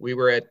day. We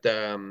were at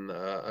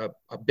a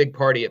big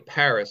party at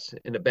Paris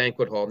in a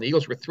banquet hall, and the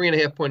Eagles were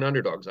 3.5-point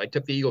underdogs. I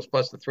took the Eagles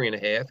plus the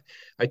 3.5.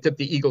 I took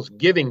the Eagles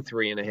giving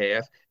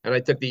 3.5, and I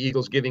took the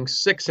Eagles giving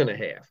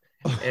 6.5.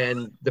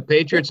 And the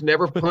Patriots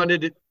never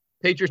punted it.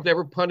 Patriots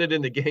never punted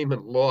in the game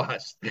and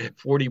lost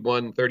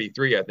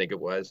 41-33, I think it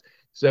was.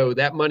 So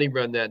that money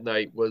run that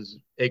night was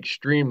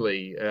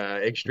extremely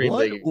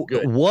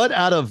good.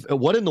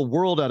 What in the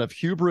world, out of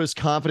hubris,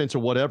 confidence, or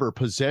whatever,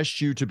 possessed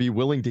you to be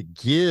willing to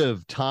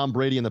give Tom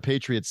Brady and the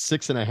Patriots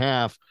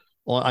 6.5?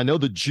 Well, I know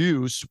the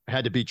juice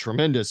had to be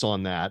tremendous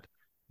on that,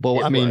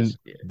 but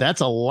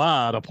that's a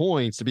lot of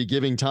points to be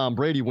giving Tom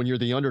Brady when you're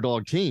the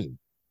underdog team.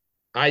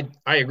 I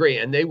agree,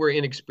 and they were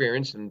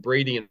inexperienced. And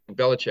Brady and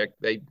Belichick,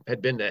 they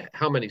had been to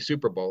how many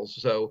Super Bowls?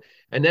 So,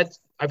 and that's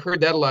I've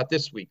heard that a lot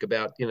this week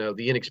about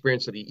the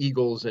inexperience of the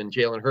Eagles and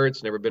Jalen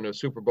Hurts. Never been to a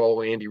Super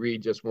Bowl. Andy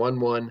Reid just won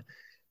one.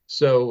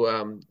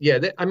 So yeah,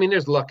 I mean,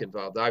 there's luck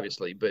involved,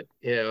 obviously, but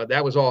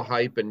that was all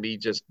hype and me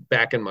just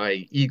backing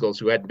my Eagles,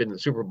 who hadn't been to the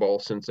Super Bowl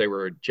since they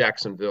were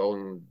Jacksonville,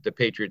 and the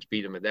Patriots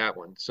beat them in that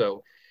one.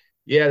 So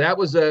yeah, that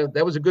was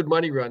a good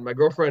money run. My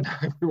girlfriend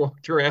and I, we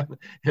walked around,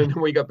 and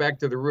then we got back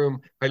to the room.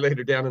 I laid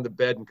her down in the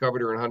bed and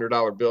covered her in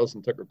 $100 bills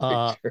and took her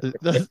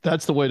picture.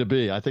 That's the way to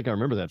be. I think I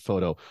remember that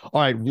photo.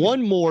 All right,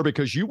 one more,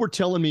 because you were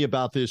telling me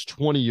about this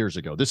 20 years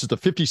ago. This is the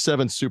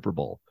 57th Super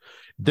Bowl.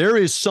 There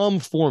is some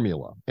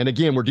formula, and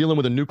again, we're dealing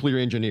with a nuclear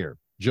engineer,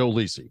 Joe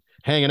Lisi,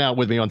 hanging out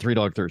with me on Three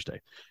Dog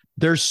Thursday.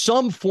 There's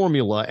some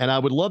formula, and I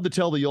would love to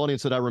tell the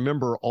audience that I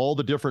remember all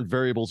the different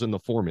variables in the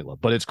formula,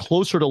 but it's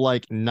closer to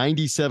like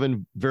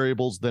 97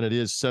 variables than it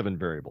is 7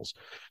 variables.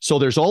 So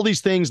there's all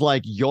these things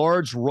like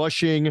yards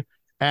rushing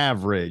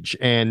average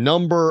and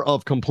number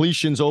of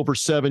completions over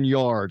 7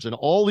 yards and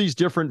all these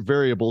different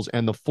variables,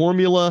 and the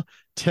formula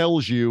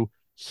tells you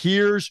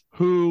here's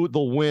who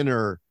the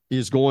winner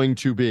is going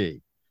to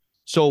be.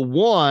 So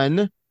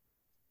one,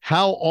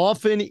 how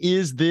often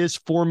is this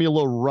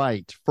formula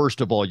right?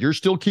 First of all, you're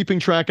still keeping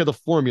track of the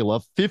formula.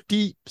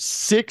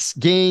 56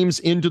 games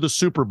into the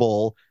Super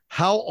Bowl.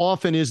 How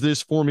often is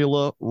this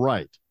formula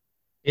right?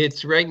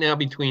 It's right now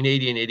between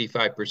 80 and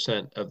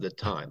 85% of the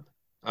time.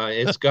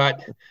 It's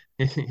got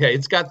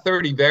it's got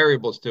 30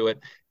 variables to it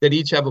that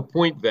each have a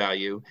point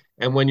value.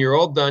 And when you're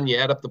all done, you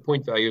add up the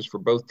point values for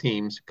both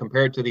teams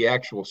compared to the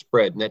actual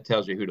spread, and that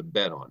tells you who to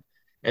bet on.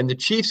 And the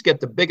Chiefs get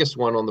the biggest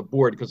one on the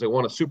board because they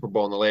won a Super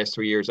Bowl in the last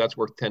 3 years. That's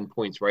worth 10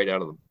 points right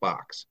out of the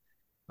box.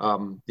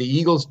 The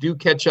Eagles do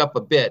catch up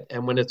a bit.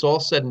 And when it's all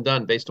said and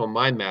done, based on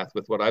my math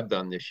with what I've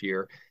done this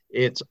year,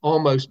 it's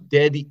almost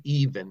dead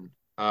even.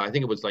 I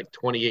think it was like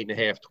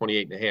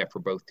 28.5 for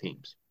both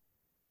teams.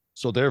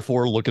 So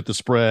therefore, look at the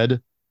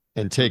spread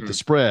and take the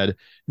spread.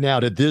 Now,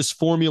 did this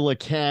formula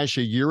cash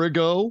a year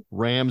ago?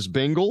 Rams,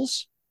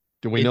 Bengals?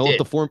 Do we know if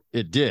the form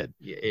it did?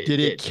 Yeah, did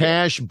it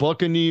cash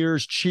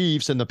Buccaneers,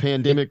 Chiefs in the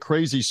pandemic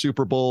crazy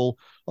Super Bowl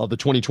of the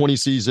 2020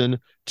 season?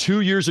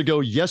 2 years ago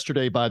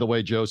yesterday, by the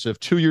way, Joseph,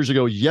 2 years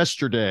ago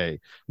yesterday,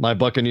 my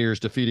Buccaneers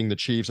defeating the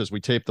Chiefs as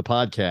we taped the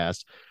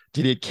podcast.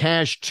 Did it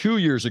cash 2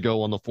 years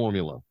ago on the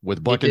formula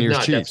with Buccaneers,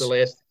 Chiefs?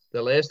 That's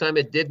the last time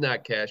it did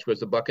not cash was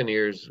the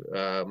Buccaneers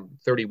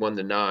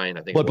 31-9,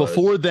 I think. But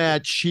before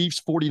that, Chiefs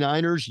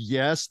 49ers,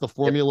 yes, the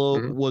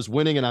formula was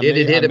winning, and it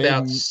hit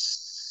about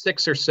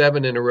 6 or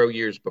 7 in a row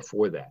years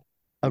before that.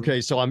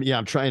 Okay, so I'm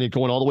trying to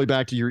going all the way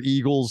back to your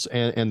Eagles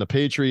and the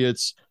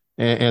Patriots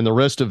and the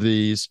rest of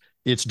these.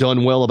 It's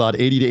done well about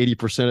 80 to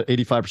 80%,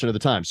 85% of the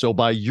time. So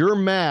by your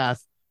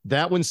math,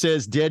 that one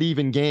says dead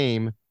even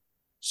game.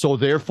 So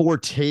therefore,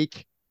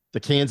 take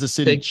the Kansas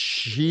City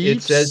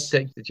Chiefs. It says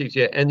take the Chiefs,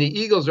 yeah. And the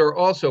Eagles are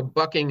also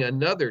bucking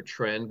another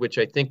trend, which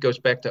I think goes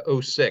back to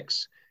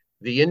 2006.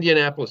 The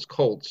Indianapolis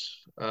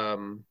Colts,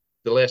 the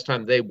last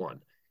time they won.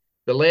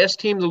 The last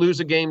team to lose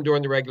a game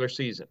during the regular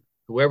season,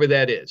 whoever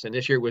that is, and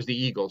this year it was the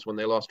Eagles when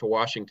they lost to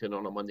Washington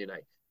on a Monday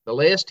night. The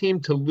last team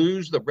to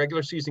lose the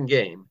regular season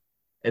game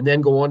and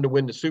then go on to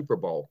win the Super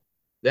Bowl,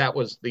 that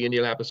was the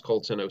Indianapolis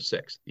Colts in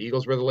 2006. The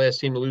Eagles were the last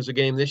team to lose a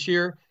game this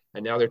year,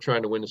 and now they're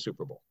trying to win the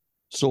Super Bowl.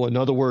 So in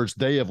other words,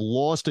 they have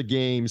lost a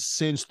game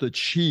since the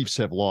Chiefs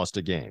have lost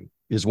a game,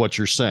 is what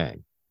you're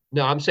saying.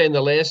 No, I'm saying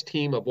the last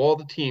team of all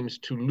the teams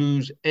to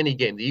lose any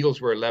game. The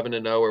Eagles were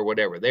 11-0 or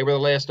whatever. They were the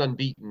last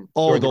unbeaten.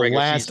 Oh, the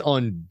last season.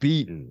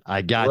 Unbeaten.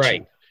 I got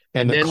you.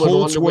 And the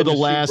Colts were the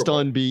last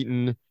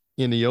unbeaten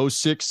in the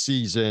 2006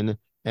 season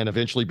and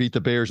eventually beat the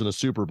Bears in the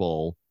Super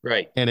Bowl.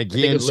 Right. And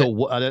again,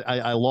 so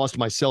I lost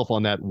myself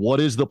on that. What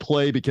is the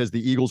play? Because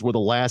the Eagles were the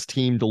last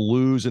team to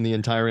lose in the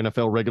entire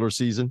NFL regular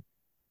season.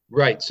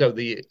 Right. So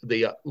the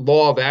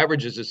law of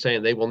averages is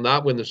saying they will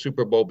not win the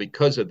Super Bowl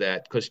because of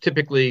that. Because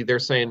typically they're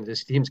saying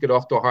these teams get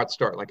off to a hot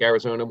start. Like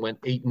Arizona went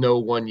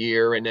 8-0 one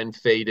year and then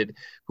faded.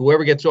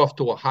 Whoever gets off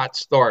to a hot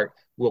start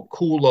will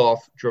cool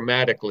off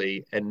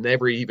dramatically and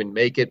never even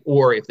make it.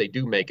 Or if they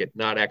do make it,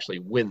 not actually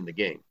win the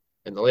game.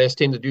 And the last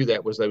team to do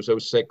that was those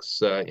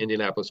 2006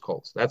 Indianapolis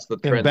Colts. That's the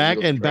trend.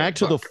 Back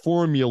to the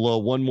formula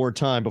one more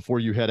time before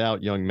you head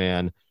out, young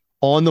man.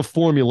 On the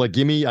formula,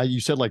 give me,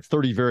 you said like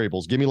 30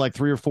 variables. Give me like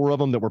 3 or 4 of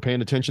them that we're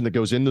paying attention that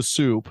goes in the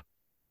soup.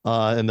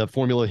 And the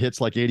formula hits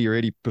like 80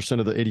 or 80%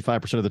 of the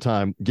 85% of the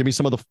time. Give me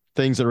some of the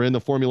things that are in the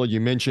formula.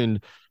 You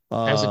mentioned.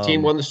 Has the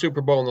team won the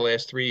Super Bowl in the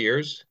last 3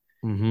 years?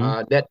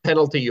 Net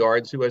penalty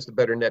yards. Who has the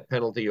better net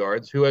penalty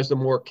yards? Who has the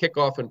more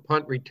kickoff and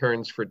punt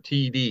returns for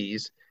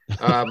TDs?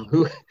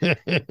 Who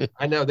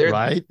I know they're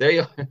right. They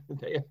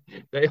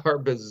are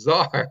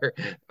bizarre.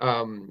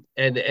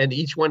 And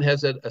each one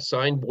has an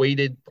assigned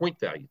weighted point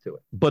value to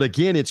it. But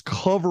again, it's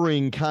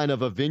covering kind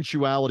of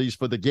eventualities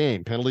for the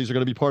game. Penalties are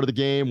going to be part of the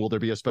game. Will there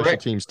be a special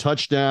teams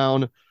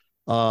touchdown?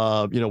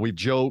 We've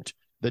joked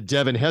that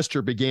Devin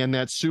Hester began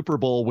that Super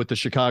Bowl with the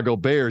Chicago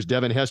Bears.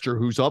 Devin Hester,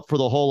 who's up for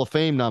the Hall of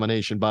Fame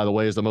nomination, by the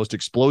way, is the most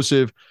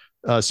explosive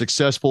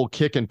successful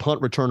kick and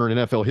punt returner in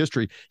NFL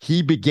history.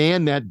 He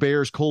began that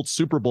Bears-Colts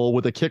Super Bowl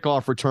with a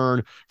kickoff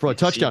return for a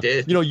touchdown.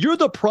 You're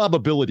the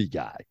probability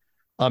guy,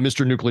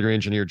 Mr. Nuclear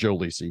Engineer Joe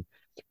Lisi.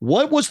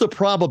 What was the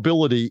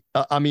probability,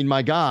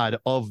 my God,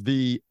 of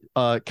the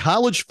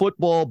college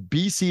football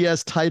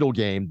BCS title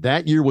game?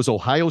 That year was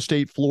Ohio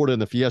State, Florida in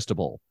the Fiesta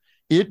Bowl.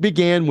 It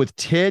began with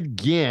Ted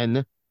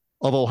Ginn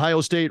of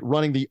Ohio State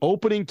running the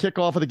opening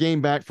kickoff of the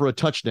game back for a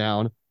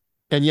touchdown,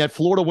 and yet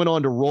Florida went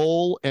on to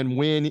roll and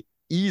win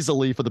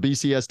easily for the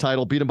BCS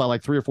title, beat them by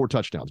like 3 or 4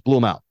 touchdowns, blew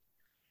them out.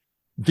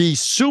 The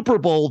Super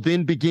Bowl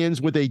then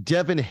begins with a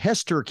Devin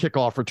Hester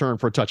kickoff return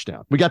for a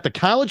touchdown. We got the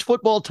college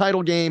football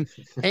title game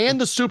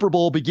and the Super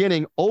Bowl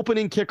beginning,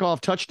 opening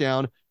kickoff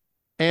touchdown,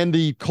 and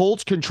the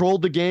Colts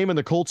controlled the game, and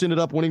the Colts ended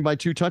up winning by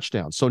 2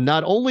 touchdowns. So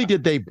not only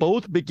did they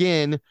both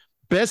begin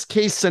best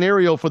case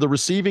scenario for the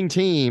receiving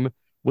team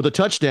with a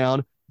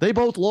touchdown, they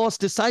both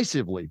lost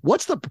decisively.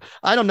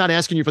 I'm not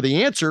asking you for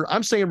the answer.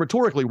 I'm saying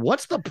rhetorically,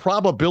 what's the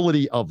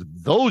probability of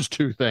those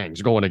 2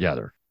 things going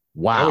together?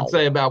 Wow. I would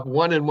say about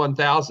 1 in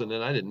 1,000,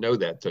 and I didn't know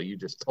that till you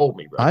just told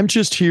me. Brother. I'm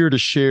just here to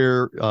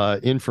share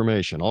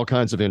information, all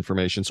kinds of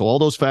information. So all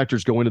those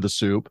factors go into the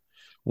soup.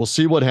 We'll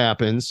see what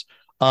happens.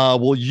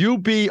 Will you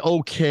be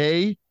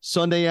okay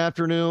Sunday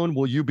afternoon?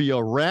 Will you be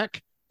a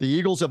wreck? The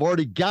Eagles have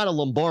already got a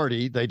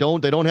Lombardi. They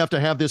don't have to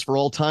have this for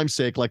all time's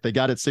sake like they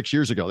got it 6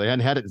 years ago. They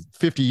hadn't had it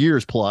 50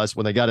 years plus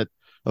when they got it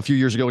a few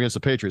years ago against the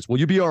Patriots. Will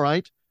you be all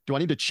right? Do I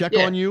need to check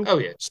on you? Oh,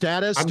 yeah.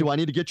 Status? Do I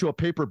need to get you a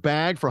paper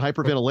bag for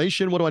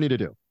hyperventilation? What do I need to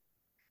do?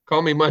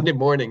 Call me Monday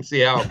morning,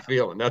 see how I'm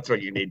feeling. That's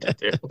what you need to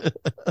do.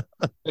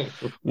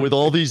 With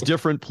all these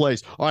different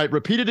plays. All right,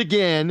 repeat it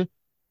again.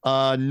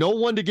 No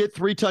one to get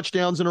 3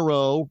 touchdowns in a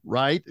row,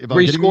 right? If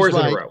 3 scores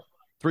in a row.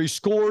 3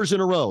 scores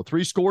in a row.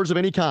 3 scores of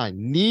any kind.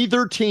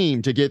 Neither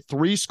team to get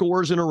 3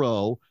 scores in a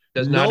row.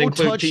 Does not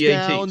include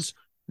touchdowns. PATs.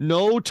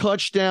 No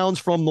touchdowns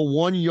from the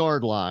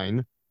 1-yard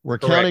line. We're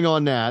counting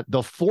on that.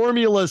 The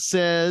formula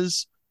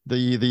says,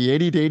 the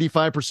 80 to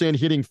 85%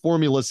 hitting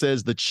formula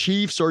says the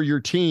Chiefs are your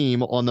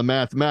team on the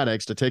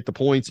mathematics to take the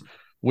points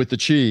with the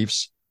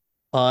Chiefs.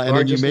 And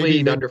largest then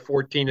lead under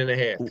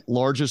 14.5.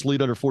 Largest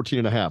lead under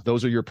 14.5.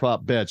 Those are your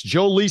prop bets.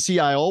 Joe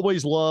Lisi, I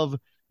always love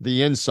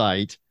the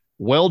insight.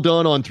 Well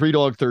done on 3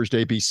 Dog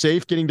Thursday. Be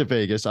safe getting to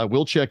Vegas. I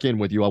will check in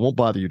with you. I won't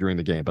bother you during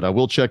the game, but I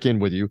will check in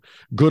with you.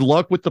 Good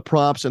luck with the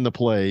props and the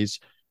plays.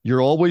 You're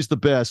always the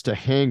best to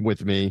hang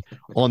with me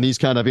on these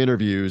kind of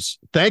interviews.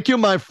 Thank you,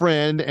 my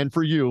friend. And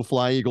for you,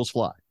 Fly Eagles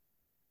Fly.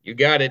 You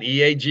got it.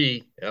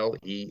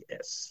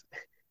 EAGLES.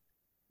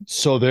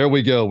 So there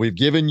we go. We've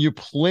given you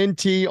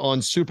plenty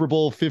on Super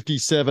Bowl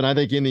 57. I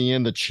think in the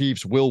end, the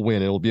Chiefs will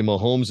win. It'll be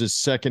Mahomes'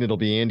 second. It'll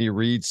be Andy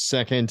Reid's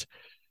second.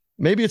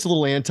 Maybe it's a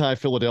little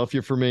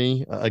anti-Philadelphia for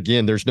me.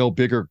 Again, there's no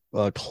bigger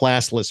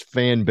classless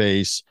fan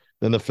base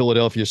than the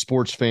Philadelphia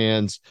sports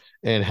fans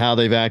and how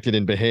they've acted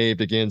and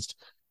behaved against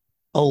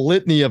a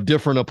litany of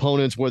different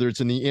opponents, whether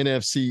it's in the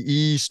NFC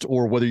East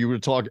or whether you were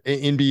to talk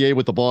NBA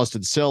with the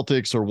Boston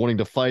Celtics or wanting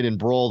to fight and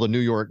brawl the New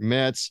York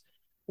Mets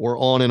or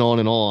on and on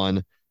and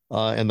on.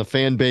 And the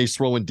fan base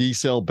throwing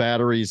D-cell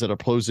batteries at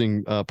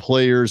opposing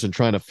players and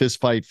trying to fist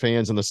fight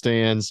fans in the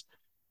stands.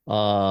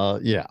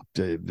 I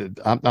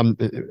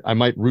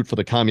might root for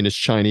the communist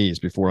Chinese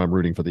before I'm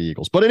rooting for the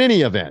Eagles. But in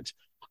any event,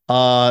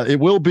 it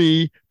will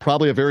be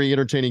probably a very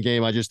entertaining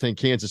game. I just think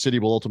Kansas City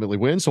will ultimately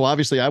win. So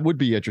obviously I would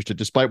be interested,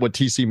 despite what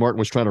TC Martin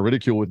was trying to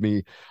ridicule with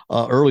me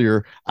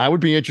earlier. I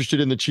would be interested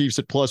in the Chiefs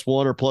at +1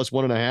 or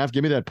 +1.5.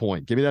 Give me that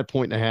point. Give me that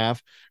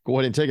 1.5. Go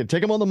ahead and take it.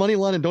 Take them on the money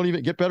line and don't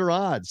even get better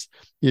odds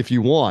if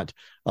you want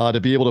to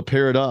be able to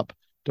pair it up,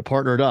 to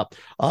partner it up.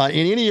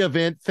 In any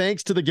event,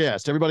 thanks to the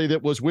guest, everybody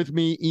that was with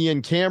me,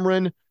 Ian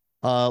Cameron,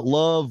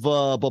 love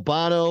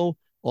Babano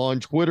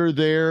on Twitter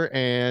there,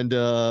 and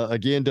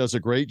again, does a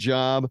great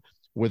job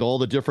with all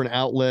the different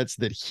outlets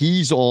that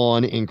he's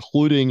on,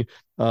 including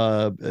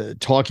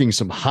talking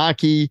some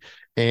hockey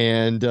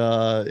and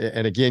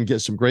again,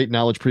 get some great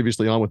knowledge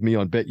previously on with me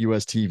on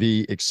BetUS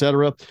TV,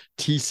 etc.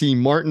 TC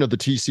Martin of the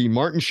TC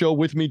Martin Show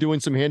with me doing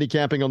some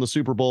handicapping on the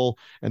Super Bowl.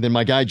 And then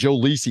my guy, Joe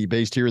Lisi,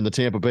 based here in the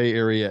Tampa Bay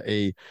area,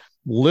 a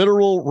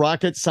literal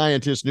rocket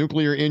scientist,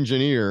 nuclear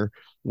engineer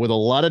with a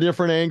lot of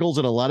different angles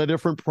and a lot of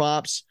different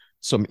props.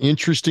 Some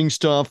interesting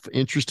stuff,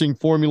 interesting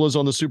formulas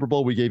on the Super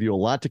Bowl. We gave you a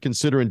lot to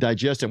consider and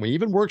digest, and we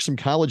even worked some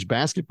college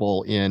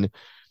basketball in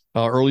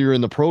earlier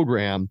in the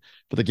program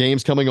for the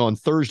games coming on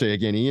Thursday.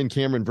 Again, Ian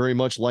Cameron very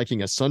much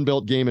liking a Sun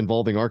Belt game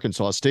involving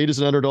Arkansas State as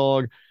an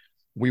underdog.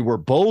 We were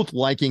both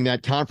liking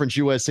that Conference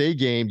USA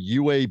game,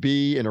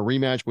 UAB in a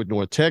rematch with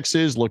North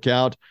Texas. Look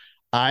out,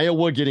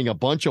 Iowa getting a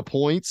bunch of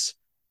points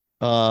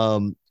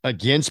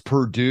against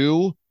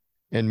Purdue.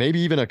 And maybe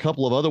even a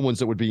couple of other ones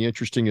that would be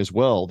interesting as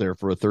well there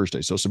for a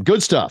Thursday. So some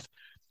good stuff.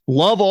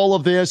 Love all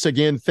of this.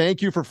 Again,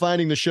 thank you for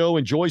finding the show.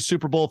 Enjoy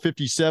Super Bowl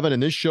 57.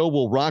 And this show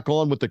will rock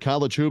on with the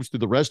college hoops through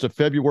the rest of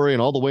February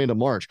and all the way into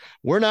March.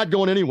 We're not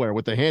going anywhere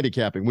with the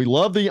handicapping. We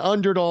love the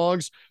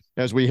underdogs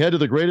as we head to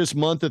the greatest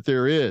month that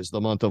there is,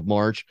 the month of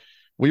March.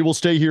 We will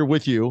stay here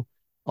with you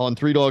on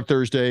Three Dog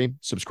Thursday.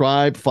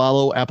 Subscribe,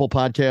 follow Apple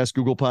Podcasts,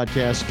 Google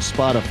Podcasts,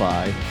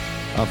 Spotify.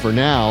 For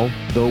now,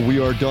 though, we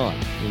are done.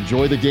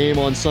 Enjoy the game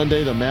on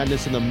Sunday, the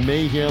madness and the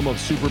mayhem of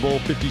Super Bowl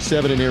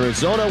 57 in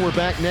Arizona. We're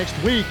back next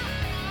week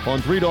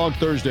on Three Dog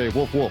Thursday.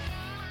 Woof, woof.